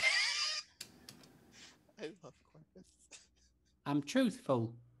 I love Corvus. I'm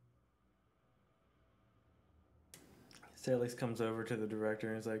truthful. Sailix comes over to the director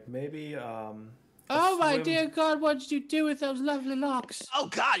and is like, maybe Oh my dear God, what did you do with those lovely locks? Oh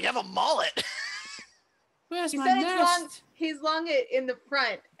God, you have a mullet. Where's He my said nest? it's long. He's long in the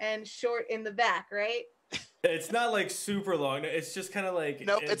front and short in the back, right? It's not like super long. It's just kind of like...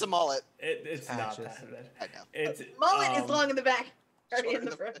 Nope, it's a mullet. It's not Patches. that. I know. It's Mullet is long in the back, or Short in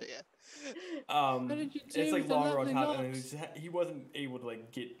the front. Yeah. What did you do It's like with the longer on lovely top, and locks? he wasn't able to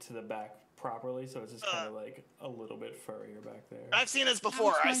like get to the back properly, so it's just kind of like a little bit furrier back there. I've seen this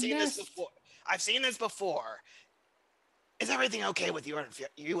before. How's my I've seen this nest? before. I've seen this before. Is everything okay with you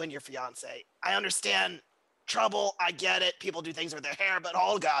and your fiance? I understand trouble. I get it. People do things with their hair, but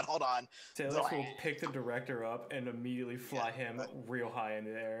oh God, hold on. Sailix will pick the director up and immediately fly him real high in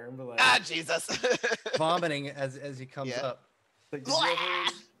the air and be like, Ah, Jesus. Vomiting as he comes Yeah. up. like,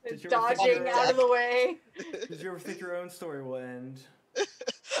 did you Dodging out of the way. Did you ever think your own story will end?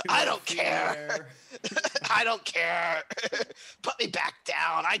 I don't care. I don't care. Put me back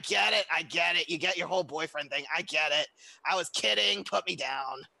down. I get it. I get it. You get your whole boyfriend thing. I get it. I was kidding. Put me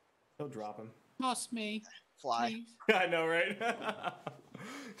down. He'll drop him. Toss me, Fly. please. I know, right?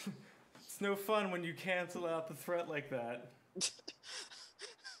 It's no fun when you cancel out the threat like that.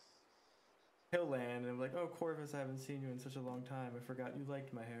 He'll land and be like, oh, Corvus, I haven't seen you in such a long time. I forgot you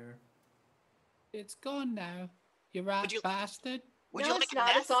liked my hair. It's gone now. You rat bastard. Would no, you like it's a not.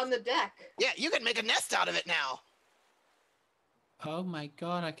 nest? It's on the deck. Yeah, you can make a nest out of it now. Oh my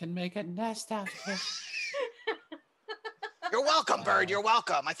god, I can make a nest out of it. You're welcome, bird. You're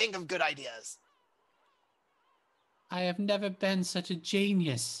welcome. I think of good ideas. I have never been such a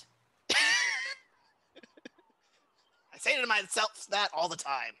genius. I say to myself that all the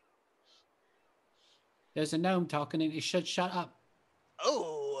time. There's a gnome talking and he should shut up.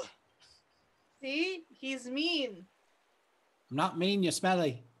 Oh. See? He's mean. I'm not mean, you're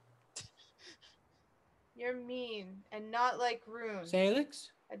smelly. You're mean and not like Rune. Sailix,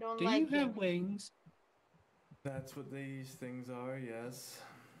 I don't do like you have him. wings? That's what these things are, yes.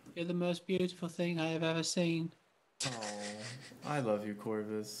 You're the most beautiful thing I have ever seen. Oh, I love you,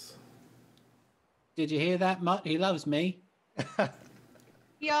 Corvus. Did you hear that, Mutt? He loves me.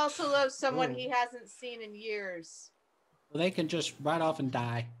 He also loves someone Ooh. he hasn't seen in years. Well, they can just ride off and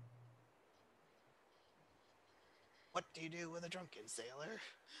die. What do you do with a drunken sailor?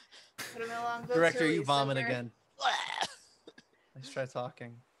 Put him along boats Director, you early, vomit Silver. again. Let's try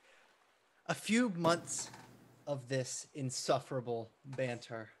talking. A few months of this insufferable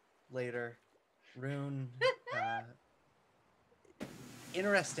banter later, Rune.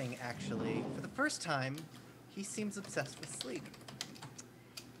 Interesting, actually. For the first time, he seems obsessed with sleep.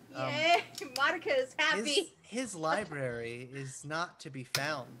 Yay! Monica is happy. His library is not to be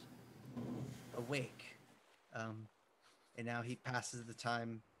found awake. And now he passes the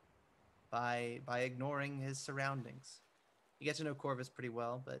time by ignoring his surroundings. You get to know Corvus pretty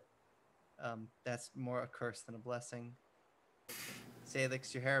well, but that's more a curse than a blessing.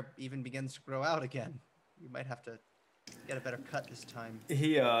 Sailix, your hair even begins to grow out again. You might have to get a better cut this time.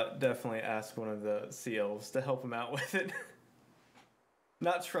 He definitely asked one of the sea elves to help him out with it.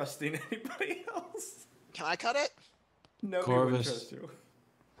 Not trusting anybody else. Can I cut it? Nobody would Corvus. trust you.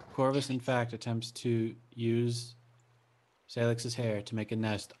 Corvus, in fact, attempts to use Salix's hair to make a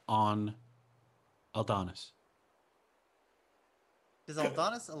nest on Aldonis. Does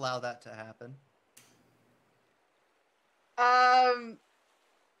Aldonis allow that to happen?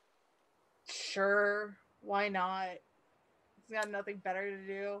 Sure. Why not? He's got nothing better to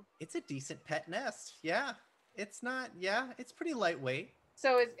do. It's a decent pet nest. Yeah. It's not, yeah, it's pretty lightweight.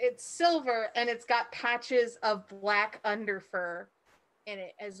 So it's silver and it's got patches of black underfur in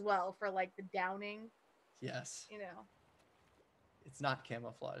it as well for like the downing, Yes. you know. It's not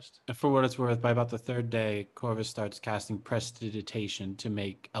camouflaged. And for what it's worth, by about the third day, Corvus starts casting prestidigitation to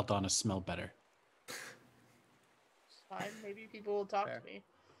make Aldonis smell better. It's fine. Maybe people will talk Fair. to me.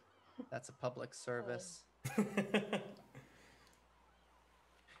 That's a public service.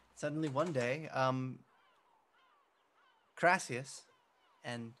 Suddenly one day, Crassius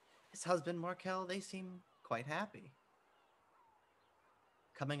and his husband Markel, they seem quite happy.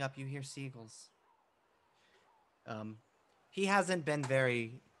 Coming up, you hear seagulls. He hasn't been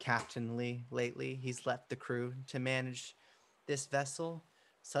very captainly lately. He's left the crew to manage this vessel.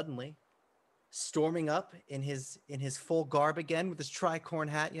 Suddenly, storming up in his full garb again with his tricorn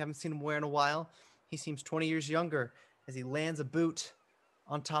hat you haven't seen him wear in a while. He seems 20 years younger as he lands a boot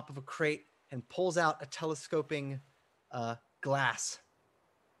on top of a crate and pulls out a telescoping glass.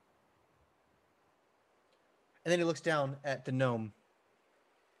 And then he looks down at the gnome.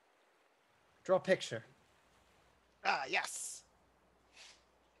 Draw a picture. Yes.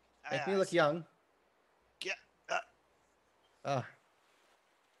 Make me look young. Yeah.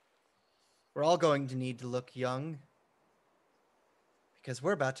 We're all going to need to look young because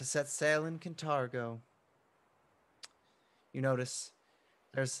we're about to set sail in Cantargo. You notice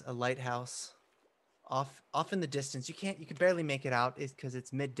there's a lighthouse off in the distance. You can barely make it out because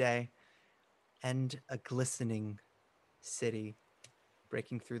it's midday, and a glistening city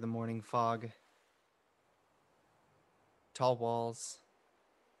breaking through the morning fog. Tall walls.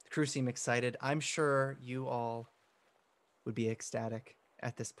 The crew seem excited. I'm sure you all would be ecstatic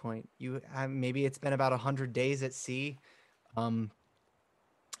at this point. Maybe it's been about 100 days at sea.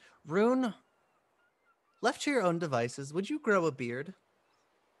 Rune, left to your own devices, would you grow a beard?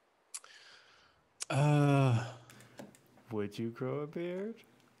 Would you grow a beard?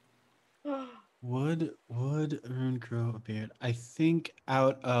 Would Rune grow a beard? I think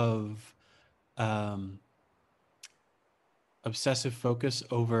out of obsessive focus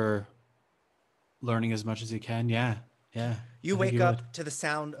over learning as much as he can. Yeah. You I think wake he up would. to the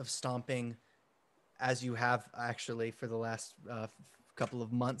sound of stomping, as you have actually for the last couple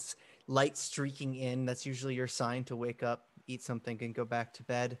of months. Light streaking in. That's usually your sign to wake up, eat something, and go back to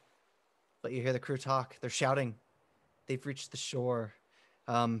bed. But you hear the crew talk. They're shouting. They've reached the shore.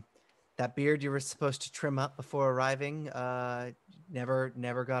 That beard you were supposed to trim up before arriving,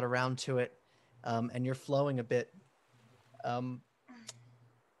 never got around to it. and you're flowing a bit.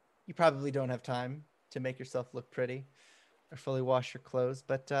 You probably don't have time to make yourself look pretty or fully wash your clothes,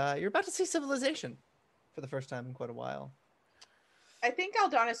 but you're about to see civilization for the first time in quite a while. I think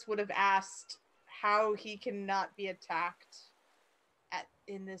Aldonis would have asked how he cannot be attacked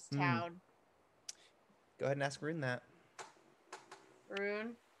in this town. Go ahead and ask Rune that.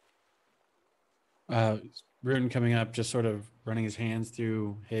 Rune? Rune coming up, just sort of running his hands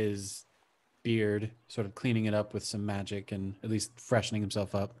through his beard, sort of cleaning it up with some magic and at least freshening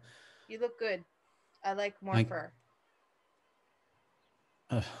himself up. You look good. I like more fur.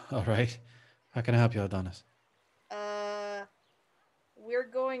 All right. How can I help you, Adonis? We're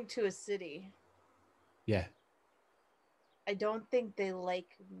going to a city. Yeah. I don't think they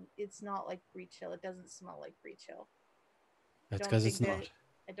like. It's not like Breach Hill. It doesn't smell like Breach Hill. That's because it's not.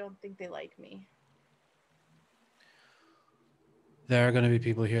 I don't think they like me. There are going to be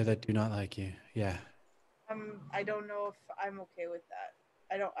people here that do not like you. Yeah. I don't know if I'm okay with that.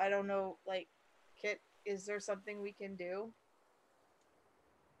 I don't know. Like, Kit, is there something we can do?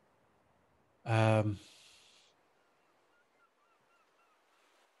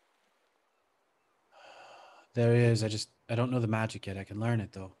 There is. I don't know the magic yet. I can learn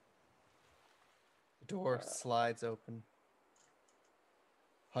it though. The door slides open,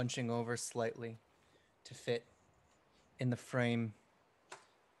 hunching over slightly to fit in the frame.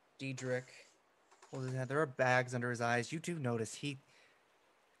 Diedrich, well, there are bags under his eyes. You do notice he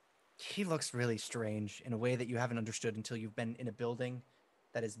looks really strange in a way that you haven't understood until you've been in a building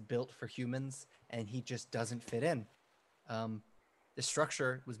that is built for humans, and he just doesn't fit in. The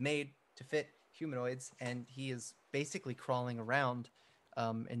structure was made to fit humanoids, and he is basically crawling around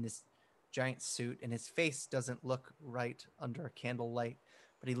in this giant suit, and his face doesn't look right under a candlelight,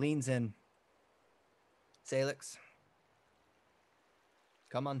 but he leans in. Sailix,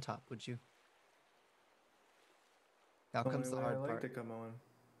 come on top, would you? Now comes the hard part. To come on.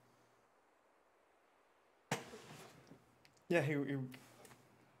 Yeah, he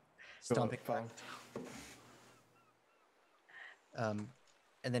stomping.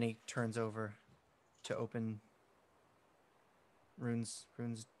 And then he turns over to open Rune's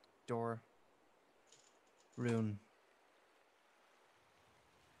door. Rune,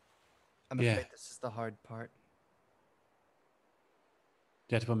 I'm afraid this is the hard part.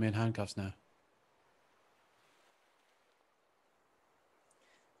 You have to put me in handcuffs now.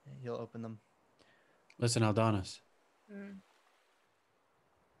 He'll open them. Listen, Aldonis.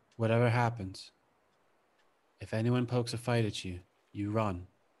 Whatever happens, if anyone pokes a fight at you, you run.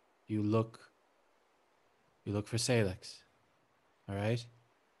 You look for Sailix. All right?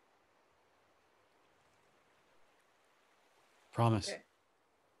 Promise. Okay.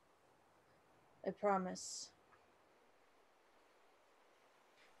 I promise.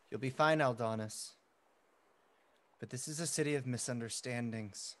 You'll be fine, Aldonis. But this is a city of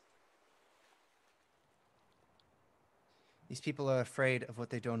misunderstandings. These people are afraid of what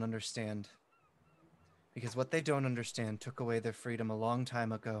they don't understand. Because what they don't understand took away their freedom a long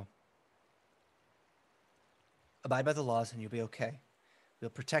time ago. Abide by the laws and you'll be okay. We'll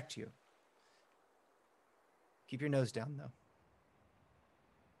protect you. Keep your nose down, though.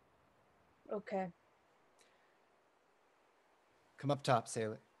 Okay. Come up top,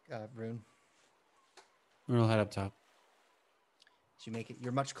 Sailix, Rune. We'll head up top. As you make it,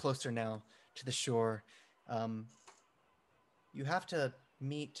 you're much closer now to the shore. You have to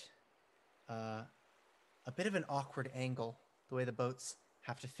meet a bit of an awkward angle, the way the boats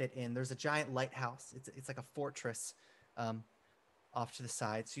have to fit in. There's a giant lighthouse. It's like a fortress off to the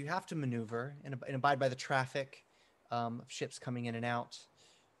side. So you have to maneuver and abide by the traffic of ships coming in and out.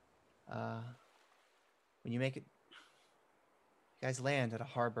 When you make it, you guys land at a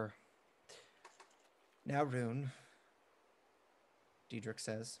harbor. Now, Rune, Diedrich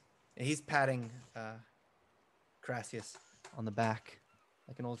says. And he's patting Crassius on the back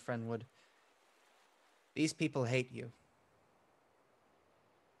like an old friend would. These people hate you.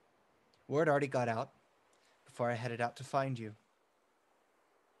 Word already got out before I headed out to find you.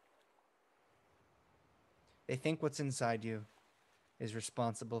 They think what's inside you is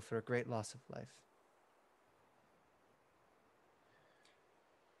responsible for a great loss of life.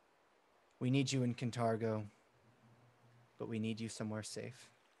 We need you in Cantargo, but we need you somewhere safe.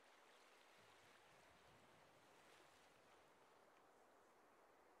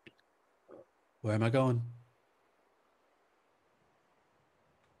 Where am I going?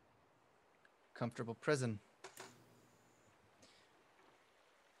 Comfortable prison.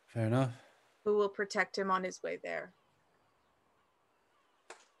 Fair enough. Who will protect him on his way there?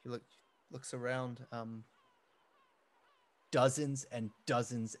 He looks around. dozens and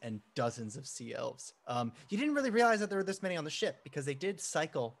dozens and dozens of sea elves. You didn't really realize that there were this many on the ship because they did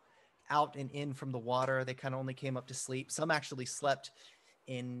cycle out and in from the water. They kind of only came up to sleep. Some actually slept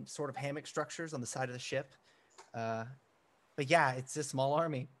in sort of hammock structures on the side of the ship. But yeah, it's a small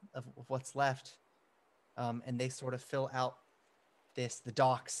army of what's left. And they sort of fill out the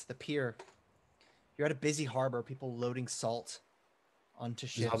docks, the pier. You're at a busy harbor, people loading salt onto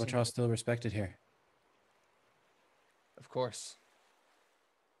Is ships. Albatross still respected here? Of course.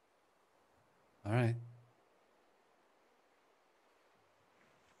 All right.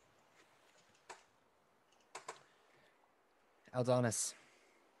 Aldonis,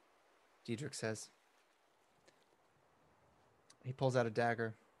 Diedrich says. He pulls out a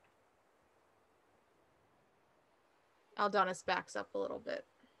dagger. Aldonis backs up a little bit.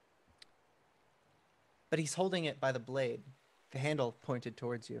 But he's holding it by the blade, the handle pointed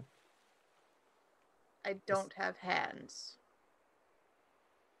towards you. I don't have hands.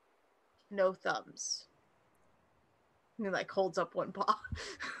 No thumbs. And he like holds up one paw.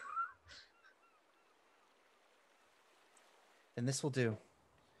 Then this will do.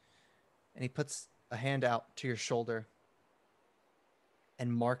 And he puts a hand out to your shoulder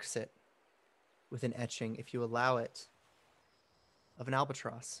and marks it with an etching, if you allow it, of an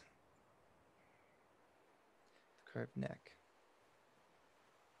albatross. The curved neck.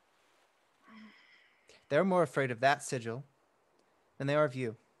 They're more afraid of that sigil than they are of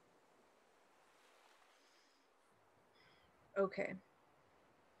you. Okay.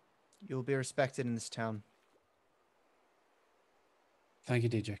 You will be respected in this town. Thank you,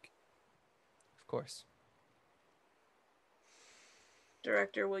 Diedrich. Of course.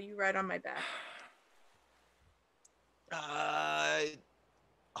 Director, will you ride on my back?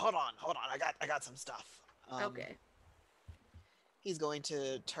 Hold on. I got some stuff. Okay. He's going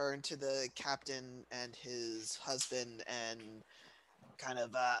to turn to the captain and his husband and kind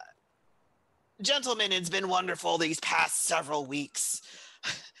of, gentlemen, it's been wonderful these past several weeks.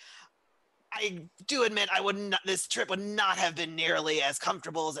 I do admit this trip would not have been nearly as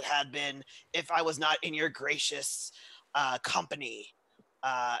comfortable as it had been if I was not in your gracious company.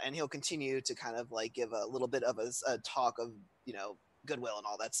 And he'll continue to kind of like give a little bit of a talk of, goodwill and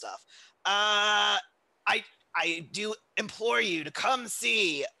all that stuff. I do implore you to come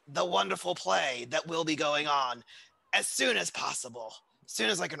see the wonderful play that will be going on as soon as possible, as soon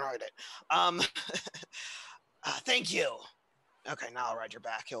as I can write it. Thank you. Okay, now I'll ride your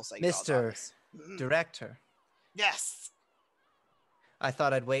back. He'll say, Mr. Director. Yes. I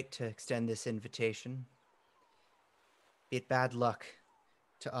thought I'd wait to extend this invitation. Be it bad luck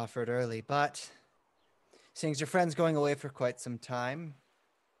to offer it early, but seeing as your friend's going away for quite some time,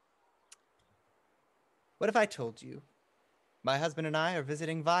 what if I told you my husband and I are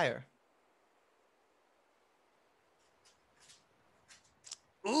visiting Vire?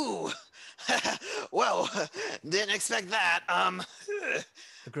 Ooh. Well, didn't expect that.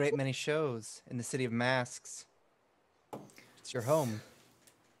 A great many shows in the City of Masks. It's your home.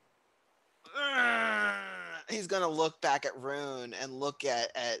 He's gonna look back at Rune and look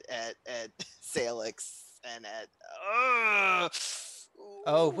at Sailix and at.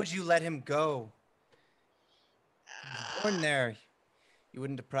 Oh, would you let him go? Born there, you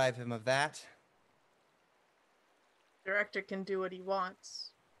wouldn't deprive him of that. Director can do what he wants.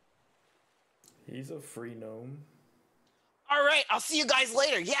 He's a free gnome. All right, I'll see you guys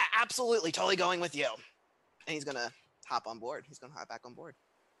later. Yeah, absolutely, totally going with you. And he's gonna hop on board. He's gonna hop back on board.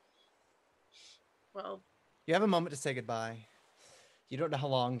 Well, You have a moment to say goodbye. You don't know how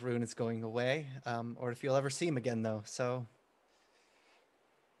long Rune is going away, or if you'll ever see him again, though. So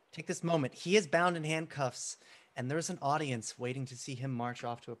take this moment. He is bound in handcuffs, and there's an audience waiting to see him march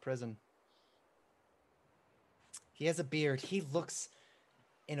off to a prison. He has a beard. He looks,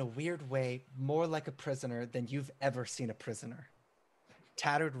 in a weird way, more like a prisoner than you've ever seen a prisoner.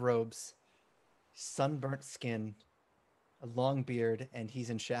 Tattered robes, sunburnt skin, a long beard, and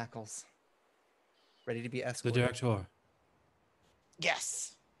he's in shackles, ready to be The escorted. Director.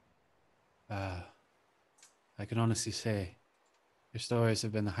 Yes. I can honestly say your stories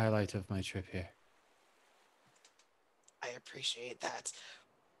have been the highlight of my trip here. I appreciate that.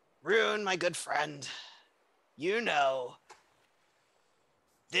 Rune, my good friend,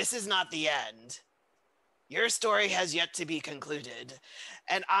 this is not the end. Your story has yet to be concluded,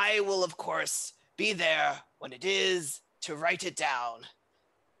 and I will, of course, be there when it is to write it down.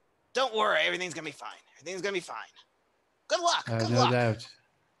 Don't worry, everything's gonna be fine. Everything's gonna be fine. Good luck. Good No luck. doubt.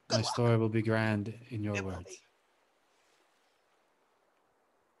 Good My luck. story will be grand in your It will words. be.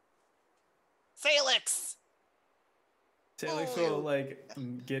 Sailix! Sailix Oh, will like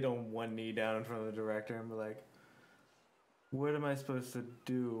get on one knee down in front of the director and be like, What am I supposed to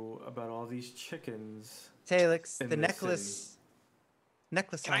do about all these chickens? Sailix, In the this necklace.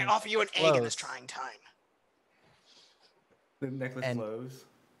 Necklace. Can I on offer you an egg in this glows trying time? The necklace And- glows.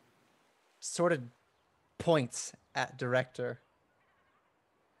 Sort of points at director.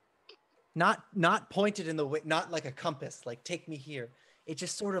 Not pointed in the way, not like a compass, like take me here. It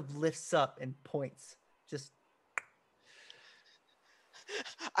just sort of lifts up and points. Just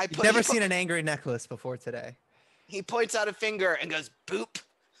you've never seen an angry necklace before today. He points out a finger and goes boop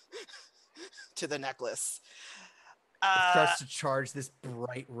to the necklace. It starts to charge this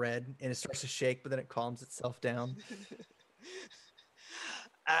bright red, and it starts to shake, but then it calms itself down.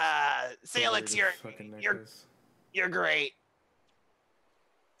 Sailix, you're great.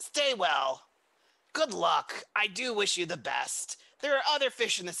 Stay well. Good luck. I do wish you the best. There are other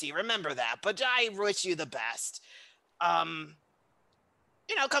fish in the sea, remember that, but I wish you the best. Come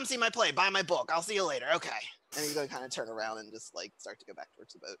see my play, buy my book. I'll see you later. Okay. And he's going to kind of turn around and just like start to go back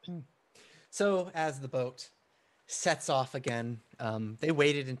towards the boat. So as the boat sets off again, they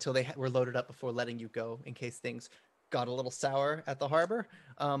waited until they were loaded up before letting you go in case things got a little sour at the harbor.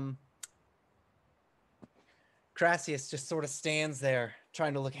 Crassius just sort of stands there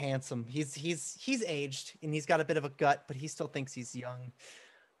trying to look handsome. He's aged and he's got a bit of a gut, but he still thinks he's young.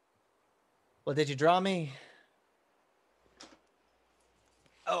 Well, did you draw me?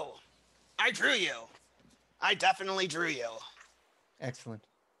 Oh, I drew you. I definitely drew you. Excellent.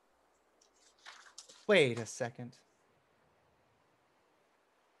 Wait a second.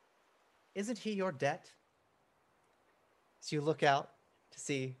 Isn't he your debt? So you look out to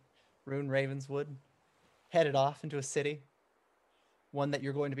see Rune Ravenswood headed off into a city, one that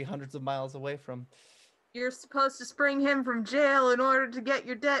you're going to be hundreds of miles away from. You're supposed to spring him from jail in order to get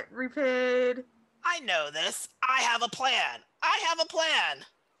your debt repaid. I know this. I have a plan.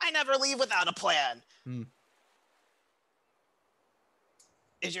 I never leave without a plan.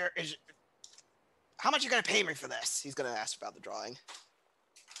 How much are you going to pay me for this? He's going to ask about the drawing.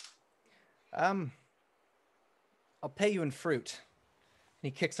 I'll pay you in fruit.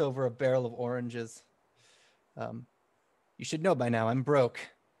 And he kicks over a barrel of oranges. You should know by now, I'm broke.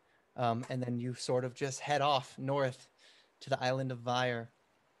 And then you sort of just head off north to the island of Vyre.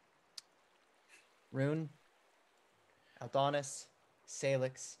 Rune, Aldonis,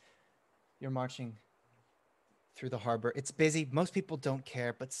 Sailix, you're marching through the harbor. It's busy. Most people don't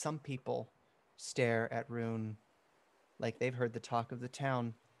care, but some people stare at Rune like they've heard the talk of the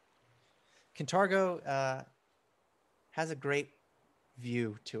town. Kintargo has a great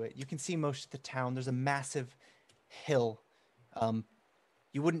view to it. You can see most of the town. There's a massive hill.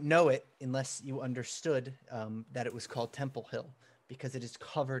 You wouldn't know it unless you understood that it was called Temple Hill, because it is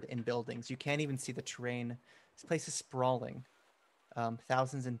covered in buildings. You can't even see the terrain. This place is sprawling.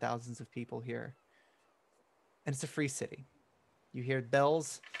 Thousands and thousands of people here. And it's a free city. You hear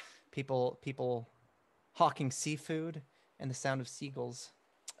bells, people hawking seafood, and the sound of seagulls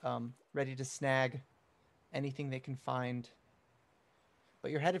ready to snag anything they can find.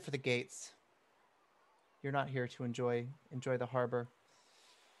 But you're headed for the gates. You're not here to enjoy the harbor.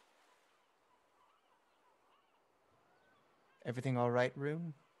 Everything all right,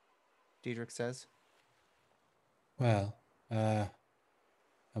 Rune? Diedrich says. Well, I'm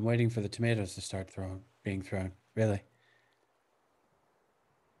waiting for the tomatoes to start being thrown. Really?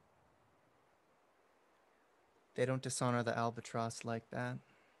 They don't dishonor the albatross like that.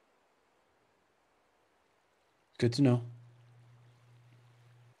 Good to know.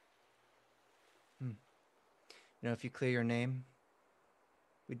 You know, if you clear your name,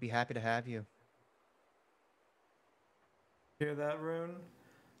 we'd be happy to have you. Hear that, Rune?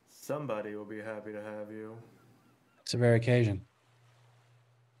 Somebody will be happy to have you. It's a rare occasion.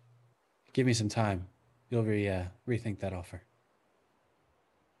 Give me some time. You'll rethink that offer.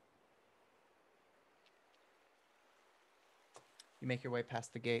 You make your way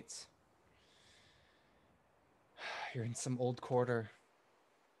past the gates. You're in some old quarter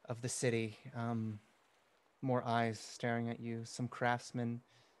of the city. More eyes staring at you, some craftsmen.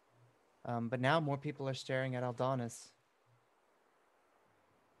 But now more people are staring at Aldonis.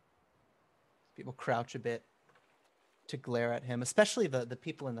 People crouch a bit to glare at him, especially the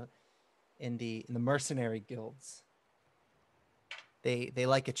people in the mercenary guilds. They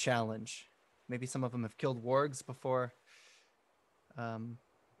like a challenge. Maybe some of them have killed wargs before. They're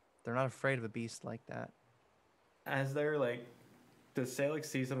not afraid of a beast like that. As they're like, does Sailix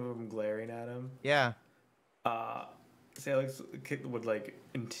see some of them glaring at him? Yeah. Sailix would like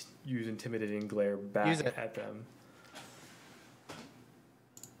use intimidating glare back at them.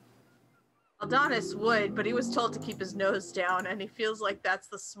 Aldonis would, but he was told to keep his nose down, and he feels like that's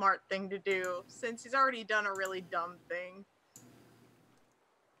the smart thing to do, since he's already done a really dumb thing.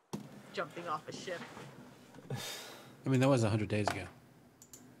 jumping off a ship. I mean, that was 100 days ago.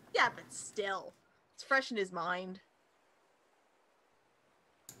 Yeah, but still. It's fresh in his mind.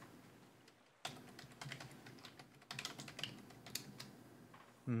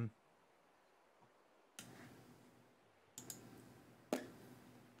 Hmm.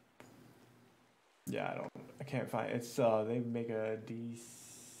 Yeah, I can't find it's they make a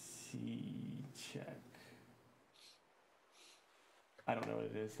DC check. I don't know what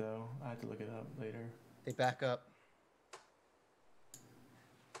it is though. I have to look it up later. They back up.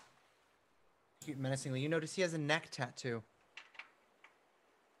 Cute menacingly. You notice he has a neck tattoo.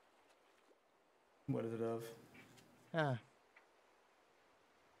 What is it of? Ah.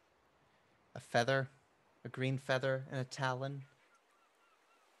 A feather, a green feather, and a talon.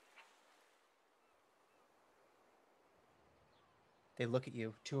 They look at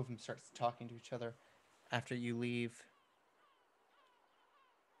you. Two of them start talking to each other after you leave.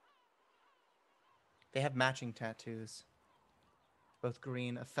 They have matching tattoos. Both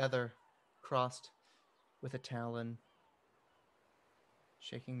green, a feather crossed with a talon.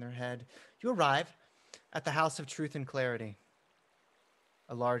 Shaking their head. You arrive at the House of Truth and Clarity.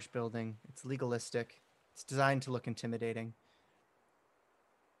 A large building. It's legalistic. It's designed to look intimidating.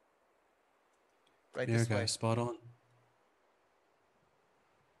 Right Yeah, this way. guys, spot on.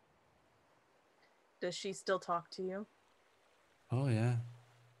 Does she still talk to you? Oh, yeah.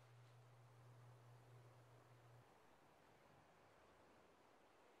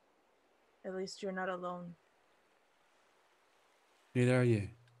 At least you're not alone. Neither are you.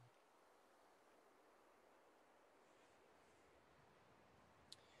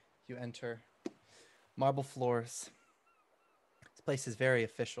 You enter. Marble floors. This place is very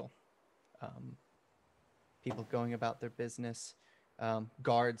official. People going about their business.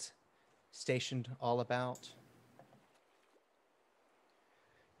 Guards stationed all about.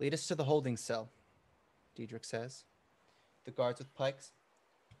 Lead us to the holding cell, Diedrich says. The guards with pikes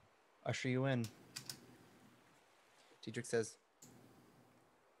usher you in. Diedrich says,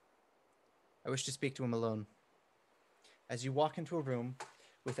 I wish to speak to him alone. As you walk into a room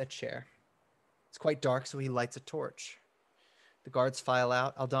with a chair. It's quite dark, so he lights a torch. The guards file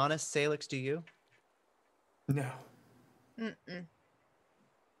out. Aldonis, Sailix, do you? No. Mm-mm.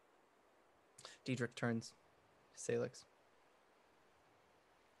 Diedrich turns to Sailix.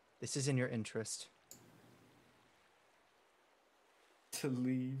 This is in your interest. To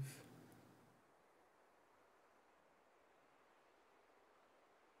leave.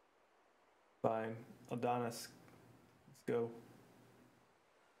 Fine. Adonis. Let's go.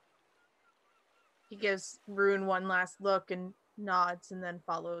 He gives Rune one last look and nods and then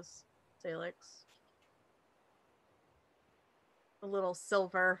follows Sailix. A little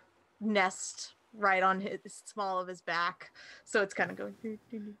silver nest right on his small of his back. So it's kind of going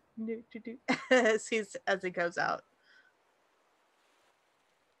as he goes out.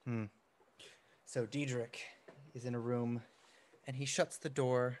 So Diedrich is in a room and he shuts the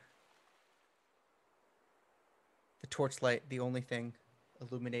door. The torchlight, the only thing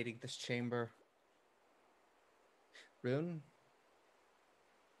illuminating this chamber. Rune,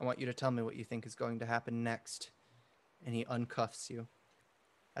 I want you to tell me what you think is going to happen next. And he uncuffs you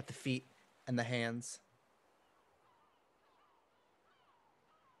at the feet and the hands.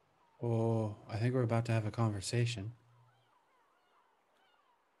 Oh, I think we're about to have a conversation.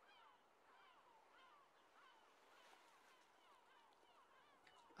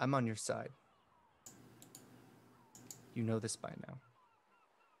 I'm on your side. You know this by now.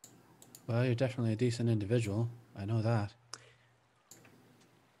 Well, you're definitely a decent individual. I know that.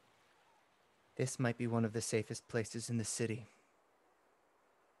 This might be one of the safest places in the city.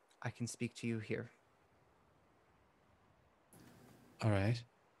 I can speak to you here. All right.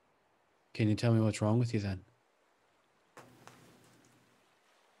 Can you tell me what's wrong with you then?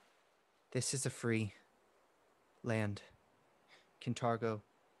 This is a free land. Kintargo,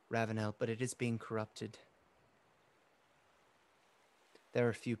 Ravenel, but it is being corrupted. There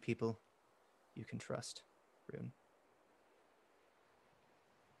are few people you can trust, Rune.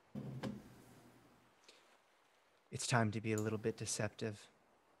 It's time to be a little bit deceptive.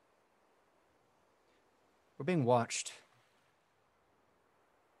 We're being watched.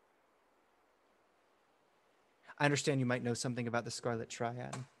 I understand you might know something about the Scarlet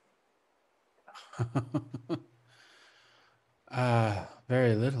Triad.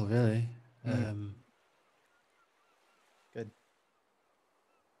 Very little, really. Good.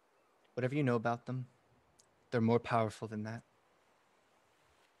 Whatever you know about them, they're more powerful than that.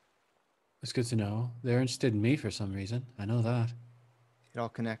 It's good to know. They're interested in me for some reason. I know that. It all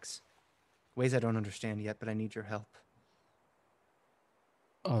connects. Ways I don't understand yet, but I need your help.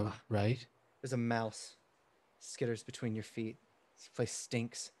 Oh, right. There's a mouse skitters between your feet. This place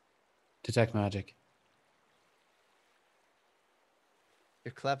stinks. Detect magic.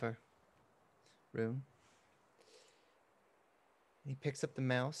 You're clever, Rune. He picks up the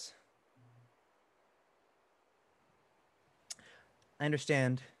mouse. I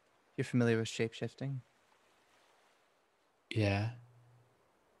understand you're familiar with shapeshifting. Yeah.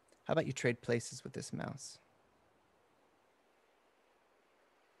 How about you trade places with this mouse?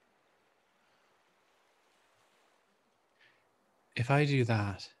 If I do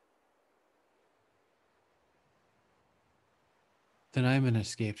that, then I'm an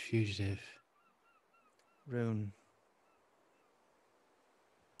escaped fugitive. Rune.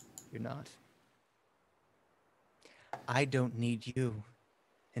 You're not. I don't need you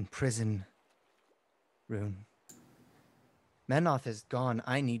in prison, Rune. Menoth is gone.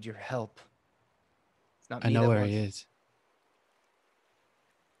 I need your help. It's not I me know that where wants... he is.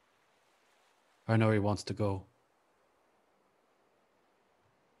 Or I know where he wants to go.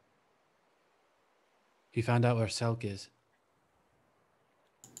 He found out where Selk is.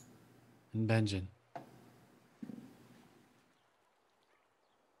 And Benjen.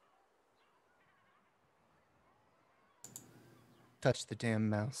 Touch the damn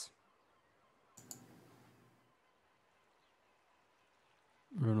mouse.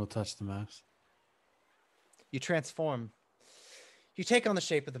 Rune will touch the mouse. You transform. You take on the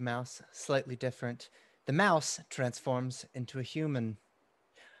shape of the mouse, slightly different. The mouse transforms into a human.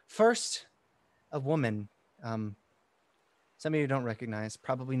 First, a woman. Some of you don't recognize,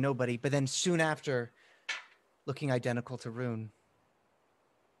 probably nobody, but then soon after, looking identical to Rune.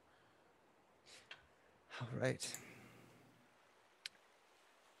 All right.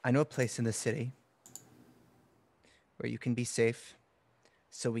 I know a place in the city where you can be safe,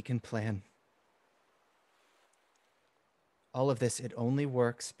 so we can plan. All of this, it only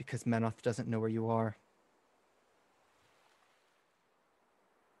works because Menoth doesn't know where you are.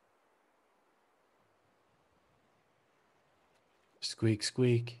 Squeak,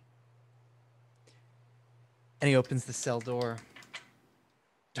 squeak. And he opens the cell door.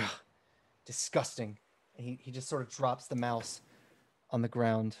 Ugh, disgusting. And he just sort of drops the mouse on the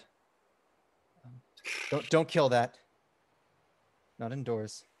ground. Don't kill that. Not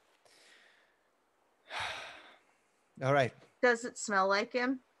indoors. All right. Does it smell like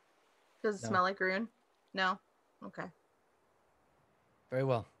him? Does it No. smell like Rune? No? Okay. Very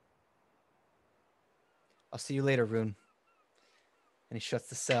well. I'll see you later, Rune. And he shuts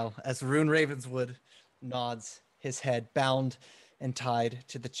the cell as Rune Ravenswood nods his head, bound and tied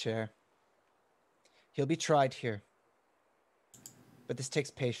to the chair. He'll be tried here. But this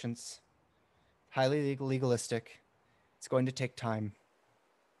takes patience. Highly legalistic. It's going to take time.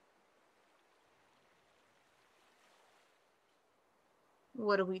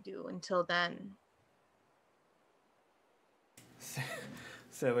 What do we do until then?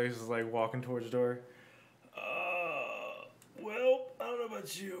 Sailix is like walking towards the door. Well, I don't know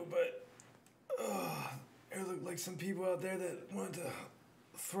about you, but there looked like some people out there that wanted to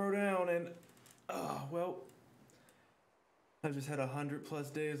throw down, and well, I've just had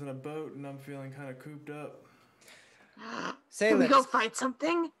 100+ days on a boat, and I'm feeling kind of cooped up. Can we go fight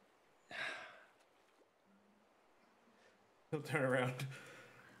something? He'll turn around.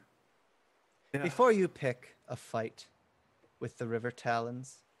 Yeah. Before you pick a fight with the River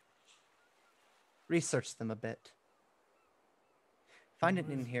Talons, research them a bit. Find it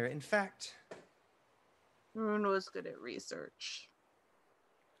in here. In fact, Rune was good at research.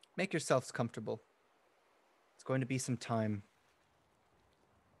 make yourselves comfortable. It's going to be some time.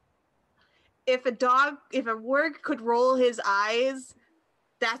 If a warg could roll his eyes,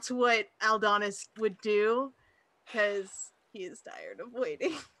 that's what Aldonis would do, because he is tired of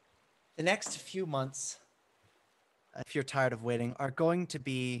waiting. The next few months, if you're tired of waiting, are going to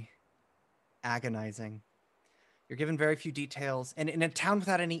be agonizing. You're given very few details, and in a town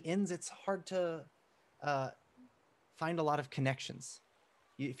without any inns, it's hard to find a lot of connections.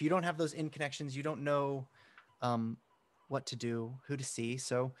 If you don't have those inn connections, you don't know what to do, who to see.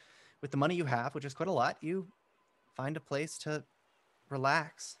 So with the money you have, which is quite a lot, you find a place to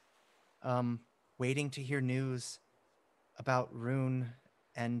relax, waiting to hear news about Rune,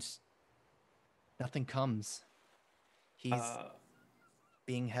 and nothing comes. He's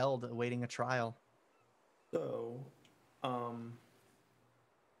being held, awaiting a trial. So,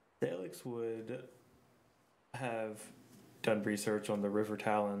 Sailix would have done research on the River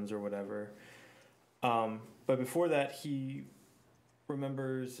Talons or whatever. But before that, he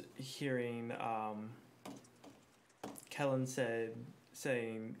remembers hearing Kellen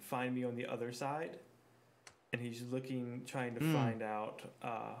saying, "Find me on the other side." and he's trying to find out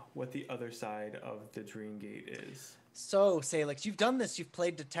what the other side of the Dream Gate is. So, Sailix, you've done this. You've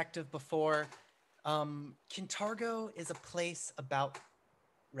played detective before. Kintargo is a place about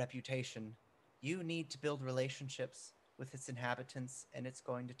reputation. You need to build relationships with its inhabitants, and it's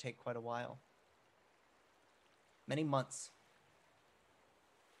going to take quite a while. Many months.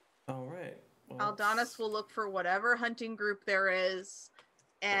 All right. Well, Aldonis will look for whatever hunting group there is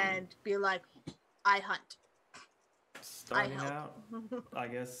and be like, I hunt. starting help. out, I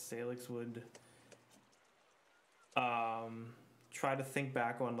guess Salix would try to think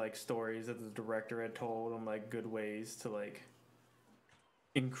back on like stories that the director had told on like good ways to like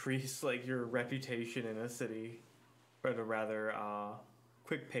increase like your reputation in a city at a rather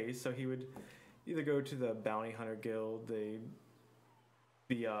quick pace. So he would either go to the Bounty Hunter Guild, the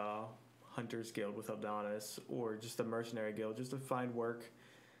Hunters Guild with Aldonis, or just the Mercenary Guild just to find work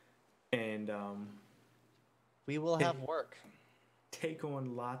and We will have work. take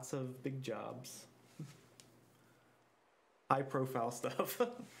on lots of big jobs. High profile stuff.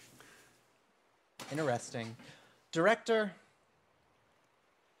 Interesting. Director,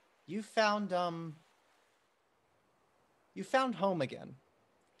 you found home again.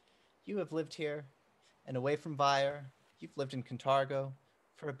 You have lived here and away from Vire. You've lived in Kintargo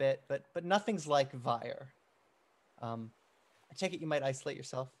for a bit, but nothing's like Vire. I take it you might isolate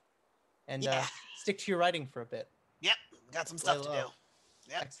yourself and stick to your writing for a bit. Yep, got some stuff to do.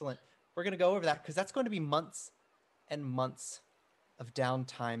 Yep. Excellent. We're going to go over that because that's going to be months and months of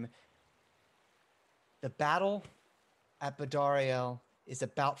downtime. The battle at Belial is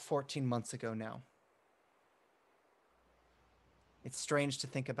about 14 months ago now. It's strange to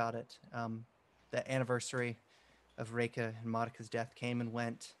think about it. The anniversary of Reika and Monica's death came and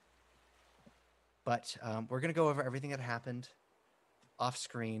went. But we're going to go over everything that happened off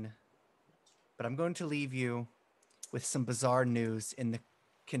screen. But I'm going to leave you with some bizarre news in the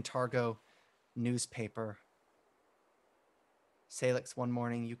Kintargo newspaper. Sailix, one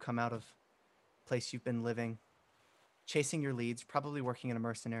morning you come out of the place you've been living, chasing your leads, probably working in a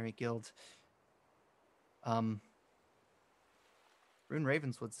mercenary guild. Rune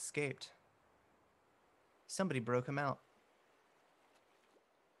Ravenswood's escaped. Somebody broke him out.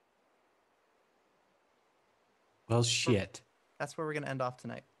 Well, shit. That's where we're going to end off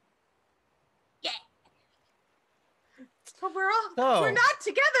tonight. Yeah. But So- we're not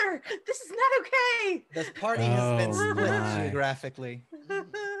together. This is not okay. This party has been Oh, split my. geographically.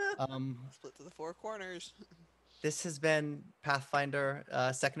 Split to the four corners. This has been Pathfinder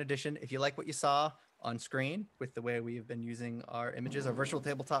 2nd edition. If you like what you saw on screen with the way we've been using our images, our virtual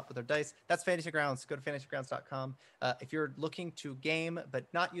tabletop with our dice, that's Fantasy Grounds. Go to fantasygrounds.com. If you're looking to game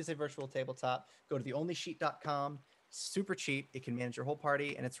but not use a virtual tabletop, go to theonlysheet.com. Super cheap. It can manage your whole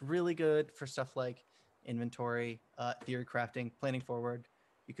party, and it's really good for stuff like inventory, theory crafting, planning forward.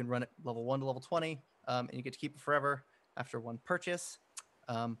 You can run it level 1 to level 20, and you get to keep it forever after one purchase.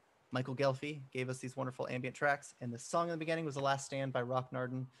 Michael Gelfi gave us these wonderful ambient tracks, and the song in the beginning was The Last Stand by Roth.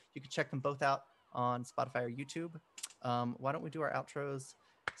 You can check them both out on Spotify or YouTube. Why don't we do our outros,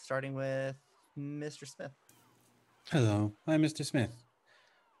 starting with Mr. Smith? Hello, I'm Mr. Smith.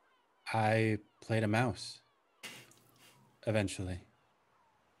 I played a mouse. Eventually.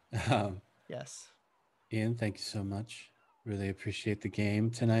 Yes. Ian, thank you so much. Really appreciate the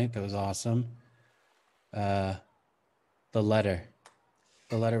game tonight. That was awesome. The letter.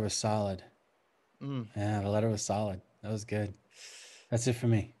 The letter was solid. Yeah, the letter was solid. That was good. That's it for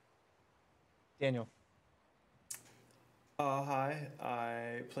me. Daniel. Hi,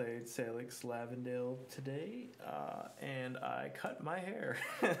 I played Sailix Lavendale today, and I cut my hair.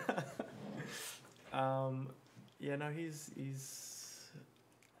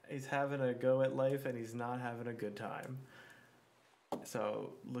 He's having a go at life, and he's not having a good time.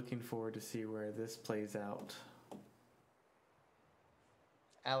 So, looking forward to see where this plays out.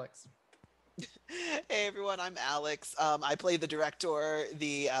 Alex. Hey everyone, I'm Alex. I play the director,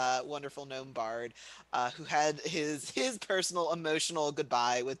 the wonderful gnome bard, who had his personal emotional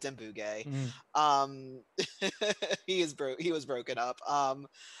goodbye with Dembuge. He was broken up.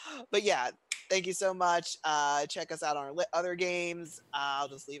 But yeah, thank you so much. Check us out on our other games. I'll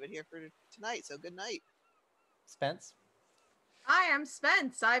just leave it here for tonight. So good night. Spence. Hi, I'm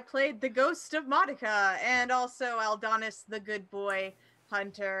Spence. I played the ghost of Monica and also Aldonis, the good boy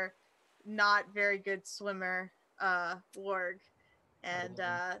hunter, not very good swimmer, warg. And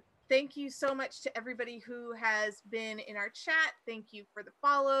thank you so much to everybody who has been in our chat. Thank you for the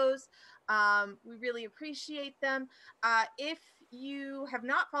follows. We really appreciate them. If you have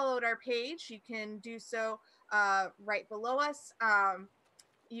not followed our page, you can do so right below us.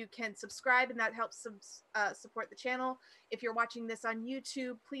 you can subscribe, and that helps support the channel. If you're watching this on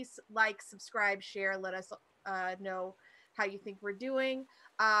YouTube, please like, subscribe, share, let us know how you think we're doing.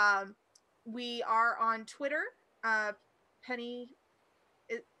 We are on Twitter. Penny,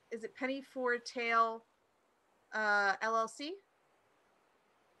 is it Penny for Tail LLC?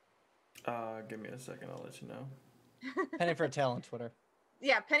 Give me a second. I'll let you know. Penny for a tail on Twitter.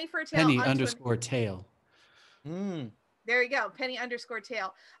 Yeah, Penny for a Tail. Penny on _ tail. There you go, Penny _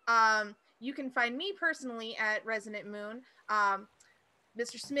 tail. You can find me personally at Resonant Moon.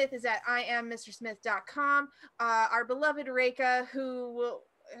 Mr. Smith is at IamMrSmith.com. Our beloved Reika, who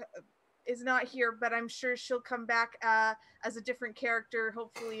is not here, but I'm sure she'll come back as a different character,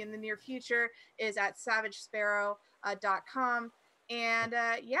 hopefully in the near future, is at SavageSparrow.com. And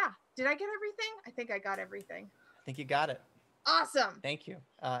yeah, did I get everything? I think I got everything. I think you got it. Awesome. Thank you.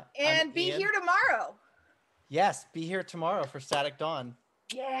 And be here tomorrow. Yes, be here tomorrow for Static Dawn.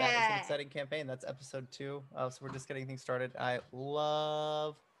 Yeah. That is an exciting campaign. That's episode 2. So we're just getting things started. I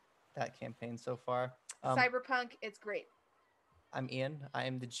love that campaign so far. Cyberpunk, it's great. I'm Ian. I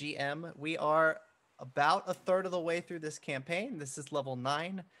am the GM. We are about a third of the way through this campaign. This is level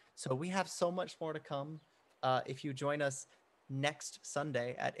 9. So we have so much more to come. If you join us next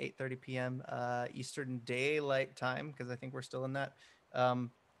Sunday at 8:30 p.m. Eastern Daylight Time, because I think we're still in that.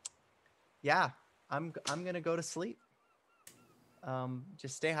 Yeah, I'm gonna go to sleep.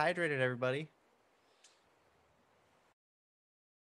 Just stay hydrated, everybody.